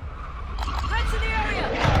guy? Head to the area.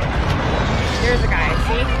 There's a guy.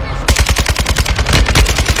 See?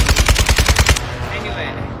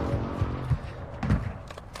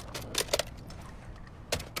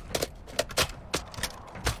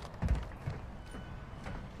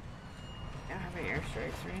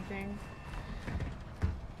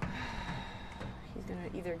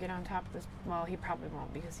 get on top of this. Well, he probably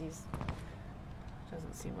won't because he's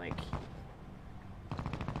doesn't seem like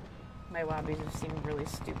my lobbies have seemed really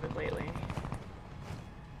stupid lately.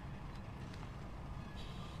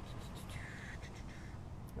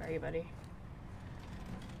 Where are you, buddy?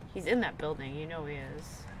 He's in that building. You know he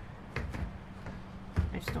is.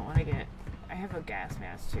 I just don't want to get... I have a gas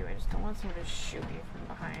mask too. I just don't want someone to shoot me from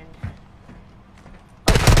behind.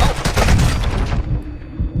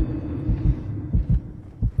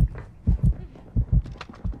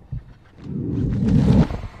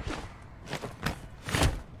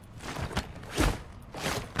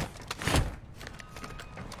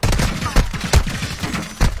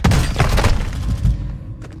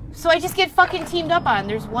 So I just get fucking teamed up on.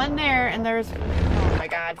 There's one there, and there's... Oh my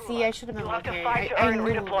god. See, I should have been looking. I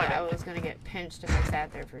knew that I was gonna get pinched if I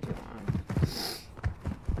sat there for too long.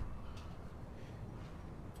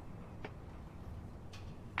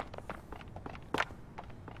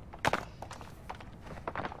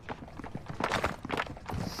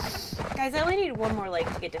 Guys, I only need one more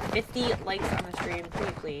like to get to 50 likes on the stream.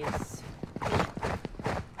 Pretty please.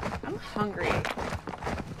 I'm hungry.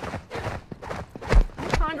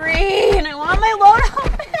 Hungry and I want my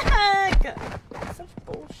loadout back. That's such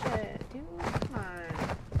bullshit, dude. Come on.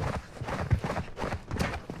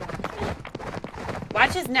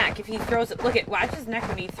 Watch his neck if he throws it. Look at watch his neck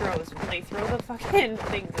when he throws. When they throw the fucking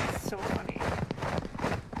things, it's so funny.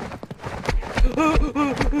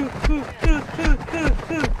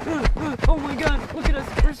 Oh my god, look at us.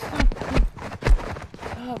 We're so...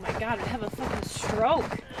 Oh my god, I'd have a fucking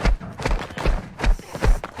stroke.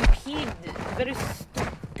 Stupid. Very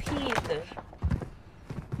stupid.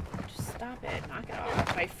 Just stop it. Knock it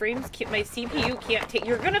off. My frames can't, my CPU can't take.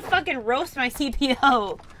 You're gonna fucking roast my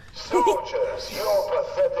CPU. Soldiers, your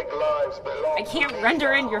pathetic lives belong I can't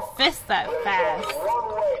render in your fist that fast. There's only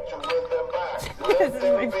one way to win them back. This is my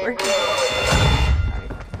Let them first be I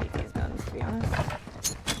hate these guns, to be honest.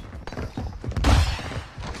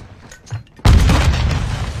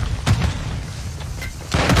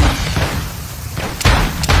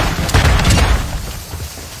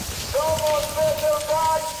 Someone let them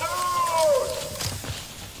die soon!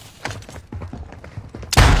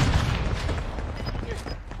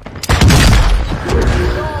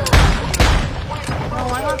 No,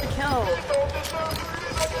 I want the kill.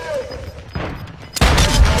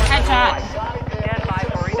 Headshot. Stand by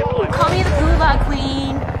for redeployment. Call me the gulag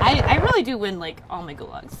queen. I really do win like all my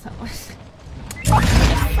gulags. So.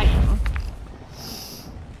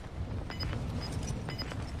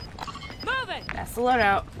 Moving. That's the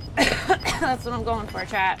loadout. That's what I'm going for,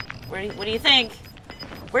 chat. What do you think?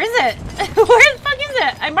 Where is it? Where the fuck is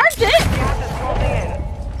it? I marked it. Gas is closing in.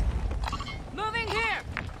 Moving here.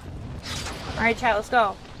 All right, chat. Let's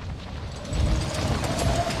go.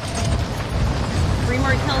 3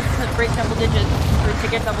 more kills to break double digits, or to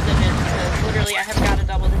get double digits. Because literally, I haven't got a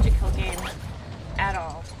double-digit kill game at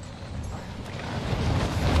all.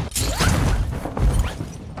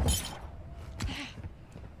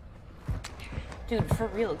 Dude, for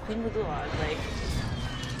real, Queen of the Gulag, like...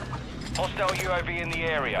 Hostile UAV in the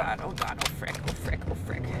area. Oh god, oh frick, oh frick, oh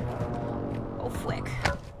frick. Oh flick.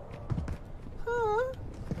 Huh.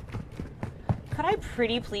 Could I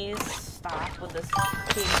pretty please stop with this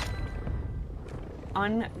fucking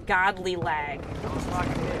ungodly lag?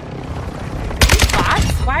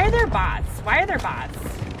 Bots? Why are there bots? Why are there bots?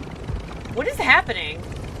 What is happening?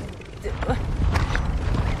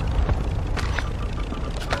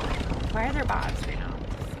 Why are there bots right now?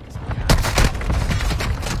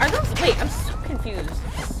 Are those... Wait, I'm so confused.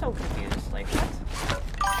 So confused. Like, what?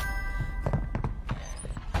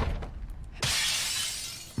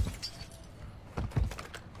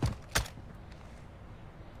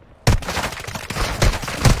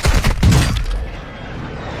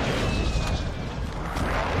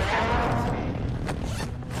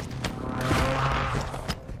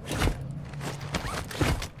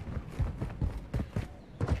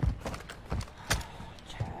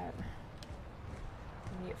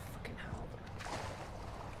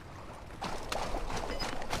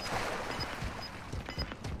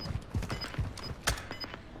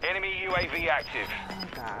 Enemy UAV active. Oh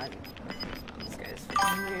god. This guy's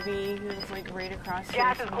movie who's like right across here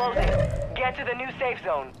Gas is somewhere. closing. Get to the new safe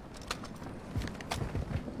zone.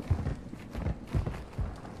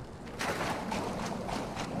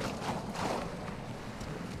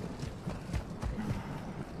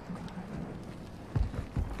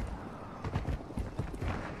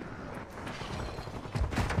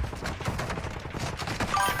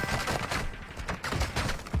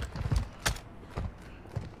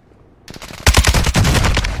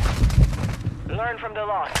 Learn from the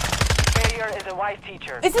loss. Failure here is a wise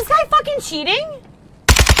teacher. Is this guy fucking cheating?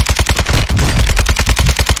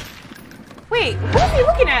 Wait, who's he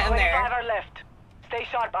looking at in 25 there? are left. Stay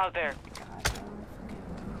sharp out there.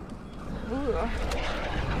 Who did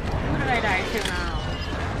I die to now?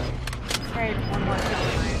 Let's try one more kill.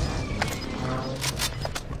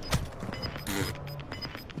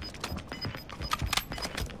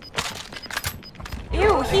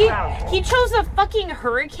 Ew, he chose a fucking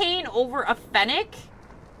hurricane over a fennec?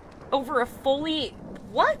 Over a fully...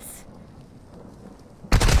 What?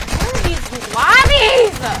 What are these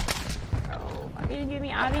lobbies? Oh, fucking get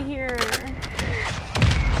me out of here.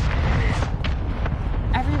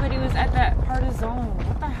 Everybody was at that part of zone.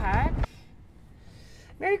 What the heck?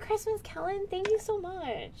 Merry Christmas, Kellen. Thank you so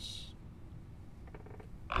much.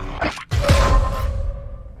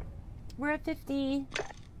 We're at 50.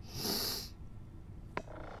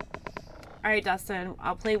 Alright, Dustin.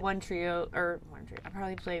 I'll play one trio. I'll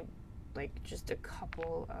probably play, like, just a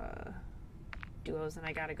couple duos, and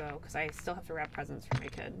I gotta go, because I still have to wrap presents for my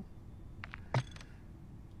kid.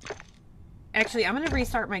 Actually, I'm gonna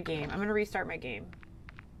restart my game. Restart my game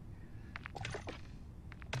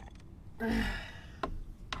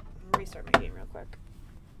real quick.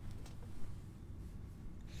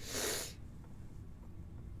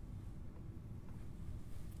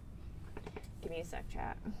 Give me a sec,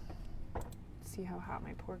 chat. See how hot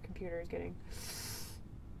my poor computer is getting.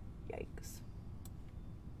 Yikes.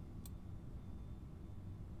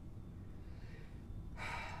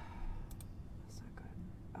 That's not good.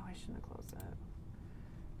 Oh, I shouldn't have closed that.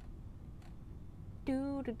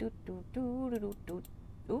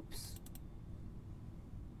 Oops.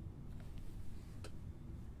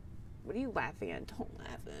 What are you laughing at? Don't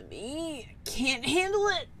laugh at me. I can't handle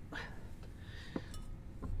it.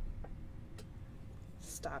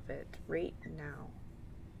 Stop it right now.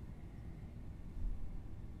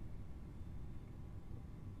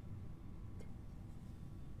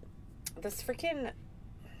 This freaking...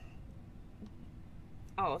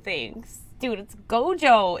 Oh, thanks. Dude, it's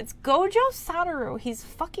Gojo. It's Gojo Satoru. He's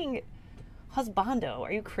fucking husbando.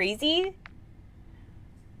 Are you crazy?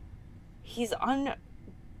 He's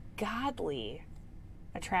ungodly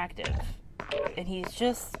attractive. And he's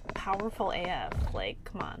just powerful AF. Like,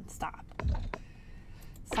 come on, stop.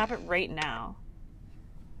 Stop it right now.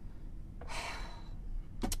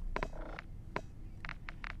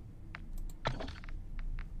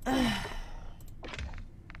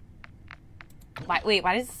 Wait,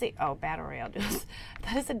 why does it say... Oh, Battle Royale duos.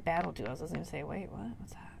 That is a Battle Duos. I was going to say, wait, what?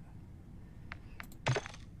 What's that?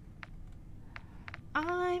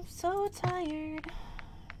 I'm so tired.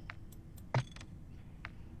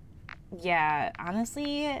 Yeah,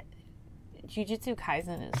 honestly, Jujutsu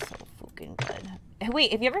Kaisen is so fucking good.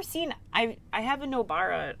 Wait, have you ever seen... I have a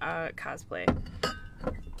Nobara cosplay.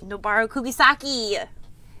 Nobara Kubisaki!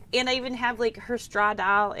 And I even have, like, her straw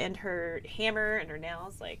doll and her hammer and her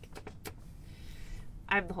nails, like...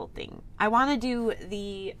 I have the whole thing. I want to do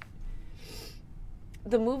the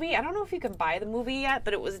movie. I don't know if you can buy the movie yet,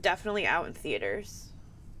 but it was definitely out in theaters.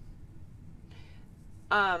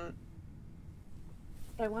 I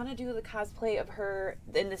want to do the cosplay of her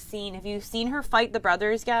in the scene. Have you seen her fight the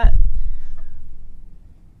brothers yet?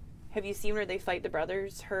 Have you seen where they fight the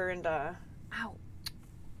brothers? Her and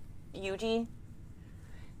Yuji.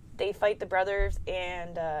 They fight the brothers,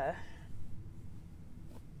 and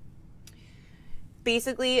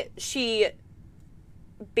basically she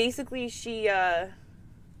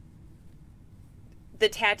the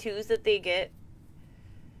tattoos that they get,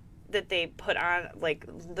 that they put on, like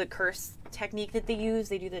the curse technique that they use,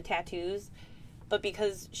 they do the tattoos, but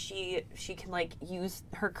because she can like use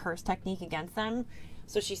her curse technique against them,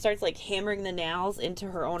 so she starts like hammering the nails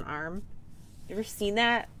into her own arm. You ever seen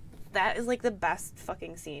that? That is like the best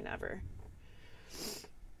fucking scene ever.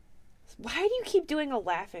 Why do you keep doing a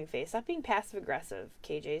laughing face? Stop being passive-aggressive,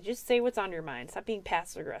 KJ. Just say what's on your mind. Stop being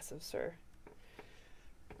passive-aggressive, sir.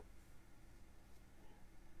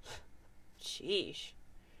 Sheesh.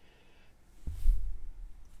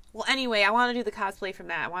 Well, anyway, I want to do the cosplay from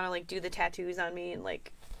that. I want to, like, do the tattoos on me and,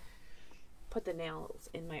 like, put the nails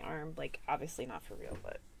in my arm. Like, obviously not for real,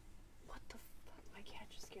 but... What the fuck? My cat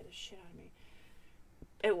just scared the shit out of me.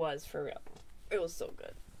 It was, for real. It was so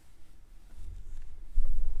good.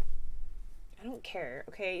 I don't care,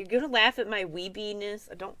 okay? You're gonna laugh at my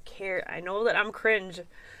weebiness. I don't care. I know that I'm cringe.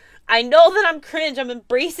 I know that I'm cringe. I'm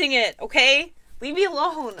embracing it, okay? Leave me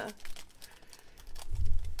alone.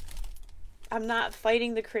 I'm not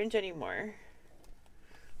fighting the cringe anymore.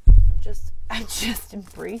 I'm just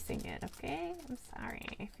embracing it, okay? I'm sorry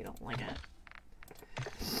if you don't like it.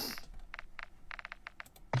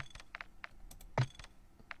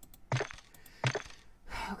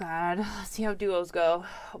 Oh god, let's see how duos go.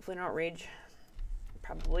 Hopefully not rage.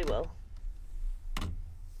 Probably will.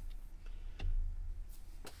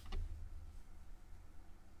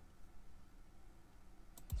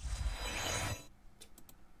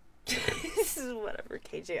 This is whatever,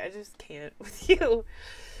 KJ. I just can't with you.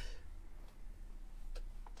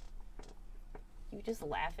 You just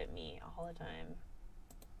laugh at me all the time.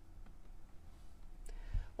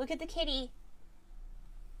 Look at the kitty.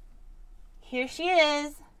 Here she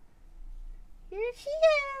is. Here she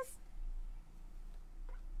is.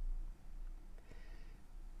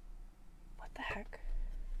 What the heck?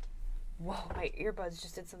 Whoa, my earbuds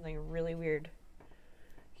just did something really weird.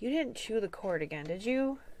 You didn't chew the cord again, did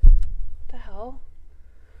you? What the hell?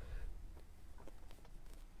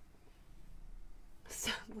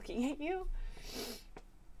 Stop looking at you.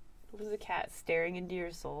 Was the cat staring into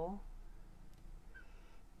your soul?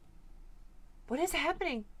 What is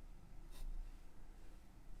happening?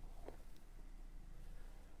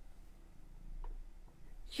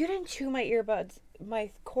 You didn't chew my earbuds,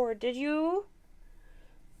 my cord, did you?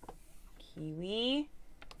 Kiwi?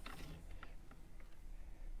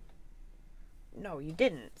 No, you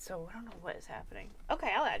didn't. So I don't know what is happening.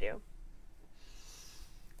 Okay, I'll add you.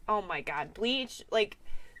 Oh my god, Bleach, like,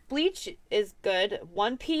 Bleach is good.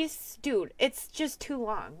 One Piece, dude, it's just too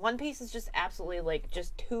long. One Piece is just absolutely, like,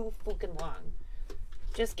 just too fucking long.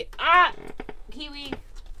 Just get, Kiwi.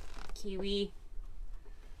 Kiwi.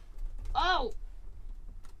 Oh!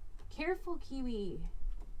 Careful, Kiwi.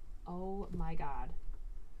 Oh my god.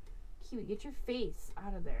 Kiwi, get your face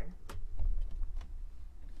out of there.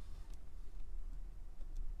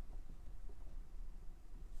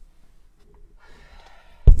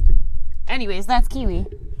 Anyways, that's Kiwi.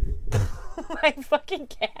 My fucking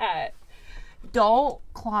cat. Don't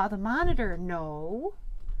claw the monitor. No.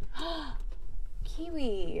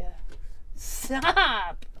 Kiwi.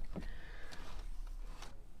 Stop.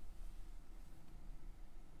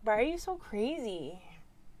 Why are you so crazy?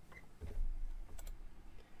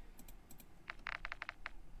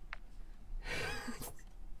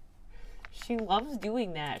 She loves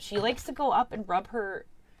doing that. She likes to go up and rub her...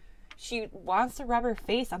 She wants to rub her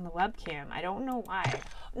face on the webcam. I don't know why.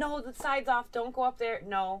 No, the side's off. Don't go up there.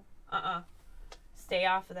 No. Stay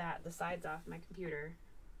off of that. The side's off my computer.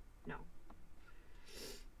 No.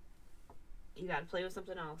 You gotta play with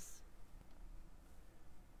something else.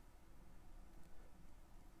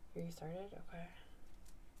 Here, you started? Okay.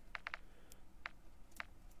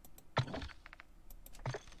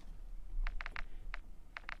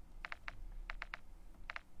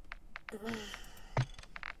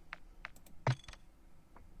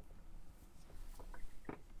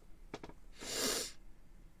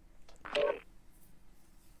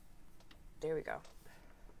 There we go.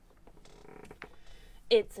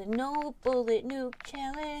 It's a no bullet nuke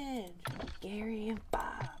challenge. Gary and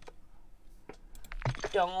Bob.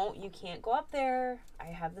 You can't go up there. I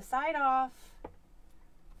have the side off.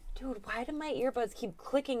 Dude, why do my earbuds keep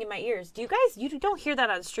clicking in my ears? Do you guys, you don't hear that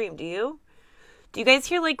on stream, do you? Do you guys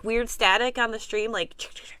hear like weird static on the stream? Like,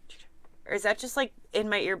 or is that just like in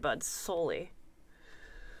my earbuds solely?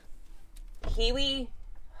 Kiwi,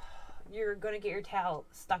 you're gonna get your tail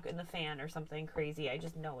stuck in the fan or something crazy. I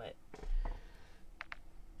just know it.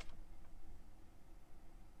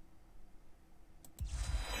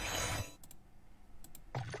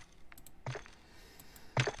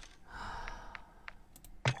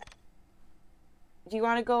 Do you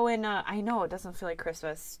want to go in? I know it doesn't feel like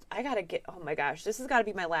Christmas. I gotta get, oh my gosh, this has got to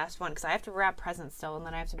be my last one because I have to wrap presents still and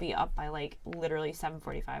then I have to be up by like literally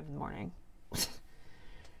 7:45 in the morning.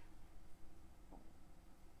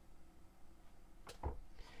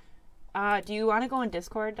 Do you want to go in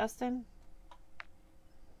Discord, Dustin?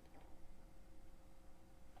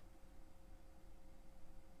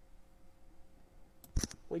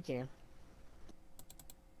 We can.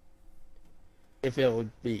 If it would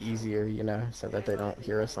be easier, you know, so that they don't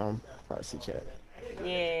hear us on privacy chat.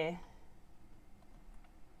 Yeah.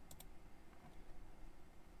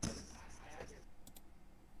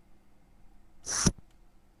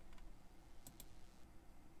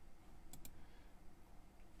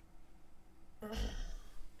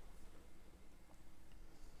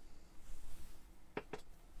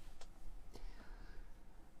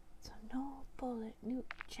 So no bullet nuke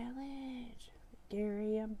challenge.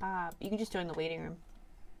 Gary and Bob. You can just join the waiting room.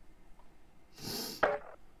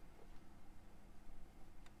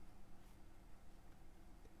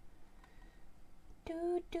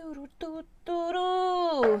 Do do do do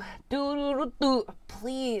do do do.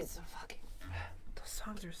 Please, fucking. Those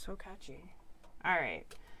songs are so catchy. All right,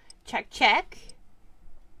 check.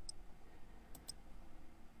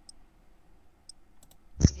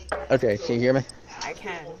 Okay, can you hear me? I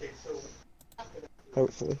can.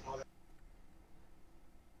 Hopefully.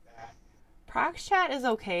 Prox chat is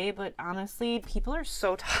okay, but honestly, people are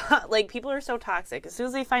so people are so toxic. As soon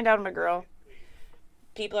as they find out I'm a girl,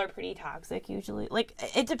 people are pretty toxic usually. Like,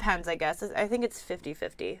 it depends, I guess. I think it's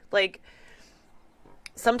 50-50. Like,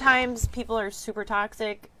 sometimes people are super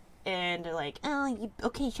toxic and they're like, oh,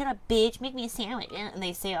 okay, shut up, bitch, make me a sandwich. And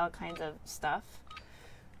they say all kinds of stuff.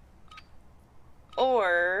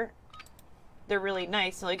 Or they're really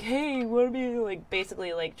nice, like, hey, want to be, like,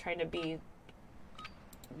 basically, like, trying to be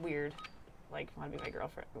weird. Like, want to be my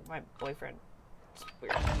girlfriend, my boyfriend. It's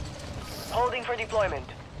weird. Holding for deployment.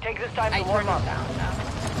 Take this time to I warm turned up. it down now.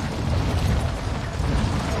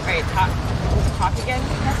 Alright, talk again?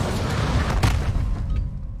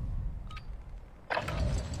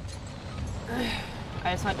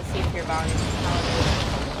 I just wanted to see if your volume is how it is.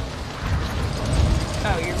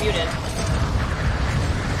 Oh, you're muted.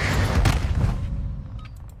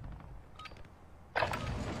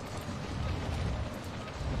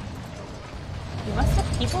 You must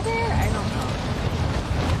have people there? I don't know.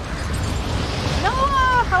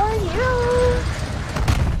 Noah, how are you?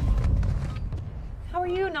 How are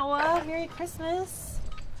you, Noah? Merry Christmas.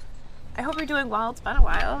 I hope you're doing well. It's been a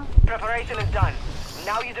while. Preparation is done.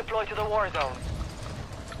 Now you deploy to the war zone.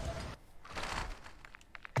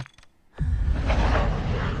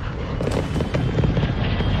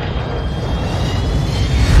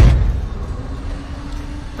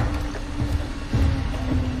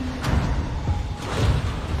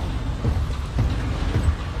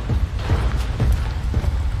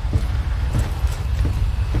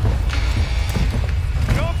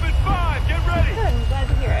 Jump in 5, get ready! Good, I'm glad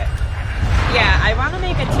to hear it. Yeah, I want to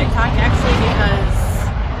make a TikTok actually because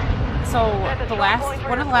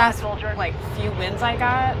one of the last like few wins I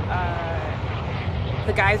got,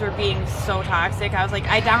 the guys were being so toxic. I was like,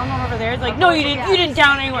 I downed one over there. It's like, no, you didn't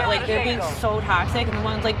down anyone. Like, they're being so toxic, and the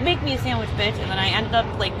one's like, make me a sandwich, bitch. And then I ended up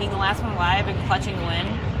like being the last one alive and clutching the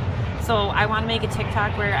win. So I want to make a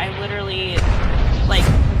TikTok where I literally like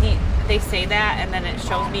they say that, and then it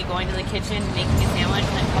shows me going to the kitchen, making a sandwich,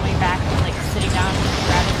 and then coming back and like sitting down and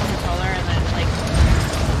grabbing the controller, and then like.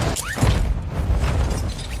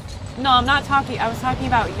 No, I'm not talking. I was talking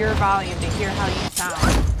about your volume to hear how you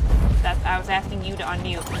sound. I was asking you to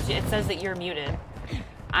unmute. It says that you're muted.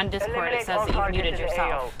 On Discord, it says that you've muted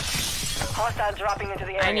yourself. Hostiles dropping into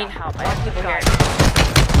the area. I need help. I have people here.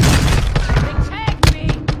 Protect me!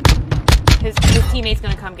 His teammate's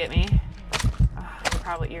gonna come get me.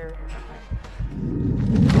 Probably you're.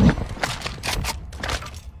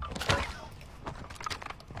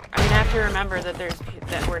 I'm gonna have to remember that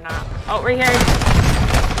that we're not. Oh, right here.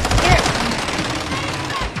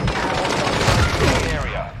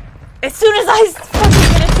 As soon as I fucking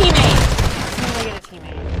get a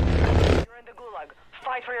teammate. You're in the gulag.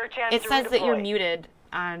 Fight for your chance It to says that you're redeploy. muted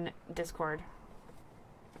on Discord.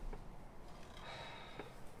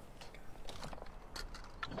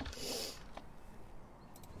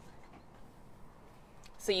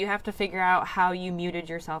 So you have to figure out how you muted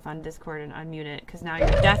yourself on Discord and unmute it, because now you're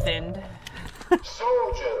deafened.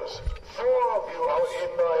 Soldiers, 4 of you are in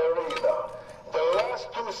my arena. The last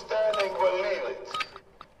 2 standing will leave it.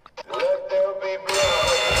 Let there be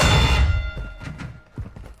blood.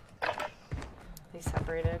 They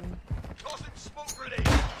separated. Tossing smoke grenade!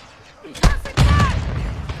 Tossing back!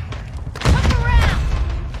 Look around!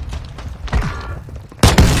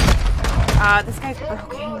 This guy's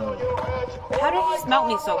broken. How did he smelt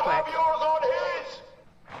me so quick? Yours on his.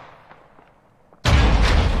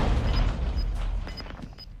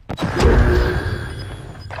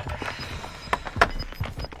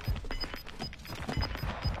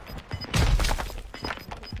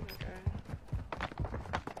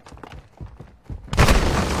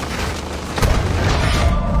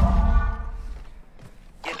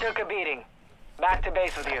 You took a beating. Back to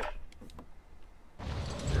base with you.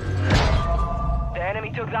 The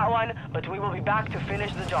enemy took that one, but we will be back to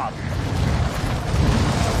finish the job.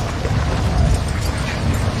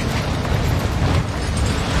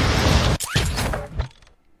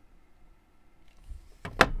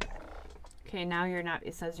 Okay, now you're not.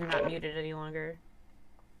 It says you're not muted any longer.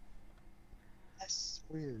 That's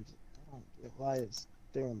weird. I don't get why it's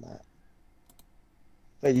doing that.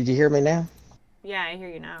 Wait, did you hear me now? Yeah, I hear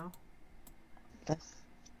you now. That's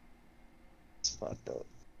fucked up.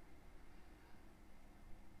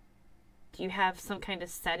 Do you have some kind of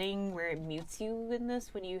setting where it mutes you in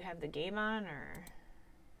this when you have the game on, or?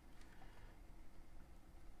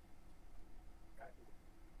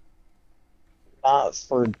 Not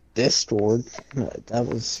for Discord. That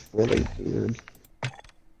was really weird.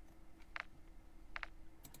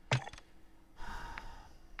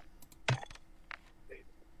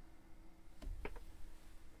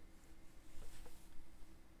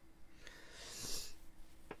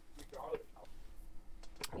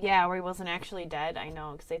 Yeah, where he wasn't actually dead. I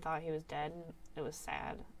know, because they thought he was dead. And it was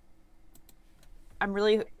sad. I'm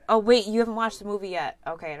really... Oh, wait, you haven't watched the movie yet.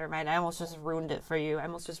 Okay, never mind. I almost just ruined it for you. I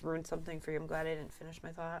almost just ruined something for you. I'm glad I didn't finish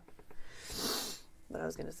my thought. What I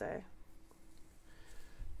was going to say.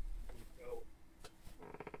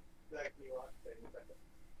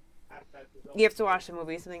 You have to watch the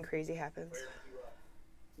movie. Something crazy happens.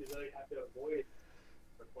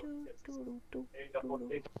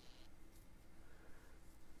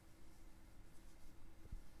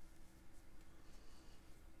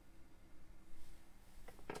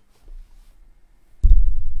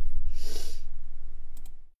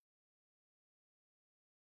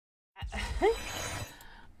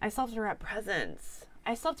 I still have to wrap presents.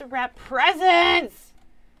 I still have to wrap presents!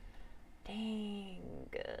 Dang.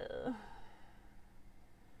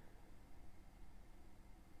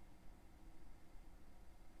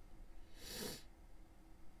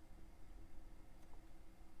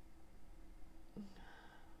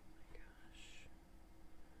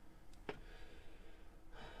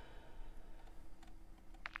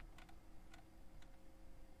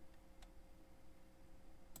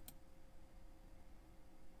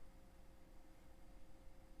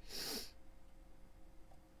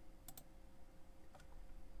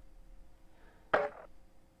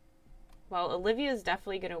 Well, Olivia is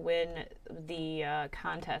definitely going to win the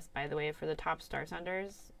contest, by the way, for the top Star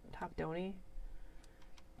Senders, top Donnie.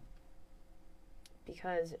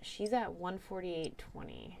 Because she's at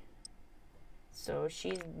 148.20. So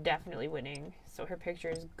she's definitely winning. So her picture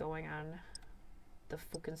is going on the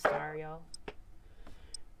fucking star, y'all.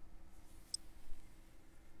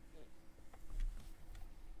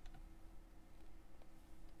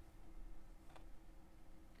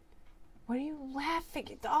 What are you laughing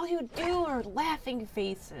at? All you do are laughing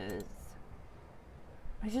faces.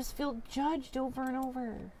 I just feel judged over and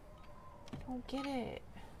over. I don't get it.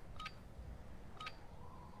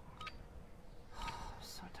 I'm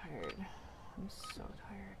so tired. I'm so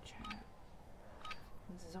tired, chat.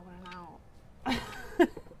 This is zoning out.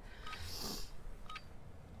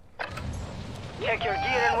 Check your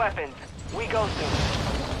gear and weapons. We go soon.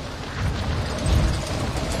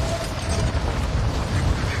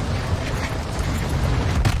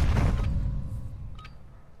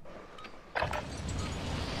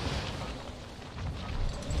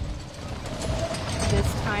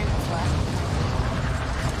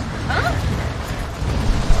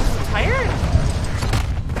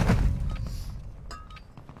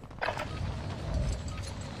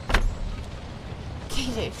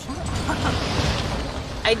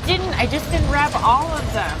 I just didn't wrap all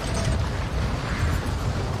of them.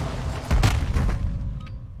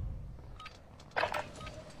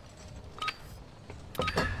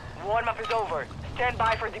 Warm-up is over. Stand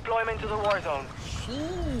by for deployment to the war zone.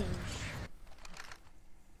 Sheesh.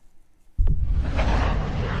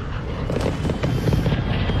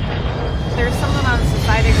 There's someone on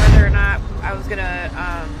deciding whether or not I was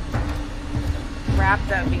gonna wrap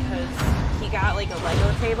them because he got like a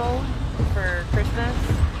Lego table for Christmas.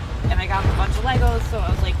 And I got him a bunch of Legos, so I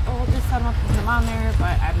was like, oh, I'll just set them up and put them on there.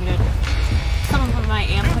 But I'm going to... Some of them I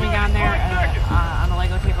am putting on there on the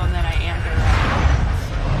Lego table, and then I am going to wrap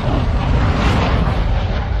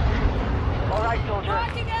them. Alright, soldier.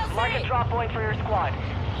 Mark a drop point for your squad.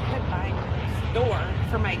 I'm buying a door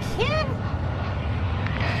for my kid?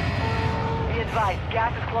 Be advised,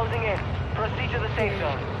 gas is closing in. Proceed to the safe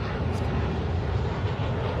zone.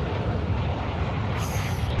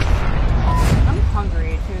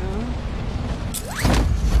 Hungry too.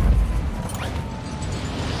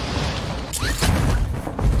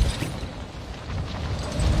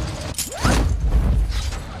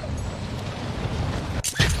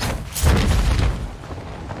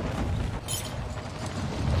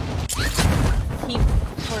 Keep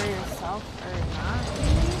for yourself or not?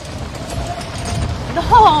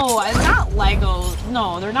 No, I'm not Legos.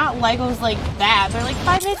 No, they're not Legos like that. They're like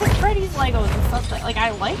Five Nights at Freddy's Legos and stuff like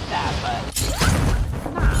I like that, but.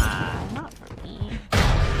 Not for me.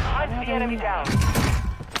 Hunt the enemy down.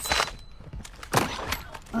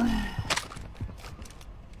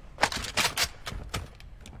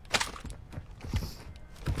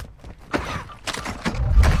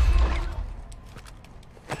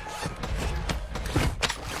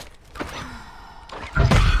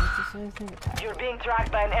 You're being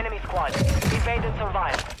tracked by an enemy squad. Evade and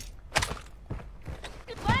survive.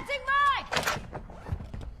 Planting mine!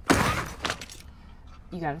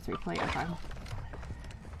 You got a 3-player file.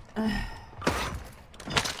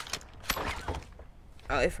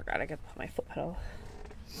 Oh, I forgot I could put my foot pedal.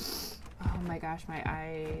 Oh my gosh, my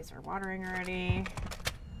eyes are watering already.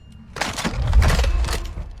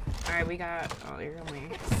 Alright, we got. Oh, you're only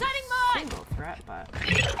Setting mine! single threat, but.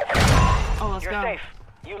 Oh, let's You're go. safe.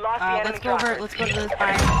 You lost the enemy Let's go over. tracker. Let's go to this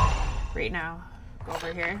buy right now. Go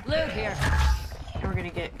over here. Loot here. And we're gonna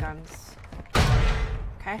get guns.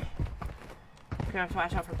 Okay. We're gonna have to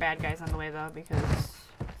watch out for bad guys on the way though, because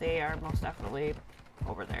they are most definitely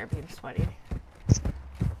over there being sweaty.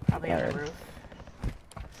 Probably on the roof.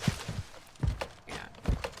 Yeah.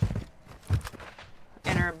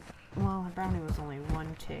 And our brownie was only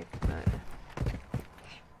one tick, but.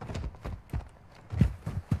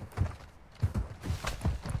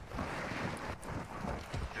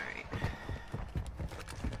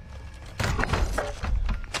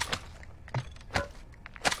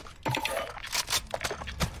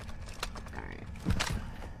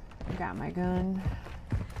 Got my gun.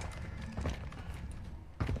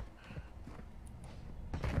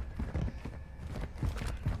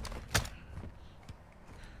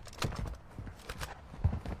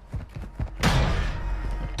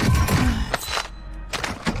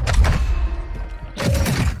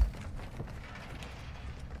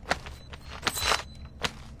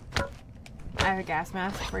 I have a gas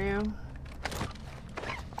mask for you.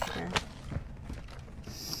 Here.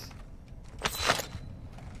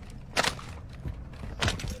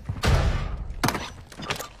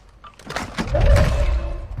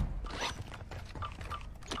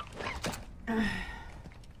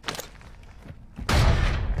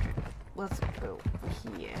 Let's go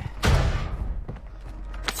here.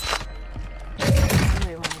 I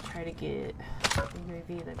really want to try to get a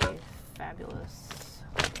UAV, that'd be fabulous.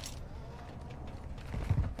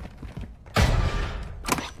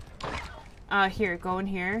 Here, go in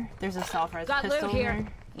here. There's a self-res Got pistol loot here. here.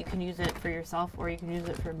 You can use it for yourself, or you can use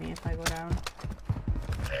it for me if I go down.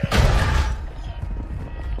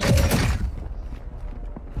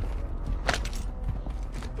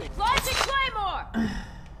 Launching Claymore!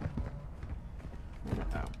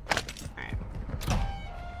 Alright.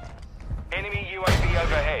 Enemy UAV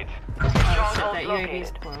overhead. Stronghold That UAV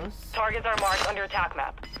is located. close. Targets are marked on your attack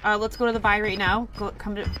map. Let's go to the buy right now.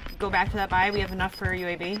 Go back to that buy. We have enough for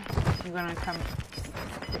UAV. You wanna come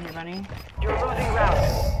give me money? You're losing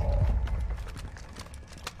rounds.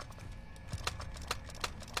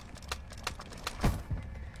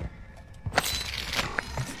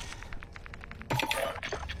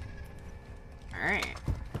 Alright.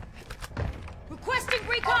 Requesting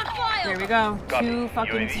recon file! There we go. Copy. Two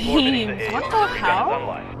fucking UAV orbiting the teams. AO. What the Guns hell?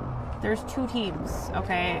 online. There's two teams.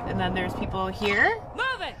 Okay, and then there's people here.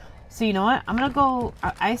 Move it! So you know what? I'm gonna go.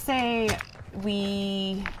 I say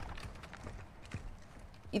we.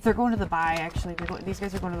 If they're going to the buy, actually, these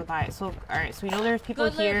guys are going to the buy. So, all right. So we know there's people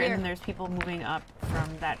Good loot here, here. and then there's people moving up from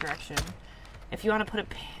that direction. If you want to put a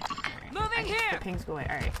Moving the here! pings go away.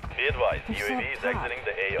 All right. Be advised, They're so UAV is hot. exiting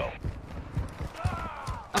the AO.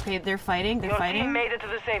 Okay, they're fighting. They're Your fighting. team made it to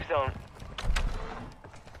the safe zone.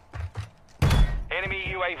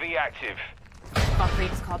 Enemy UAV active. Fuck, they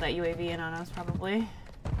just called that UAV in on us, probably.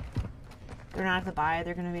 They're not at the buy.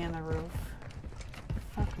 They're gonna be on the roof.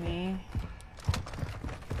 Fuck me.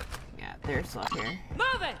 Yeah, they're still up here.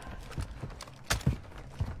 Move it!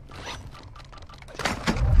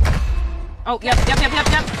 Oh, yep.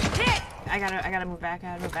 Hit! I gotta move back.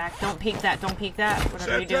 Don't peek that.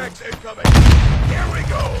 Whatever you do. incoming. Here we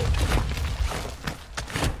go.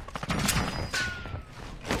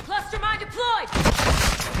 Cluster mine deployed!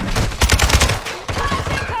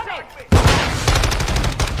 Blast incoming!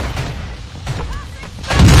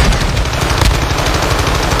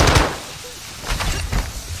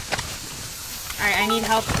 Alright, I need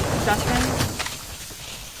help, Dustin.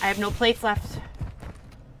 I have no plates left.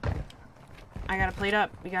 I gotta plate up.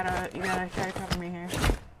 You gotta try to cover me here.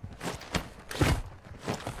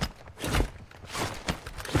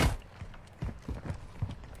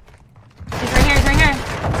 He's right here.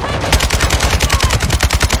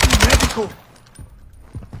 Medical.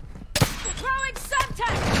 Throwing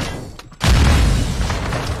Semtex!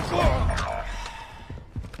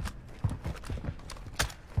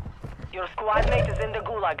 Your squad mate is in the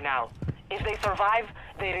gulag now. If they survive,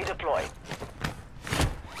 they redeploy.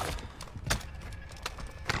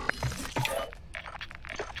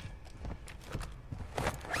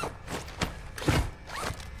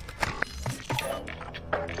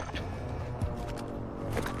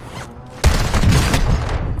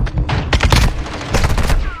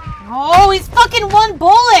 Oh, he's fucking one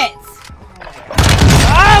bullet!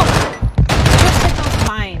 Oh! Just hit those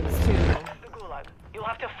mines, too. The gulag. You'll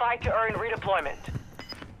have to fight to earn redeployment.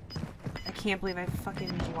 I can't believe I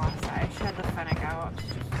fucking lost that. I should have the Fennec out.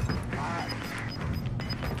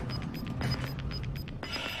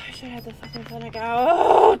 I should have the fucking Fennec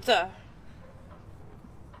out.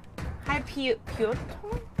 Piotr?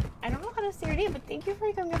 I don't know how to say your name, but thank you for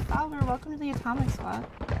becoming a follower. Welcome to the Atomic Squad.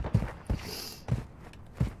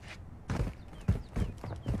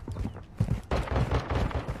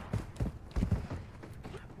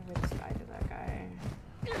 Where this guy to that guy?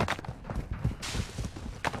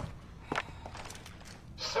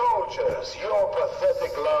 Soldiers, your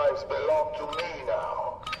pathetic lives belong to me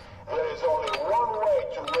now. There is only one way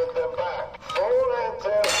to win them back. Full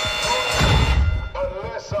enter.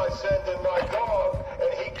 Unless I send in my dog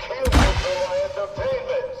and he kills you for my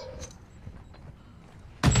entertainment.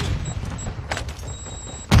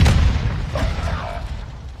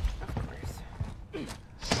 Of course.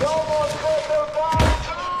 Someone cut them down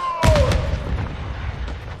too!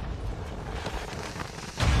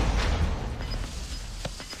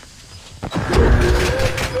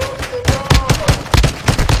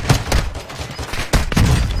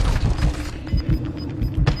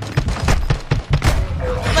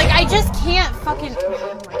 Like, I just can't fucking.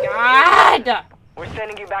 Oh my god! We're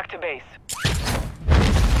sending you back to base.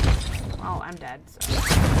 Oh, I'm dead, so.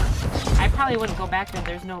 I probably wouldn't go back there.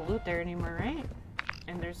 There's no loot there anymore, right?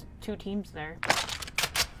 And there's 2 teams there.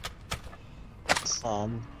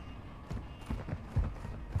 Some.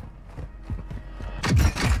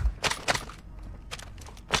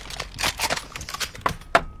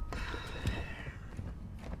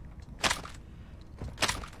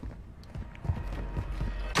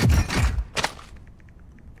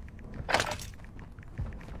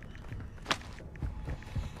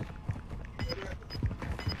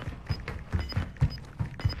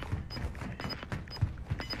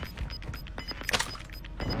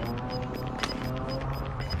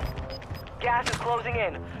 Gas is closing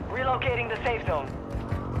in. Relocating the safe zone.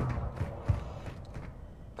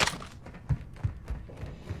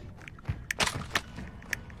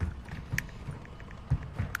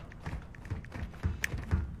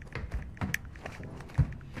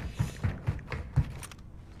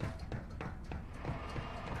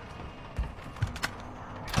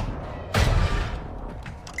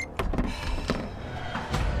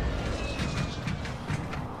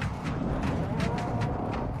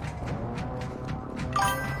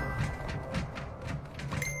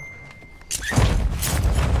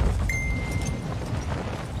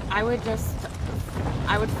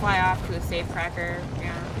 I would fly off to a safe cracker,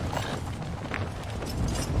 yeah.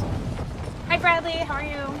 Hi Bradley, how are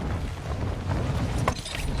you?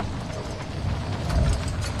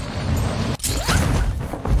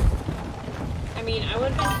 I mean, I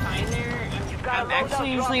would have been fine there. I'm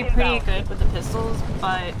actually usually pretty good with the pistols,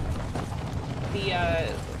 but the,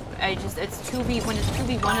 it's 2v, when it's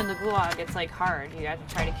 2v1 in the gulag, it's like hard. You have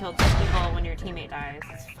to try to kill 2 people when your teammate dies.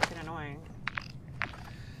 It's fucking annoying.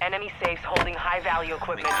 Enemy safes holding high-value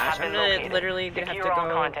equipment gosh, have been I'm located. literally gonna have to Secure all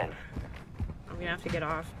go. contents. I'm gonna have to get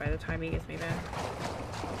off by the time he gets me back.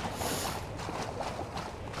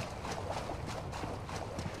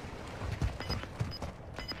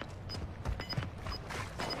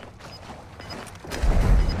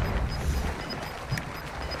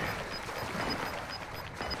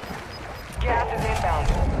 Gas is inbound.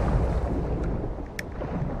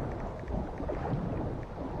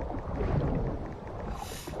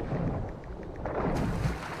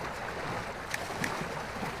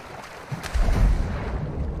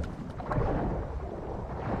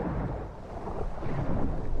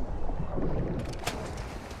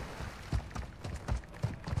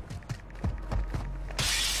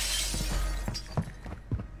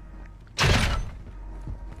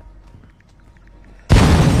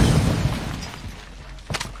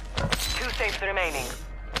 Safes remaining.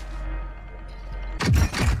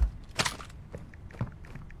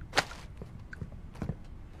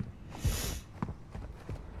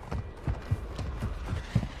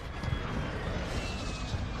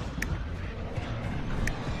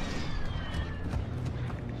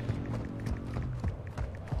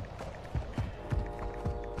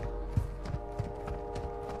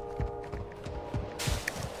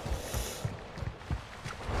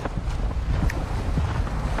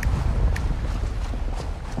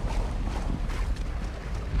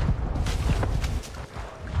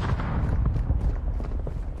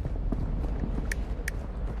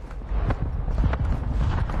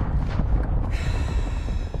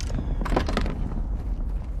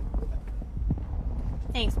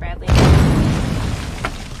 Thanks, Bradley.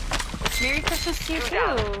 Merry Christmas to you Two too.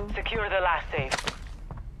 down. Secure the last safe.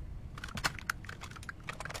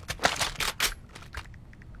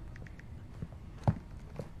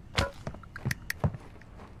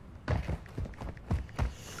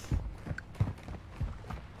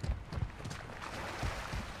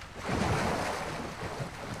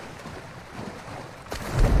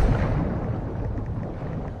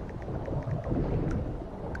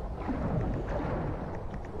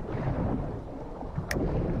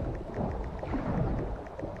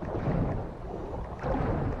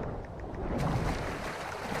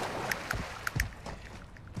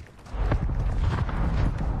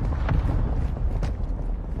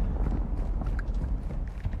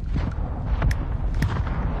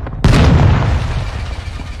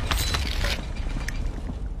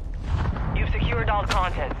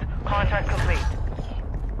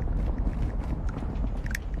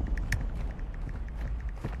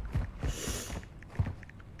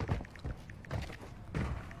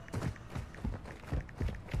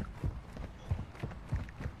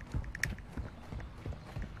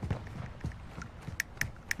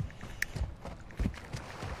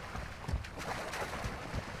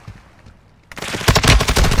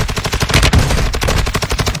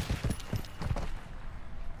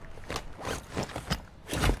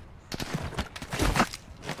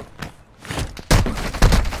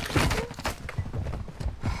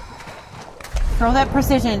 Throw that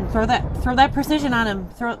precision. Throw that precision on him.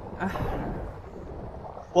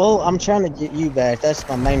 Well, I'm trying to get you back. That's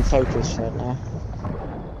my main focus right now.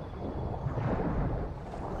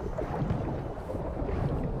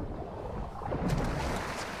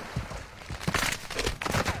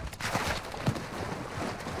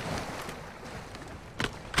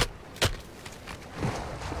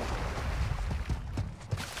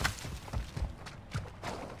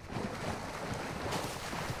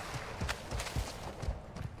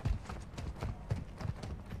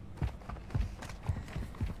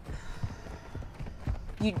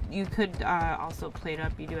 You could also plate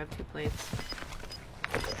up. You do have 2 plates.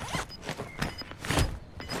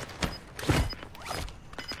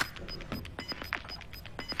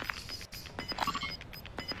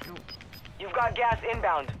 You've got gas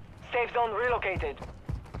inbound. Safe zone relocated.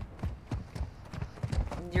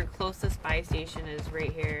 Your closest buy station is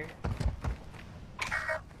right here.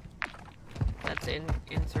 That's in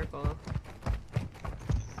circle.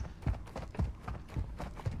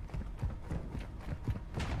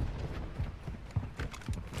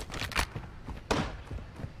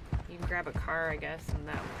 You can grab a car, I guess, and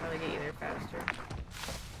that will probably get you there faster.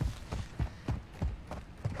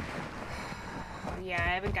 Yeah, I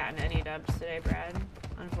haven't gotten any dubs today, Brad,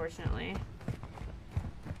 unfortunately.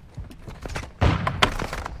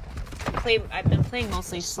 I've been playing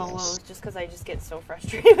mostly solos just because I just get so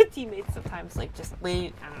frustrated with teammates sometimes. Like, just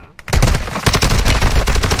wait. I don't know.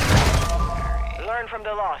 Right. Learn from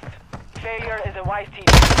the loss. Failure is a wise teacher.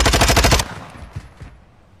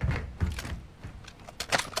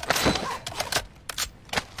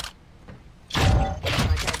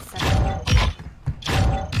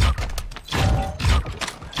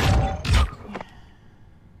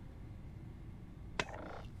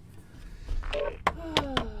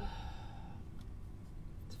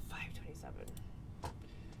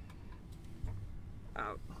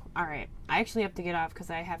 Alright, I actually have to get off because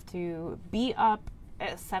I have to be up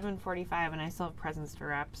at 7:45 and I still have presents to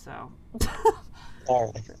wrap, so.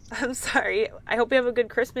 Alright. I'm sorry. I hope you have a good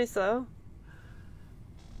Christmas, though.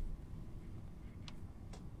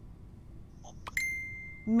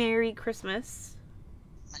 Merry Christmas.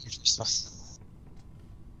 Merry Christmas.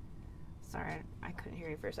 Sorry, I couldn't hear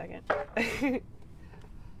you for a second.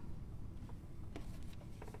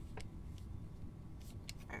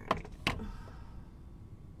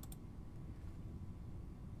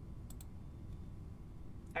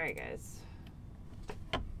 Alright, guys.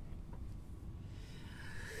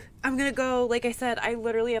 I'm gonna go, like I said, I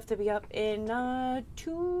literally have to be up in about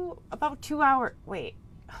 2 hours. Wait.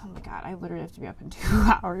 Oh my god, I literally have to be up in 2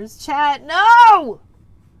 hours. Chat, no!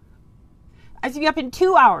 I have to be up in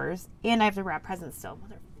 2 hours, and I have to wrap presents still.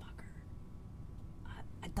 Motherfucker.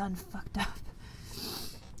 I done fucked up.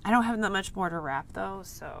 I don't have that much more to wrap, though,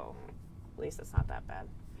 so at least it's not that bad.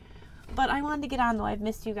 But I wanted to get on, though. I've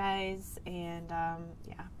missed you guys, and,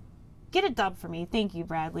 yeah. Get a dub for me. Thank you,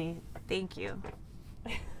 Bradley. Thank you.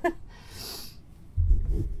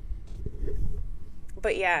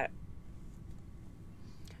 But, yeah.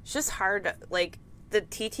 It's just hard. Like, the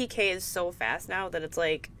TTK is so fast now that it's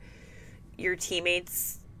like your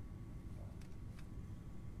teammates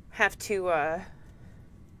have to,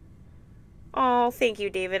 Oh, thank you,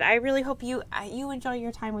 David. I really hope you enjoy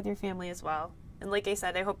your time with your family as well. And like I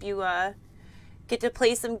said, I hope you get to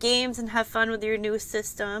play some games and have fun with your new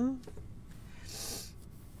system.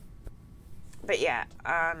 But yeah,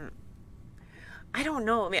 I don't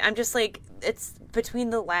know. I mean, I'm just like, it's between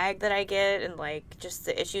the lag that I get and like just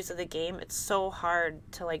the issues of the game. It's so hard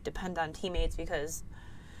to like depend on teammates because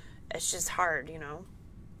it's just hard, you know.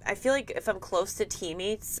 I feel like if I'm close to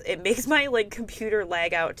teammates, it makes my like computer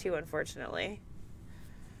lag out too, unfortunately.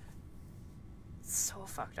 It's so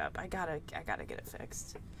fucked up. I gotta get it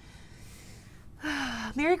fixed.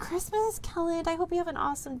 Merry Christmas, Kellen. I hope you have an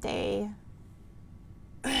awesome day.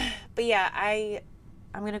 But yeah,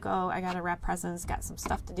 I'm gonna go. I gotta wrap presents, got some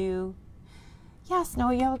stuff to do. Yes, no,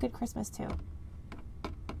 you have a good Christmas too.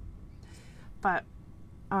 But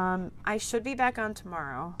I should be back on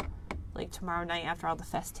tomorrow. Like tomorrow night after all the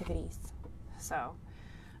festivities. So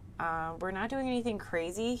we're not doing anything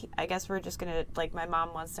crazy. I guess we're just gonna, like, my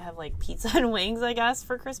mom wants to have like pizza and wings, I guess,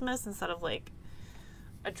 for Christmas instead of like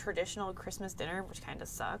a traditional Christmas dinner, which kind of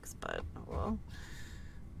sucks, but well.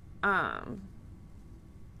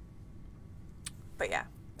 But yeah,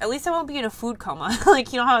 at least I won't be in a food coma.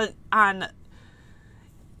 Like, you know how on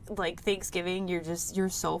like Thanksgiving you're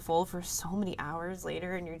so full for so many hours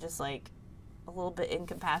later and you're just like a little bit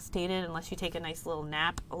incapacitated unless you take a nice little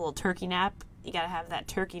nap, a little turkey nap. You gotta have that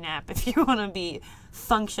turkey nap if you want to be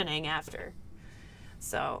functioning after.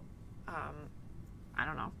 So, I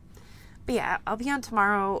don't know. But yeah, I'll be on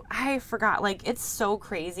tomorrow. I forgot, like, it's so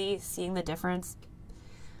crazy seeing the difference,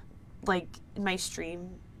 like, in my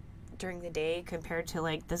stream during the day compared to,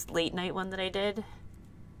 like, this late night one that I did.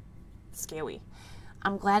 Scary.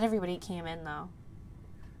 I'm glad everybody came in, though.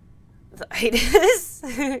 The itis.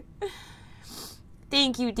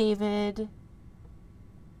 Thank you, David.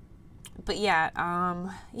 But yeah,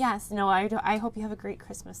 yes, no, I hope you have a great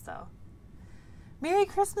Christmas, though. Merry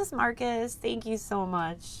Christmas, Marcus. Thank you so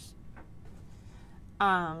much.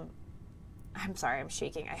 I'm sorry, I'm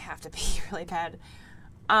shaking. I have to pee really bad.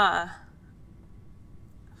 But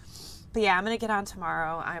yeah, I'm gonna get on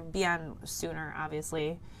tomorrow. I'll be on sooner,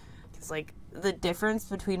 obviously. Because, like, the difference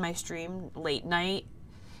between my stream late night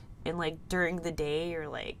and, like, during the day or,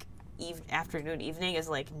 like, afternoon, evening is,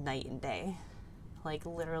 like, night and day. Like,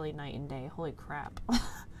 literally night and day. Holy crap.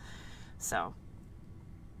 So.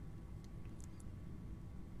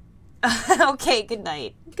 Okay, good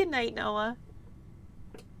night. Good night, Noah.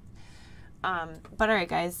 But alright,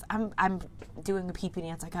 guys. I'm doing a pee-pee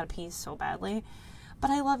dance. I gotta pee so badly.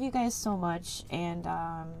 But I love you guys so much. And,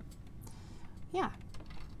 yeah.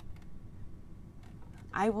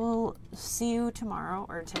 I will see you tomorrow.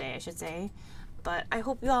 Or today, I should say. But I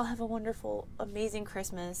hope you all have a wonderful, amazing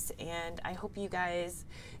Christmas, and I hope you guys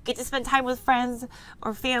get to spend time with friends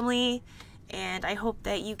or family, and I hope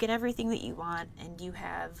that you get everything that you want, and you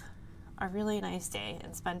have a really nice day,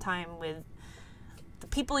 and spend time with the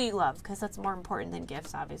people you love, because that's more important than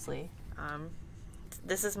gifts, obviously.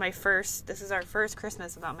 This is our first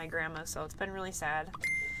Christmas without my grandma, so it's been really sad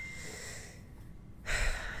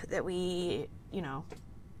that we, you know,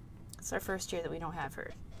 it's our first year that we don't have her.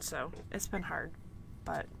 So it's been hard,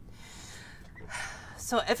 but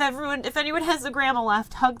so if anyone has a grandma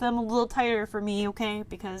left, hug them a little tighter for me, okay?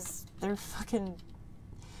 Because they're fucking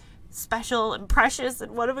special and precious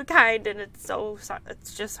and one of a kind, and it's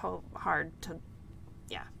just so hard to,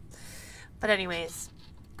 yeah. But anyways,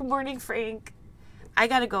 good morning, Frank. I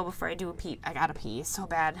gotta go before I do a pee. I gotta pee so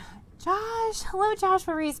bad. Josh, hello, Josh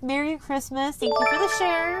Maurice. Merry Christmas. Thank you for the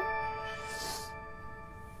share.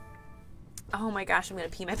 Oh my gosh, I'm gonna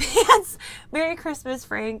pee my pants. Merry Christmas,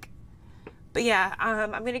 Frank. But yeah,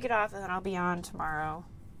 I'm gonna get off and then I'll be on tomorrow.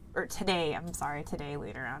 Or today, I'm sorry, today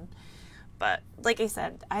later on. But like I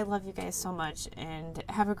said, I love you guys so much, and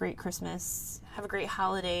have a great Christmas. Have a great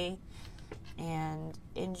holiday, and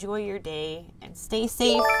enjoy your day, and stay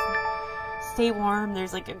safe. Stay warm.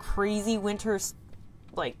 There's like a crazy winter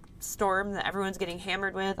like storm that everyone's getting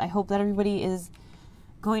hammered with. I hope that everybody is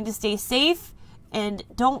going to stay safe. And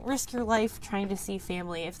don't risk your life trying to see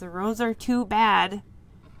family. If the roads are too bad,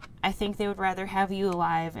 I think they would rather have you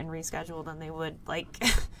alive and rescheduled than they would, like,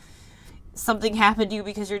 something happen to you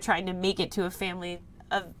because you're trying to make it to a family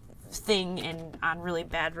thing and on really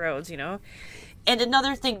bad roads, you know? And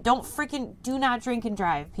another thing, do not drink and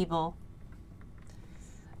drive, people.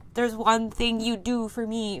 There's one thing you do for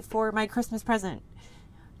me for my Christmas present.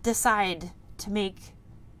 Decide to make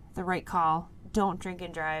the right call. Don't drink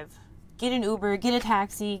and drive. Get an Uber, get a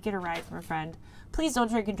taxi, get a ride from a friend. Please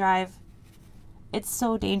don't drink and drive. It's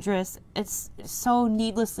so dangerous. It's so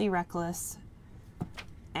needlessly reckless.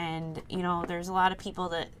 And, you know, there's a lot of people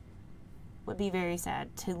that would be very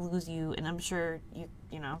sad to lose you. And I'm sure,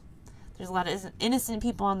 you know, there's a lot of innocent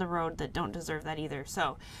people on the road that don't deserve that either.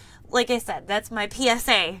 So, like I said, that's my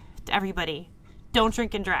PSA to everybody. Don't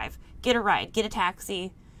drink and drive. Get a ride, get a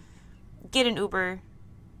taxi, get an Uber.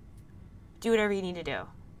 Do whatever you need to do.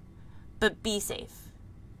 But be safe.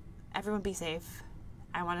 Everyone be safe.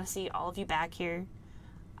 I want to see all of you back here.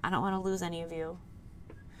 I don't want to lose any of you.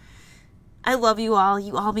 I love you all.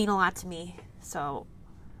 You all mean a lot to me. So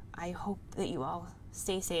I hope that you all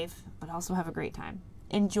stay safe, but also have a great time.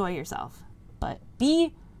 Enjoy yourself. But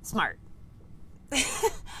be smart.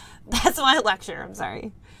 That's my lecture. I'm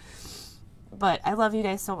sorry. But I love you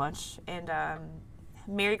guys so much. And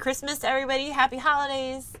Merry Christmas to everybody. Happy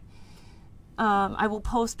holidays. I will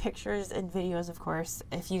post pictures and videos, of course,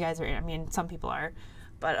 if you guys are, I mean, some people are,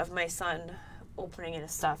 but of my son opening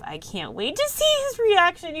his stuff. I can't wait to see his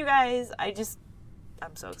reaction, you guys.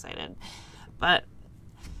 I'm so excited. But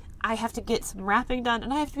I have to get some wrapping done,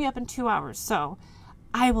 and I have to be up in 2 hours, so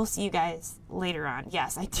I will see you guys later on.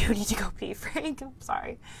 Yes, I do need to go pee, Frank. I'm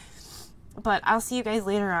sorry. But I'll see you guys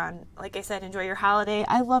later on. Like I said, enjoy your holiday.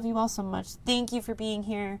 I love you all so much. Thank you for being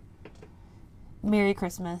here. Merry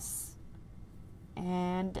Christmas.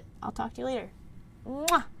 And I'll talk to you later.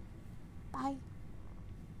 Mwah! Bye.